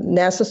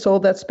 NASA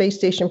sold that space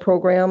station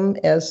program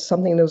as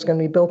something that was going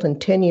to be built in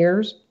 10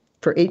 years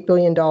for $8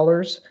 billion.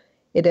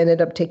 It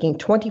ended up taking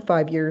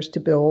 25 years to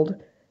build.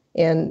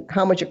 And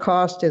how much it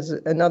cost is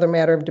another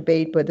matter of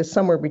debate, but it's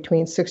somewhere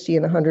between $60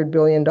 and $100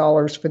 billion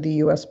for the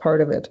U.S. part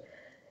of it.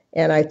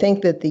 And I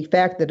think that the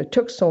fact that it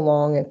took so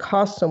long and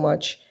cost so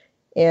much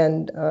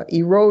and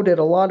eroded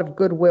a lot of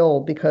goodwill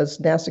because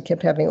NASA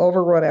kept having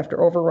overrun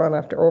after overrun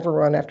after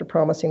overrun after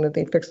promising that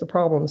they'd fix the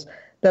problems,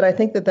 that I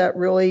think that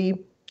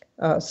really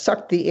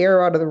sucked the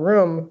air out of the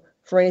room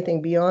for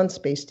anything beyond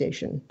space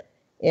station.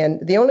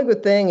 And the only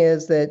good thing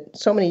is that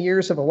so many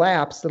years have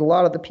elapsed that a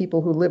lot of the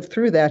people who lived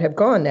through that have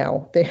gone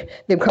now.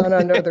 They've gone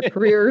on to other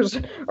careers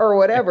or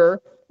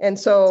whatever. And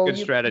so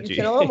you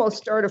can almost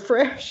start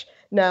afresh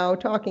now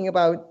talking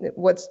about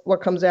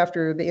what comes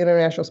after the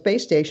International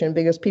Space Station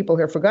because people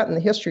have forgotten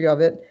the history of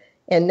it.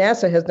 And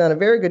NASA has done a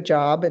very good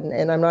job,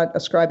 and I'm not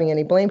ascribing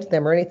any blame to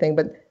them or anything,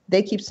 but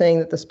they keep saying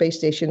that the space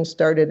station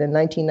started in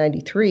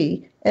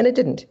 1993, and it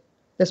didn't.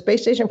 The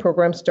space station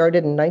program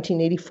started in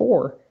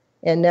 1984,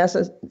 and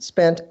NASA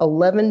spent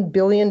 $11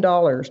 billion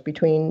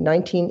between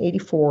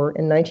 1984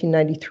 and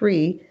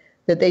 1993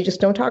 that they just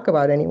don't talk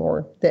about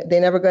anymore. They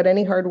never got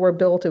any hardware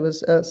built. It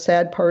was a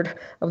sad part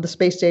of the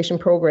space station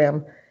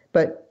program.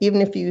 But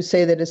even if you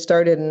say that it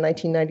started in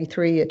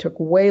 1993, it took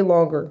way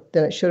longer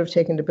than it should have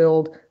taken to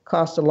build,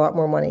 cost a lot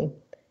more money.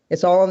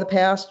 It's all in the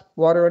past,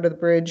 water under the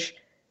bridge.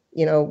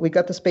 We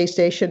got the space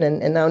station,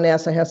 and now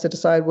NASA has to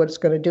decide what it's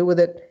going to do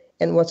with it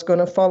and what's going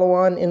to follow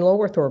on in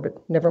low Earth orbit,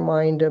 never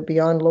mind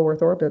beyond low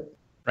Earth orbit.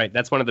 Right.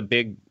 That's one of the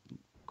big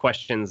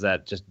questions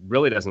that just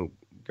really doesn't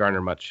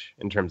garner much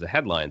in terms of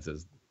headlines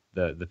is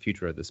the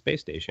future of the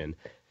space station.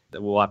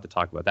 We'll have to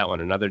talk about that one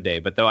another day.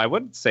 But though I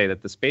would say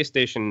that the space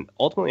station,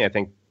 ultimately, I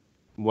think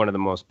one of the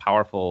most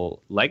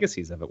powerful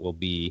legacies of it will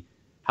be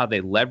how they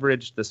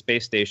leverage the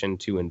space station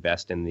to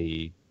invest in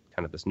the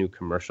kind of this new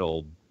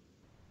commercial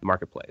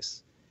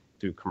marketplace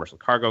through commercial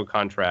cargo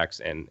contracts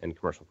and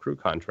commercial crew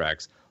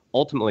contracts,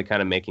 ultimately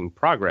kind of making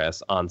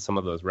progress on some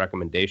of those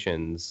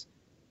recommendations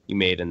you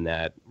made in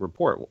that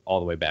report all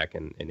the way back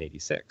in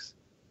 86.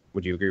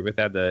 Would you agree with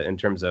that in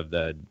terms of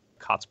the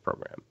COTS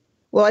program?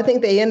 Well, I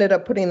think they ended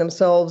up putting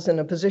themselves in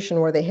a position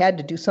where they had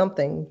to do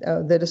something.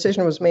 The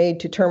decision was made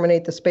to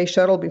terminate the space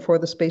shuttle before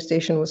the space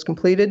station was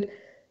completed.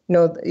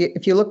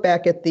 If you look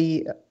back at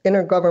the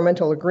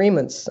intergovernmental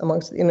agreements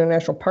amongst the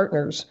international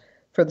partners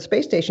for the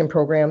space station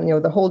program,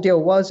 the whole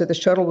deal was that the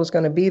shuttle was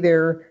going to be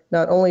there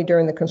not only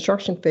during the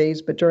construction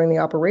phase, but during the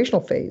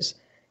operational phase.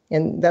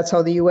 And that's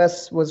how the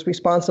U.S. was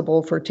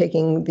responsible for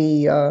taking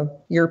the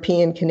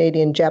European,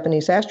 Canadian,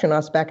 Japanese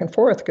astronauts back and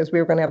forth because we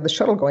were going to have the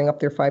shuttle going up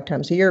there 5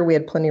 times a year. We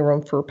had plenty of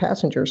room for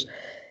passengers.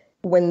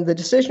 When the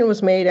decision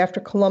was made after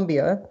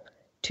Columbia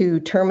to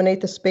terminate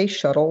the space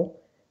shuttle,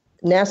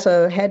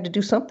 NASA had to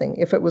do something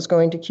if it was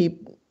going to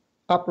keep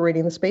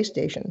operating the space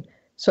station.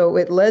 So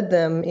it led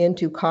them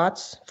into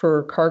COTS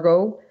for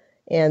cargo,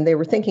 and they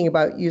were thinking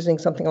about using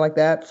something like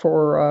that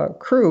for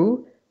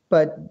crew,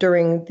 but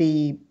during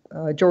the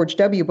George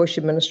W. Bush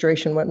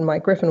administration, when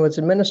Mike Griffin was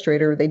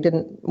administrator, they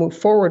didn't move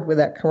forward with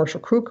that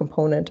commercial crew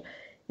component.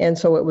 And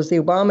so it was the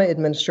Obama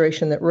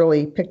administration that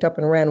really picked up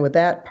and ran with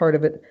that part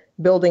of it,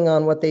 building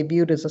on what they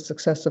viewed as a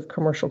success of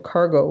commercial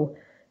cargo.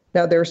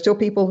 Now, there are still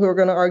people who are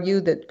going to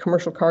argue that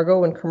commercial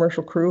cargo and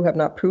commercial crew have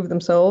not proved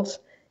themselves,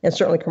 and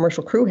certainly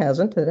commercial crew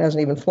hasn't. It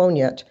hasn't even flown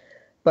yet.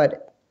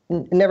 But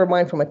never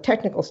mind from a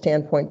technical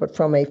standpoint, but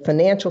from a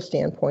financial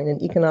standpoint,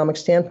 an economic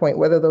standpoint,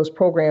 whether those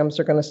programs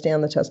are going to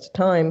stand the test of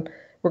time,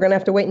 we're going to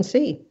have to wait and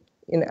see.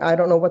 I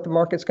don't know what the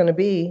market's going to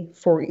be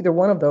for either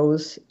one of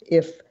those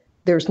if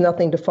there's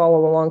nothing to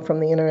follow along from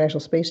the International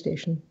Space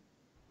Station.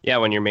 Yeah,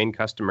 when your main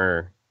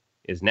customer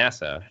is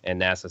NASA,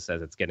 and NASA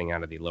says it's getting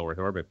out of the low Earth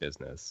orbit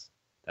business.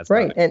 That's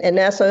right. And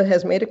NASA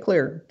has made it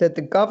clear that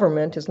the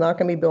government is not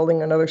going to be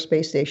building another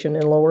space station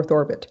in low Earth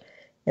orbit.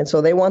 And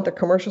so they want the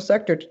commercial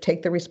sector to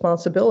take the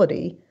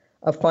responsibility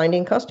of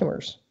finding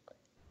customers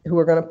who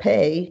are going to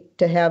pay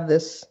to have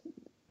this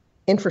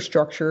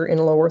infrastructure in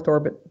low Earth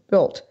orbit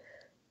built.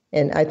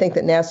 And I think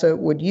that NASA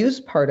would use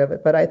part of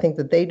it, but I think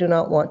that they do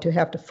not want to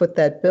have to foot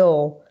that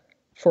bill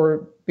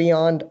for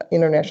beyond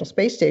International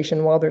Space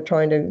Station while they're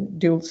trying to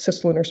do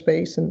cislunar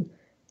space and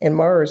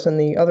Mars and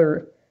the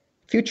other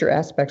future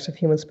aspects of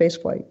human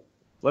spaceflight.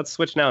 Let's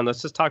switch now and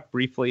let's just talk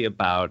briefly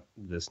about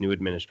this new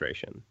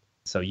administration.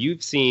 So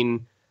you've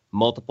seen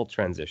multiple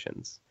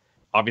transitions.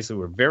 Obviously,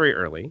 we're very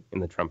early in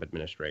the Trump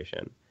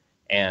administration,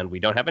 and we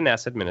don't have a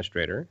NASA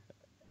administrator,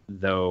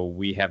 though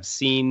we have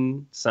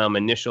seen some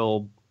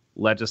initial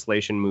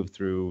legislation move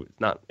through. It's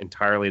not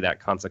entirely that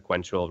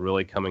consequential,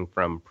 really coming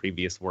from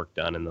previous work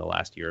done in the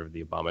last year of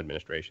the Obama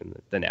administration,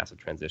 the NASA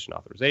Transition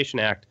Authorization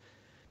Act.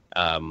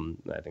 I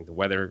think the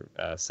weather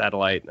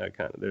satellite,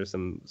 there's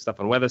some stuff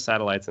on weather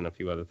satellites and a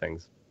few other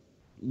things.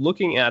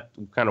 Looking at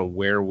kind of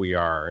where we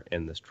are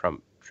in this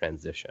Trump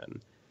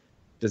transition,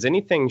 does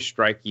anything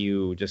strike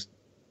you just,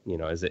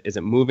 is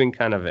it moving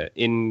kind of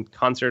in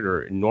concert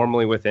or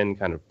normally within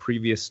kind of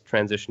previous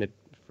transition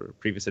for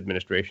previous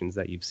administrations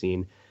that you've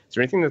seen? Is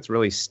there anything that's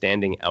really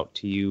standing out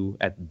to you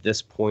at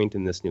this point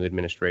in this new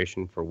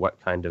administration for what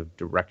kind of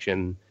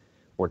direction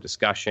or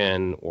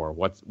discussion or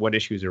what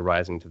issues are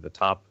rising to the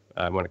top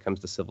when it comes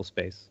to civil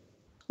space?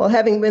 Well,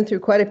 having been through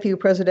quite a few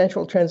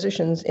presidential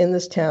transitions in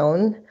this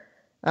town,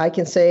 I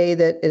can say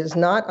that it is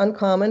not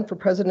uncommon for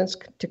presidents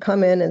to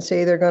come in and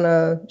say they're going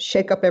to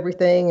shake up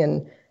everything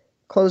and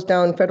close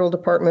down federal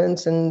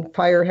departments and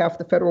fire half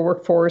the federal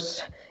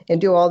workforce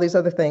and do all these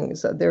other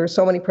things. There are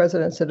so many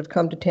presidents that have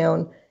come to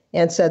town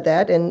and said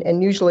that,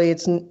 and usually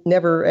it's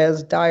never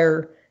as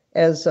dire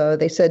as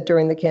they said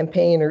during the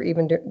campaign or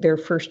even their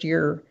first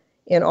year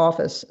in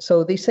office.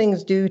 So these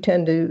things do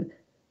tend to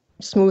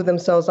smooth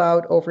themselves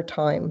out over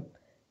time.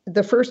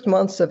 The first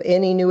months of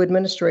any new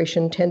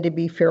administration tend to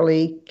be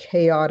fairly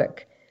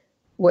chaotic.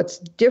 What's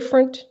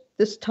different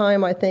this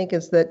time, I think,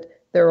 is that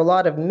there are a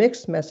lot of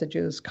mixed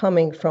messages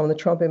coming from the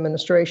Trump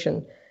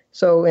administration.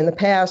 So in the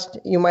past,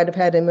 you might have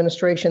had an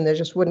administration that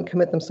just wouldn't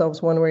commit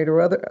themselves one way or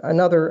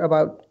another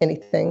about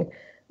anything.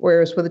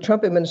 Whereas with the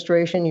Trump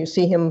administration, you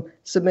see him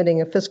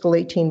submitting a fiscal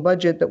 18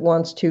 budget that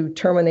wants to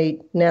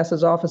terminate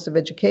NASA's Office of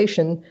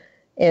Education.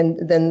 And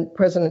then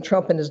President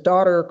Trump and his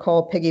daughter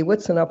call Peggy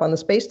Whitson up on the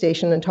space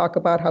station and talk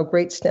about how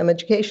great STEM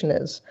education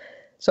is.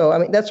 So, I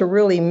mean, that's a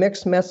really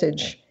mixed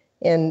message.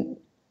 And,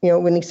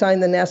 when he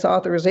signed the NASA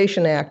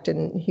Authorization Act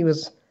and he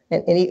was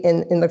And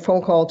in the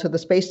phone call to the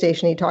space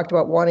station, he talked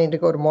about wanting to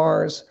go to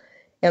Mars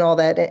and all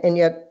that. And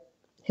yet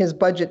his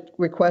budget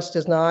request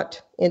does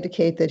not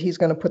indicate that he's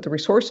going to put the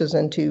resources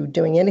into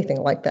doing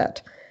anything like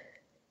that.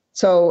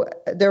 So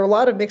there are a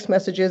lot of mixed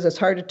messages. It's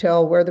hard to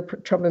tell where the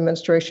Trump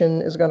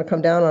administration is going to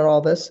come down on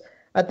all this.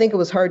 I think it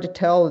was hard to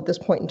tell at this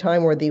point in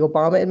time where the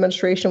Obama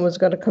administration was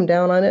going to come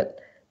down on it.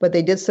 But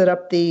they did set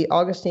up the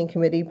Augustine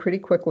Committee pretty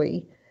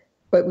quickly.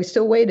 But we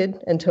still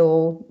waited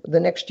until the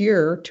next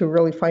year to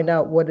really find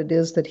out what it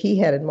is that he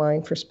had in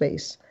mind for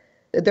space.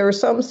 There are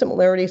some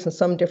similarities and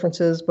some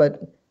differences,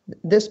 but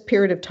this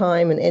period of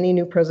time in any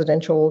new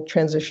presidential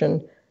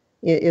transition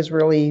is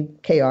really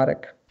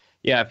chaotic.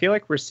 Yeah, I feel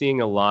like we're seeing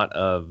a lot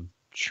of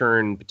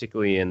churn,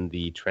 particularly in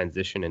the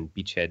transition and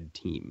beachhead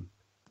team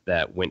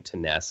that went to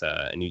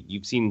NASA. And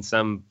you've seen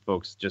some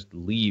folks just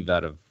leave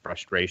out of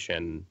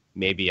frustration,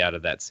 maybe out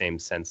of that same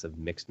sense of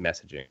mixed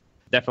messaging.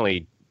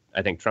 Definitely,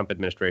 I think Trump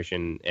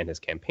administration and his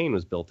campaign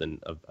was built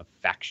of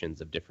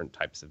factions of different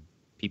types of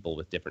people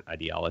with different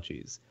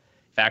ideologies.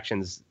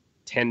 Factions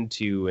tend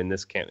to, in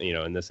this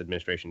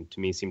administration, to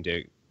me, seem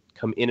to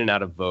come in and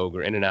out of vogue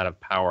or in and out of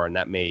power, and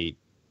that may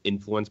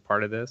influence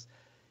part of this.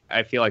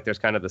 I feel like there's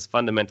kind of this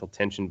fundamental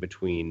tension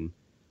between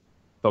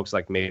folks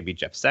like maybe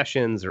Jeff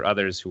Sessions or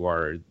others who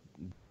are,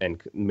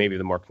 and maybe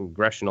the more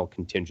congressional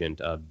contingent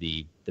of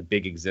the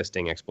big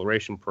existing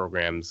exploration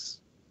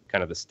programs,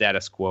 kind of the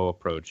status quo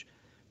approach,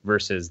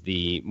 versus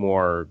the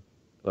more,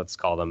 let's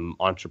call them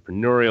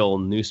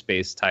entrepreneurial new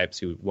space types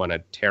who want to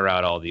tear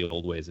out all the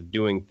old ways of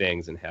doing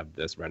things and have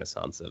this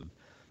renaissance of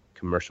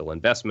commercial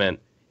investment.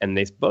 And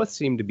they both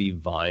seem to be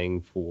vying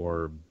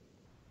for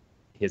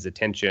his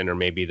attention, or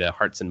maybe the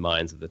hearts and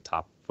minds of the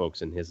top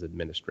folks in his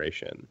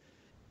administration.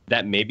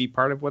 That may be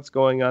part of what's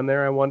going on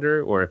there, I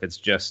wonder, or if it's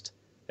just,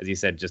 as you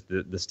said, just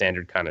the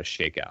standard kind of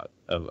shakeout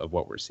of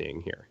what we're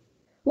seeing here.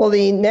 Well,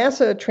 the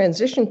NASA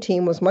transition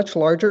team was much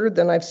larger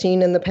than I've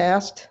seen in the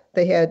past.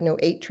 They had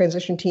 8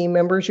 transition team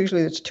members.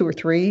 Usually it's 2 or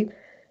 3.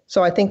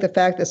 So I think the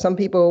fact that some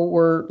people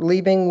were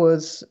leaving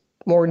was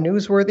more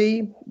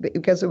newsworthy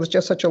because it was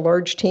just such a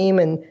large team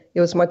and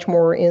it was much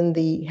more in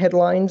the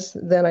headlines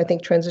than I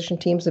think transition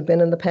teams have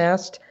been in the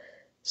past.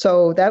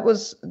 So that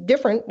was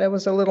different. That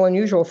was a little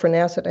unusual for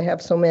NASA to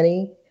have so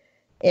many.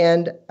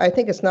 And I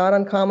think it's not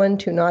uncommon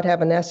to not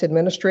have a NASA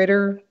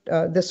administrator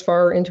this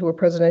far into a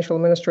presidential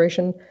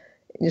administration.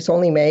 It's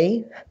only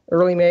May,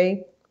 early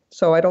May.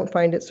 So I don't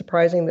find it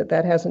surprising that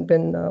that hasn't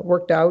been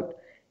worked out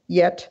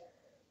yet.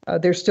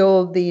 There's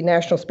still the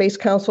National Space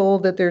Council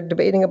that they're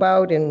debating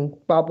about, and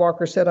Bob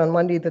Walker said on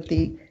Monday that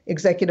the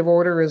executive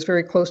order is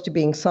very close to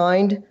being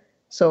signed.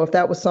 So if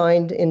that was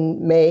signed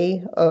in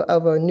May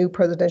of a new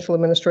presidential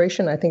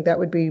administration, I think that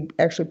would be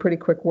actually pretty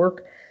quick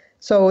work.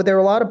 So there are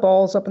a lot of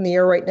balls up in the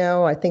air right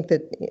now. I think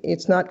that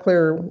it's not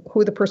clear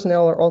who the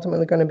personnel are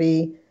ultimately going to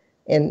be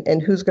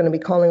and who's going to be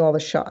calling all the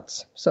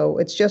shots. So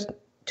it's just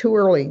too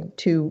early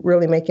to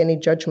really make any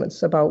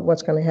judgments about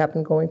what's going to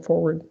happen going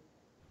forward.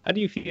 How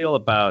do you feel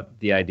about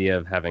the idea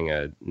of having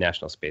a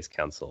National Space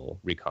Council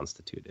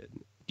reconstituted?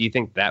 Do you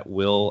think that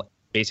will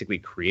basically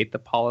create the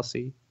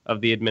policy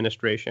of the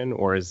administration,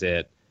 or is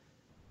it,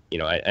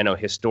 I know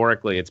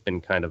historically it's been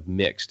kind of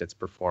mixed, its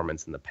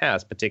performance in the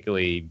past,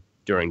 particularly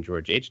during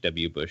George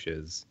H.W.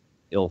 Bush's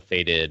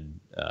ill-fated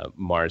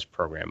Mars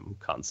program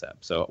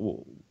concept.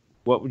 So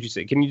what would you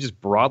say? Can you just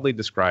broadly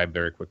describe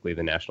very quickly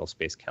the National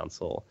Space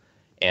Council?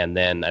 And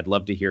then I'd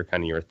love to hear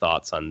kind of your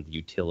thoughts on the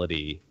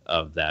utility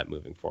of that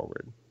moving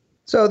forward.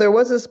 So there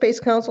was a Space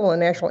Council, a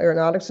National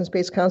Aeronautics and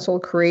Space Council,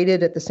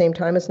 created at the same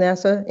time as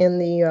NASA in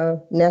the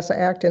NASA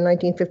Act in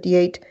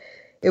 1958.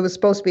 It was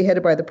supposed to be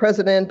headed by the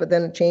president, but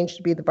then it changed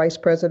to be the vice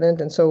president.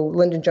 And so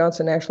Lyndon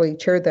Johnson actually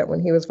chaired that when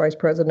he was vice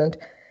president.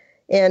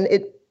 And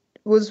it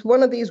was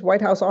one of these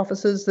White House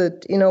offices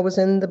that, was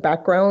in the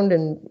background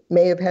and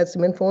may have had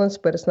some influence,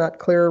 but it's not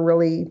clear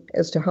really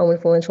as to how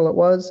influential it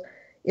was.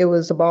 It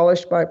was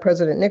abolished by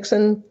President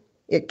Nixon.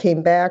 It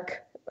came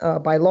back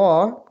by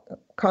law.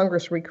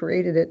 Congress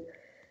recreated it.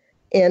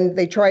 And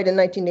they tried in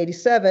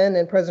 1987,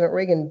 and President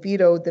Reagan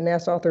vetoed the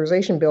NASA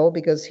authorization bill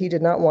because he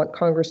did not want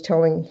Congress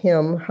telling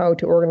him how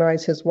to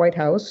organize his White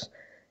House.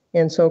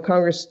 And so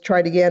Congress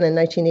tried again in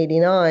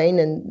 1989,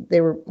 and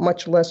they were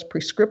much less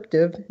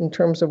prescriptive in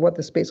terms of what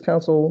the Space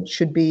Council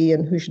should be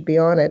and who should be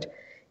on it.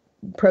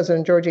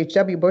 President George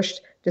H.W. Bush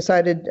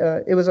decided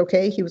it was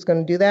okay, he was going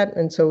to do that.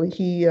 And so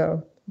he,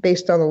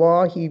 based on the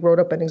law, he wrote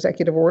up an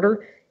executive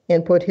order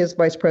and put his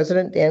vice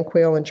president, Dan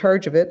Quayle, in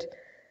charge of it.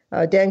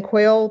 Dan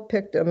Quayle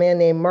picked a man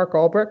named Mark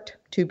Albrecht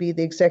to be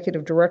the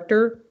executive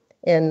director.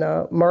 And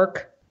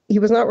Mark, he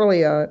was not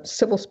really a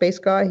civil space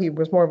guy. He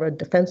was more of a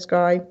defense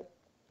guy.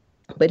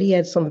 But he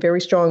had some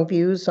very strong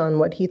views on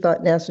what he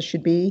thought NASA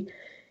should be.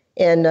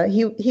 And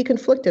he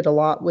conflicted a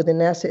lot with the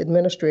NASA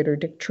administrator,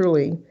 Dick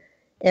Truly.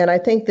 And I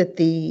think that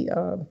the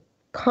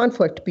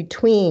conflict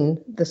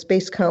between the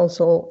Space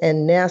Council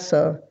and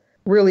NASA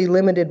really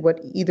limited what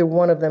either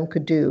one of them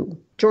could do.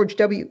 George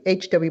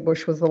H.W.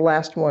 Bush was the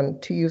last one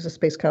to use the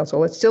Space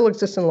Council. It still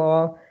exists in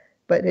law,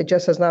 but it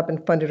just has not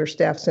been funded or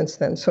staffed since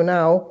then. So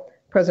now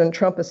President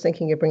Trump is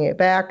thinking of bringing it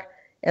back.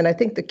 And I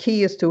think the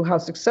key as to how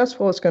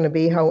successful it's going to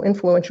be, how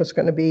influential it's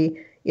going to be,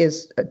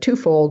 is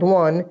twofold.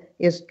 One,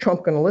 is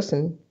Trump going to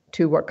listen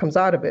to what comes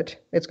out of it?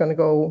 It's going to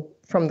go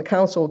from the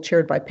council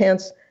chaired by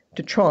Pence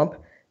to Trump.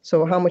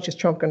 So how much is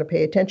Trump going to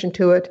pay attention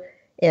to it?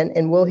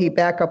 And will he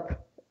back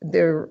up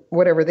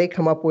whatever they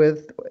come up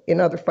with in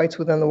other fights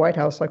within the White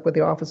House, like with the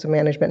Office of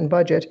Management and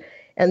Budget?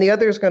 And the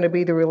other is going to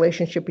be the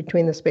relationship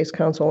between the Space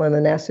Council and the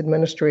NASA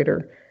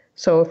administrator.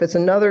 So if it's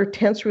another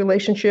tense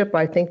relationship,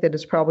 I think that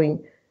it's probably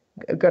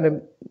going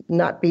to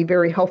not be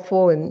very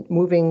helpful in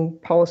moving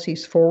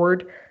policies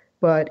forward.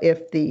 But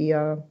if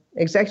the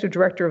executive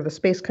director of the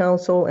Space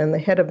Council and the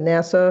head of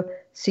NASA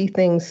see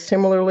things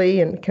similarly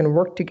and can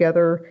work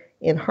together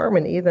in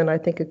harmony, then I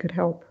think it could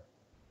help.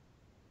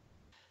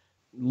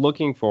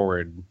 Looking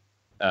forward,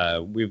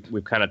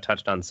 we've kind of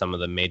touched on some of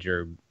the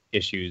major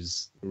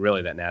issues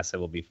really that NASA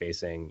will be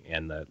facing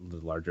and the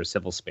larger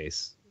civil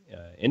space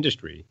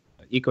industry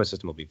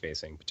ecosystem will be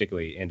facing,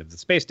 particularly end of the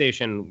space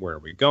station, where are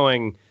we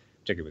going,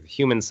 particularly with the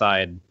human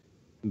side,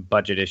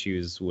 budget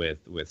issues with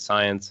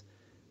science.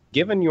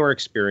 Given your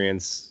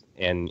experience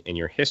and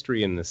your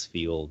history in this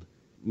field,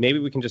 maybe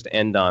we can just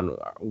end on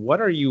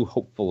what are you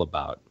hopeful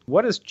about?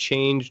 What has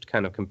changed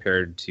kind of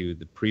compared to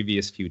the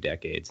previous few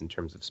decades in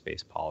terms of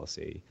space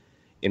policy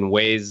in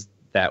ways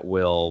that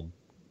will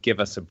give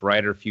us a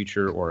brighter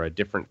future or a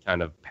different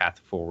kind of path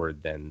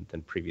forward than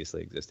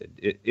previously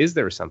existed? Is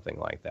there something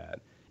like that?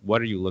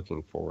 What are you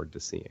looking forward to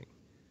seeing?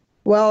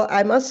 Well,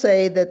 I must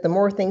say that the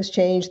more things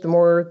change, the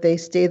more they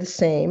stay the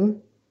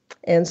same.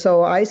 And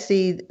so I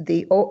see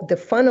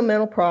the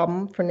fundamental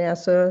problem for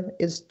NASA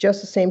is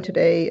just the same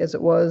today as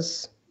it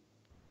was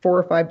 4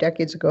 or 5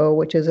 decades ago,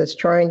 which is it's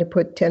trying to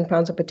put 10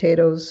 pounds of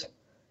potatoes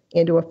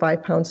into a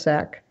 5-pound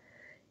sack.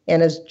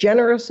 And as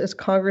generous as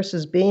Congress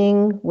is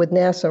being with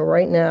NASA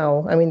right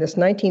now, I mean, this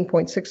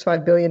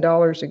 $19.65 billion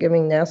they're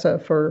giving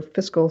NASA for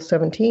fiscal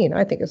 17,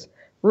 I think is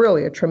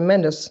really a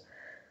tremendous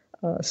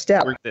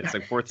step. It's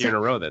like 4th year in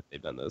a row that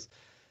they've done this.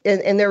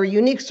 And there are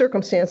unique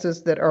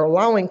circumstances that are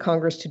allowing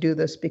Congress to do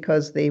this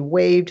because they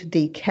waived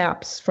the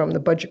caps from the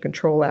Budget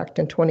Control Act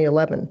in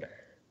 2011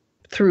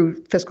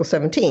 through fiscal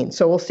 17.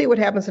 So we'll see what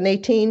happens in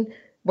 18.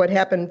 What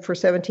happened for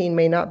 17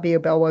 may not be a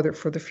bellwether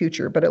for the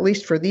future, but at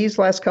least for these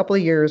last couple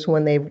of years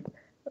when they've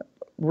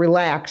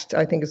relaxed,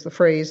 I think is the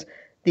phrase,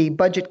 the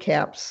budget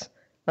caps,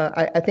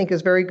 I think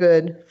is very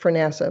good for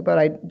NASA, but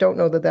I don't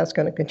know that that's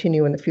going to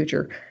continue in the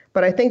future.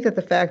 But I think that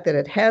the fact that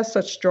it has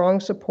such strong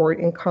support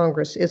in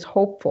Congress is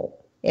hopeful.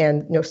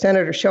 And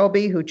Senator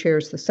Shelby, who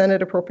chairs the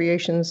Senate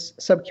Appropriations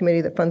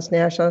Subcommittee that funds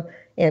NASA,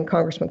 and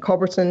Congressman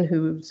Culbertson,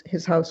 who's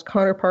his House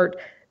counterpart,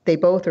 they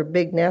both are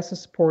big NASA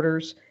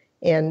supporters.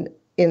 And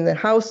in the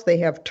House, they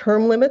have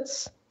term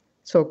limits.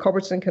 So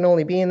Culbertson can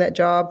only be in that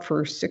job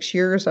for 6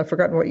 years. I've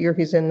forgotten what year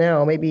he's in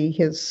now.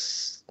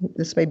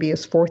 This may be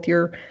his 4th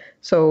year.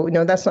 So,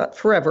 that's not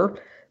forever.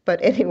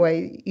 But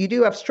anyway, you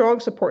do have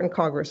strong support in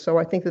Congress. So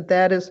I think that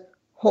that is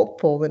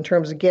hopeful in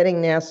terms of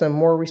getting NASA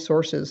more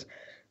resources.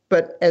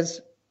 But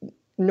as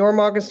Norm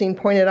Augustine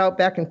pointed out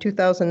back in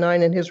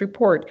 2009 in his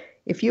report,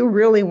 if you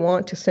really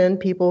want to send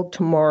people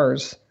to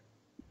Mars,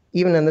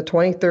 even in the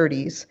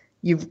 2030s,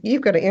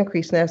 you've got to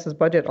increase NASA's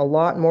budget a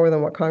lot more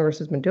than what Congress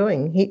has been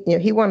doing.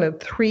 He wanted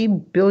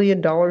 $3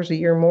 billion a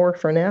year more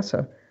for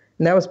NASA.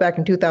 And that was back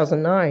in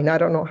 2009. I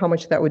don't know how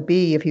much that would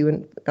be if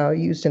you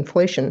used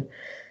inflation.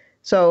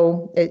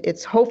 So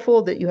it's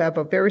hopeful that you have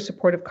a very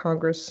supportive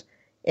Congress.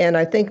 And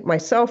I think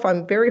myself,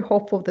 I'm very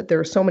hopeful that there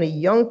are so many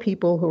young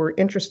people who are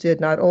interested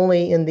not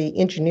only in the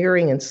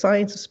engineering and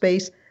science of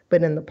space,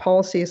 but in the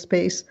policy of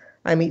space.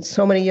 I meet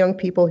so many young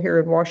people here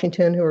in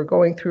Washington who are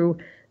going through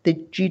the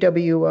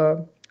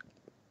GW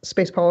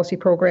space policy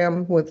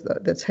program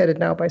that's headed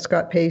now by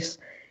Scott Pace.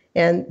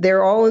 And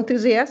they're all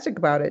enthusiastic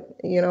about it,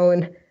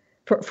 and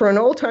for an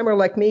old timer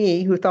like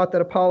me who thought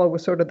that Apollo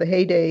was sort of the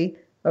heyday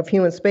of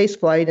human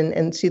spaceflight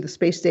and see the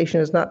space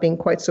station as not being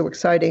quite so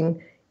exciting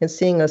and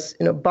seeing us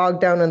bogged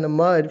down in the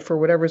mud for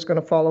whatever's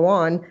going to follow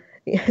on,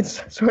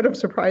 it's sort of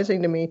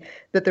surprising to me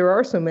that there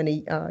are so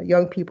many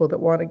young people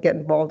that want to get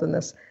involved in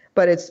this.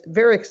 But it's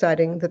very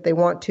exciting that they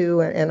want to,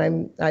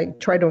 and I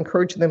try to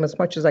encourage them as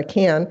much as I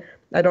can.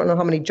 I don't know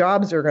how many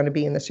jobs there are going to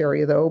be in this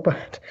area, though,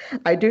 but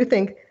I do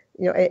think,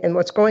 and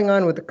what's going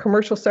on with the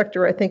commercial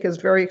sector, I think is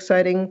very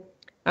exciting.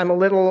 I'm a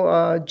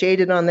little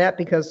jaded on that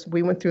because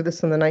we went through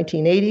this in the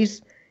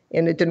 1980s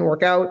and it didn't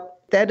work out.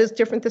 That is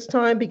different this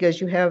time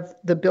because you have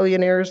the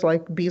billionaires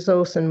like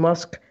Bezos and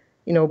Musk,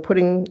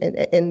 putting,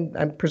 and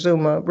I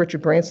presume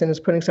Richard Branson is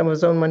putting some of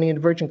his own money into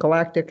Virgin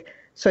Galactic.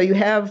 So you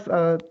have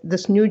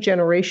this new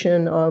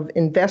generation of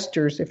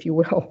investors, if you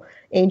will,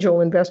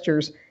 angel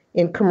investors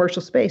in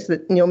commercial space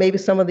that, maybe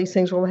some of these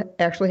things will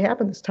actually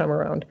happen this time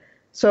around.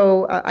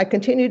 So I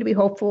continue to be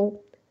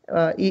hopeful.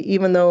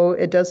 Even though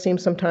it does seem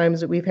sometimes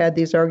that we've had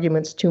these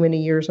arguments too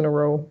many years in a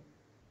row.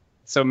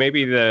 So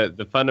maybe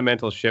the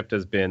fundamental shift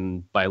has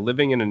been by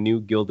living in a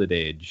new Gilded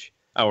Age,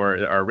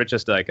 our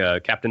richest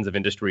captains of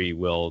industry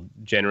will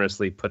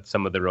generously put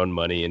some of their own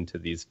money into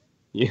these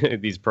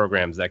these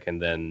programs that can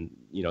then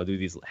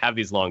have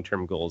these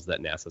long-term goals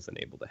that NASA's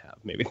unable to have.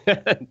 Maybe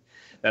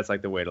that's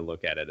like the way to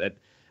look at it.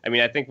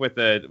 I think with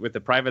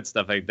the private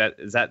stuff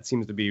that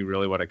seems to be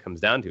really what it comes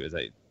down to is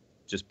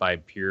just by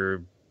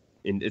pure.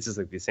 It's just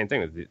like the same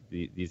thing.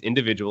 These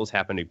individuals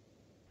happen to be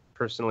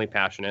personally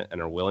passionate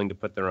and are willing to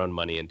put their own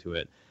money into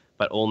it,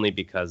 but only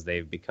because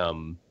they've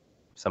become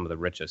some of the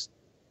richest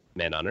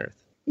men on Earth.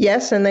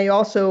 Yes, and they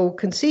also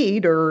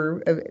concede,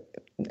 or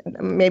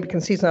maybe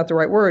concede is not the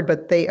right word,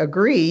 but they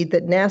agree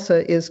that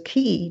NASA is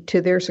key to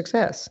their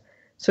success.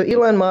 So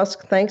Elon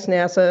Musk thanks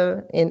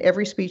NASA in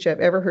every speech I've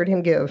ever heard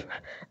him give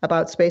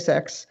about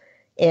SpaceX.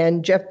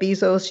 And Jeff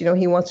Bezos,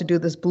 he wants to do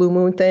this Blue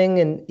Moon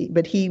thing,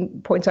 but he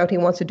points out he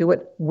wants to do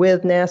it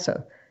with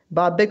NASA.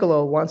 Bob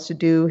Bigelow wants to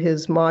do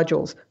his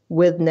modules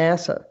with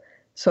NASA.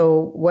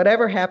 So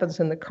whatever happens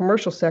in the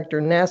commercial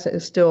sector, NASA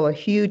is still a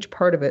huge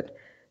part of it.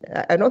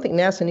 I don't think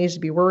NASA needs to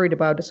be worried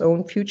about its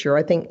own future.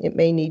 I think it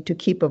may need to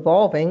keep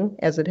evolving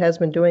as it has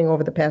been doing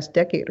over the past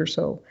decade or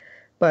so.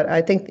 But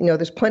I think,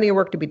 there's plenty of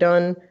work to be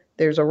done.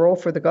 There's a role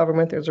for the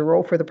government. There's a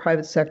role for the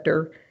private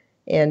sector.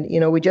 And,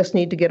 we just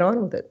need to get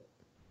on with it.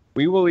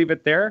 We will leave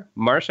it there.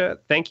 Marcia,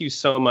 thank you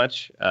so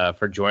much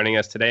for joining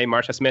us today.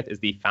 Marcia Smith is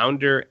the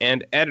founder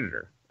and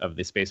editor of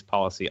the Space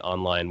Policy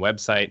Online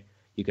website.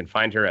 You can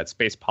find her at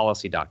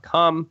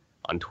spacepolicy.com,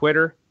 on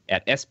Twitter,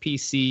 at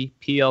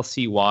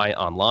SPCPLCY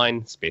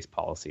Online, Space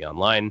Policy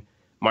Online.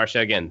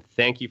 Marcia, again,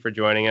 thank you for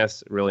joining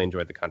us. Really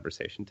enjoyed the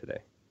conversation today.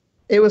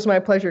 It was my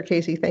pleasure,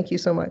 Casey. Thank you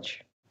so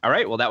much. All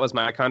right. Well, that was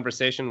my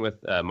conversation with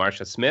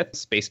Marcia Smith,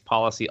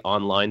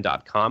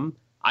 spacepolicyonline.com.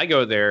 I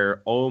go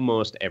there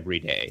almost every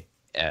day.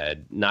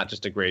 Not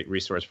just a great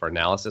resource for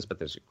analysis, but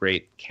there's a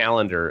great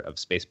calendar of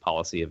space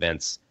policy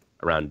events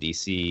around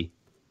DC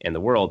and the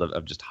world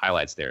of just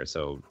highlights there.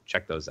 So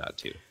check those out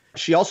too.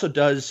 She also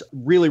does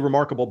really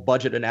remarkable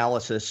budget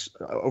analysis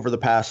over the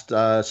past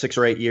 6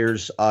 or 8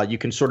 years. You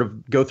can sort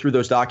of go through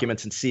those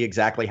documents and see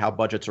exactly how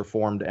budgets are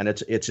formed, and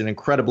it's an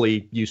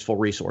incredibly useful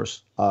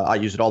resource. I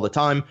use it all the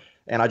time,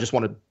 and I just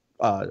want to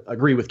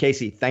agree with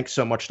Casey. Thanks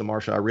so much to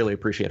Marcia. I really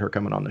appreciate her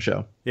coming on the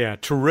show. Yeah,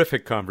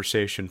 terrific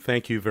conversation.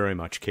 Thank you very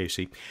much,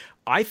 Casey.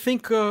 I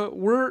think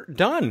we're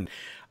done,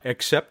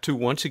 except to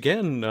once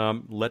again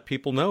let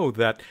people know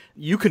that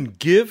you can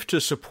give to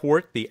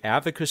support the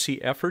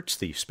advocacy efforts,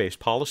 the space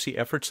policy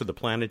efforts of the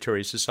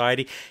Planetary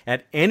Society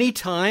at any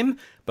time,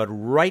 but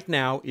right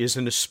now is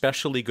an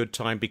especially good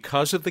time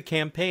because of the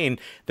campaign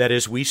that,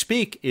 as we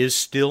speak, is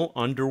still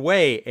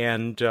underway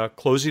and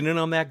closing in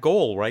on that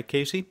goal, right,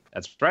 Casey?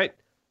 That's right.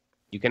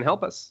 You can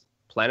help us.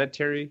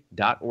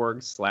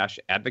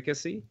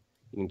 planetary.org/advocacy.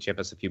 You can chip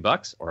us a few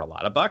bucks or a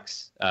lot of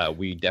bucks.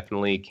 We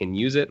definitely can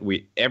use it.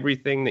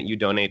 Everything that you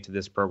donate to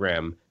this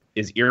program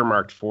is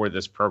earmarked for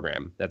this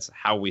program. That's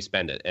how we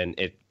spend it. And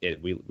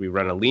we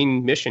run a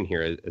lean mission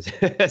here,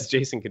 as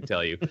Jason can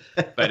tell you.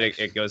 But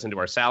it goes into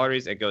our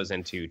salaries, it goes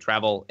into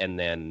travel, and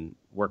then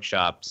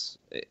workshops,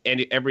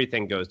 and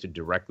everything goes to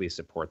directly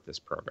support this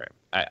program.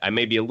 I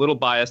may be a little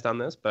biased on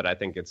this, but I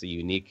think it's a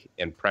unique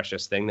and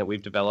precious thing that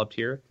we've developed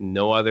here.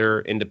 No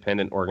other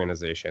independent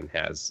organization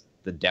has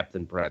the depth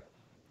and breadth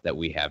that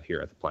we have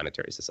here at the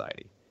Planetary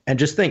Society. And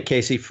just think,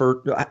 Casey,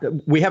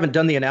 we haven't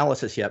done the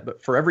analysis yet,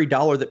 but for every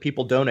dollar that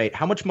people donate,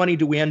 how much money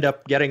do we end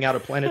up getting out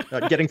of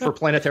getting for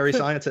planetary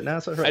science at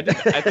NASA? Right?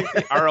 I think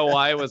the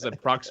ROI was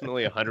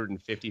approximately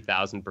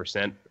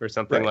 150,000% or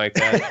something like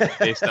that,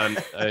 based on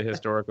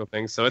historical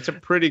things. So it's a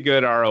pretty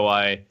good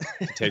ROI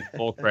to take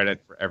full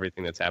credit for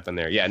everything that's happened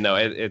there. Yeah, no,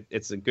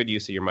 it's a good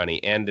use of your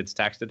money, and it's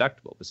tax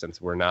deductible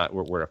since we're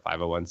a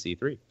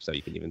 501c3, so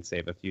you can even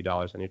save a few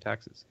dollars on your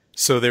taxes.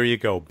 So there you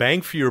go.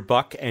 Bang for your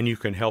buck, and you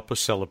can help us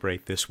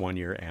celebrate this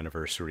one-year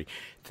anniversary.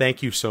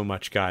 Thank you so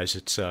much, guys.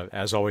 It's,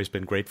 as always,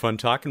 been great fun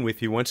talking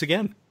with you once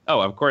again. Oh,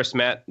 of course,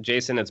 Matt.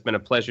 Jason, it's been a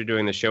pleasure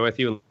doing the show with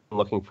you. I'm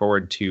looking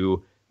forward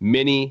to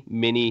many,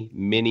 many,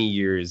 many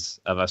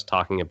years of us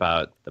talking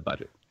about the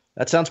budget.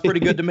 That sounds pretty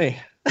good to me.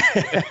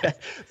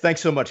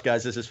 Thanks so much,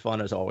 guys. This is fun,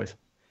 as always.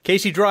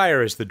 Casey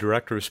Dreyer is the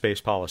Director of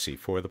Space Policy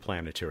for the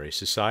Planetary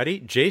Society.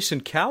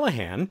 Jason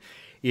Callahan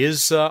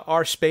is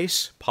our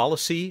space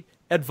policy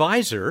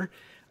advisor,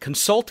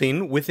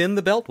 consulting within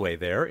the Beltway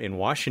there in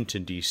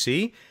Washington,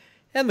 D.C.,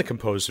 and the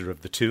composer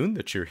of the tune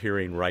that you're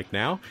hearing right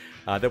now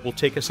that will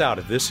take us out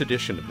of this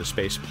edition of the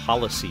Space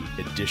Policy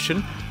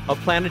edition of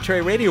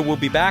Planetary Radio. We'll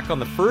be back on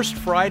the first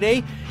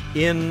Friday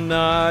in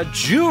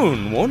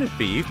June, won't it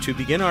be, to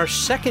begin our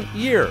second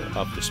year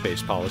of the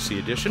Space Policy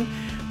edition.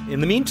 In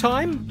the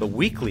meantime, the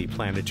weekly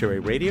Planetary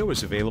Radio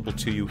is available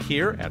to you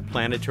here at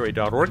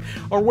planetary.org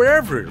or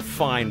wherever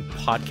fine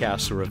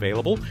podcasts are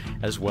available,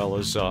 as well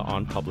as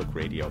on public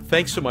radio.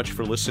 Thanks so much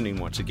for listening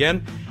once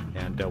again,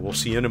 and we'll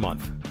see you in a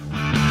month.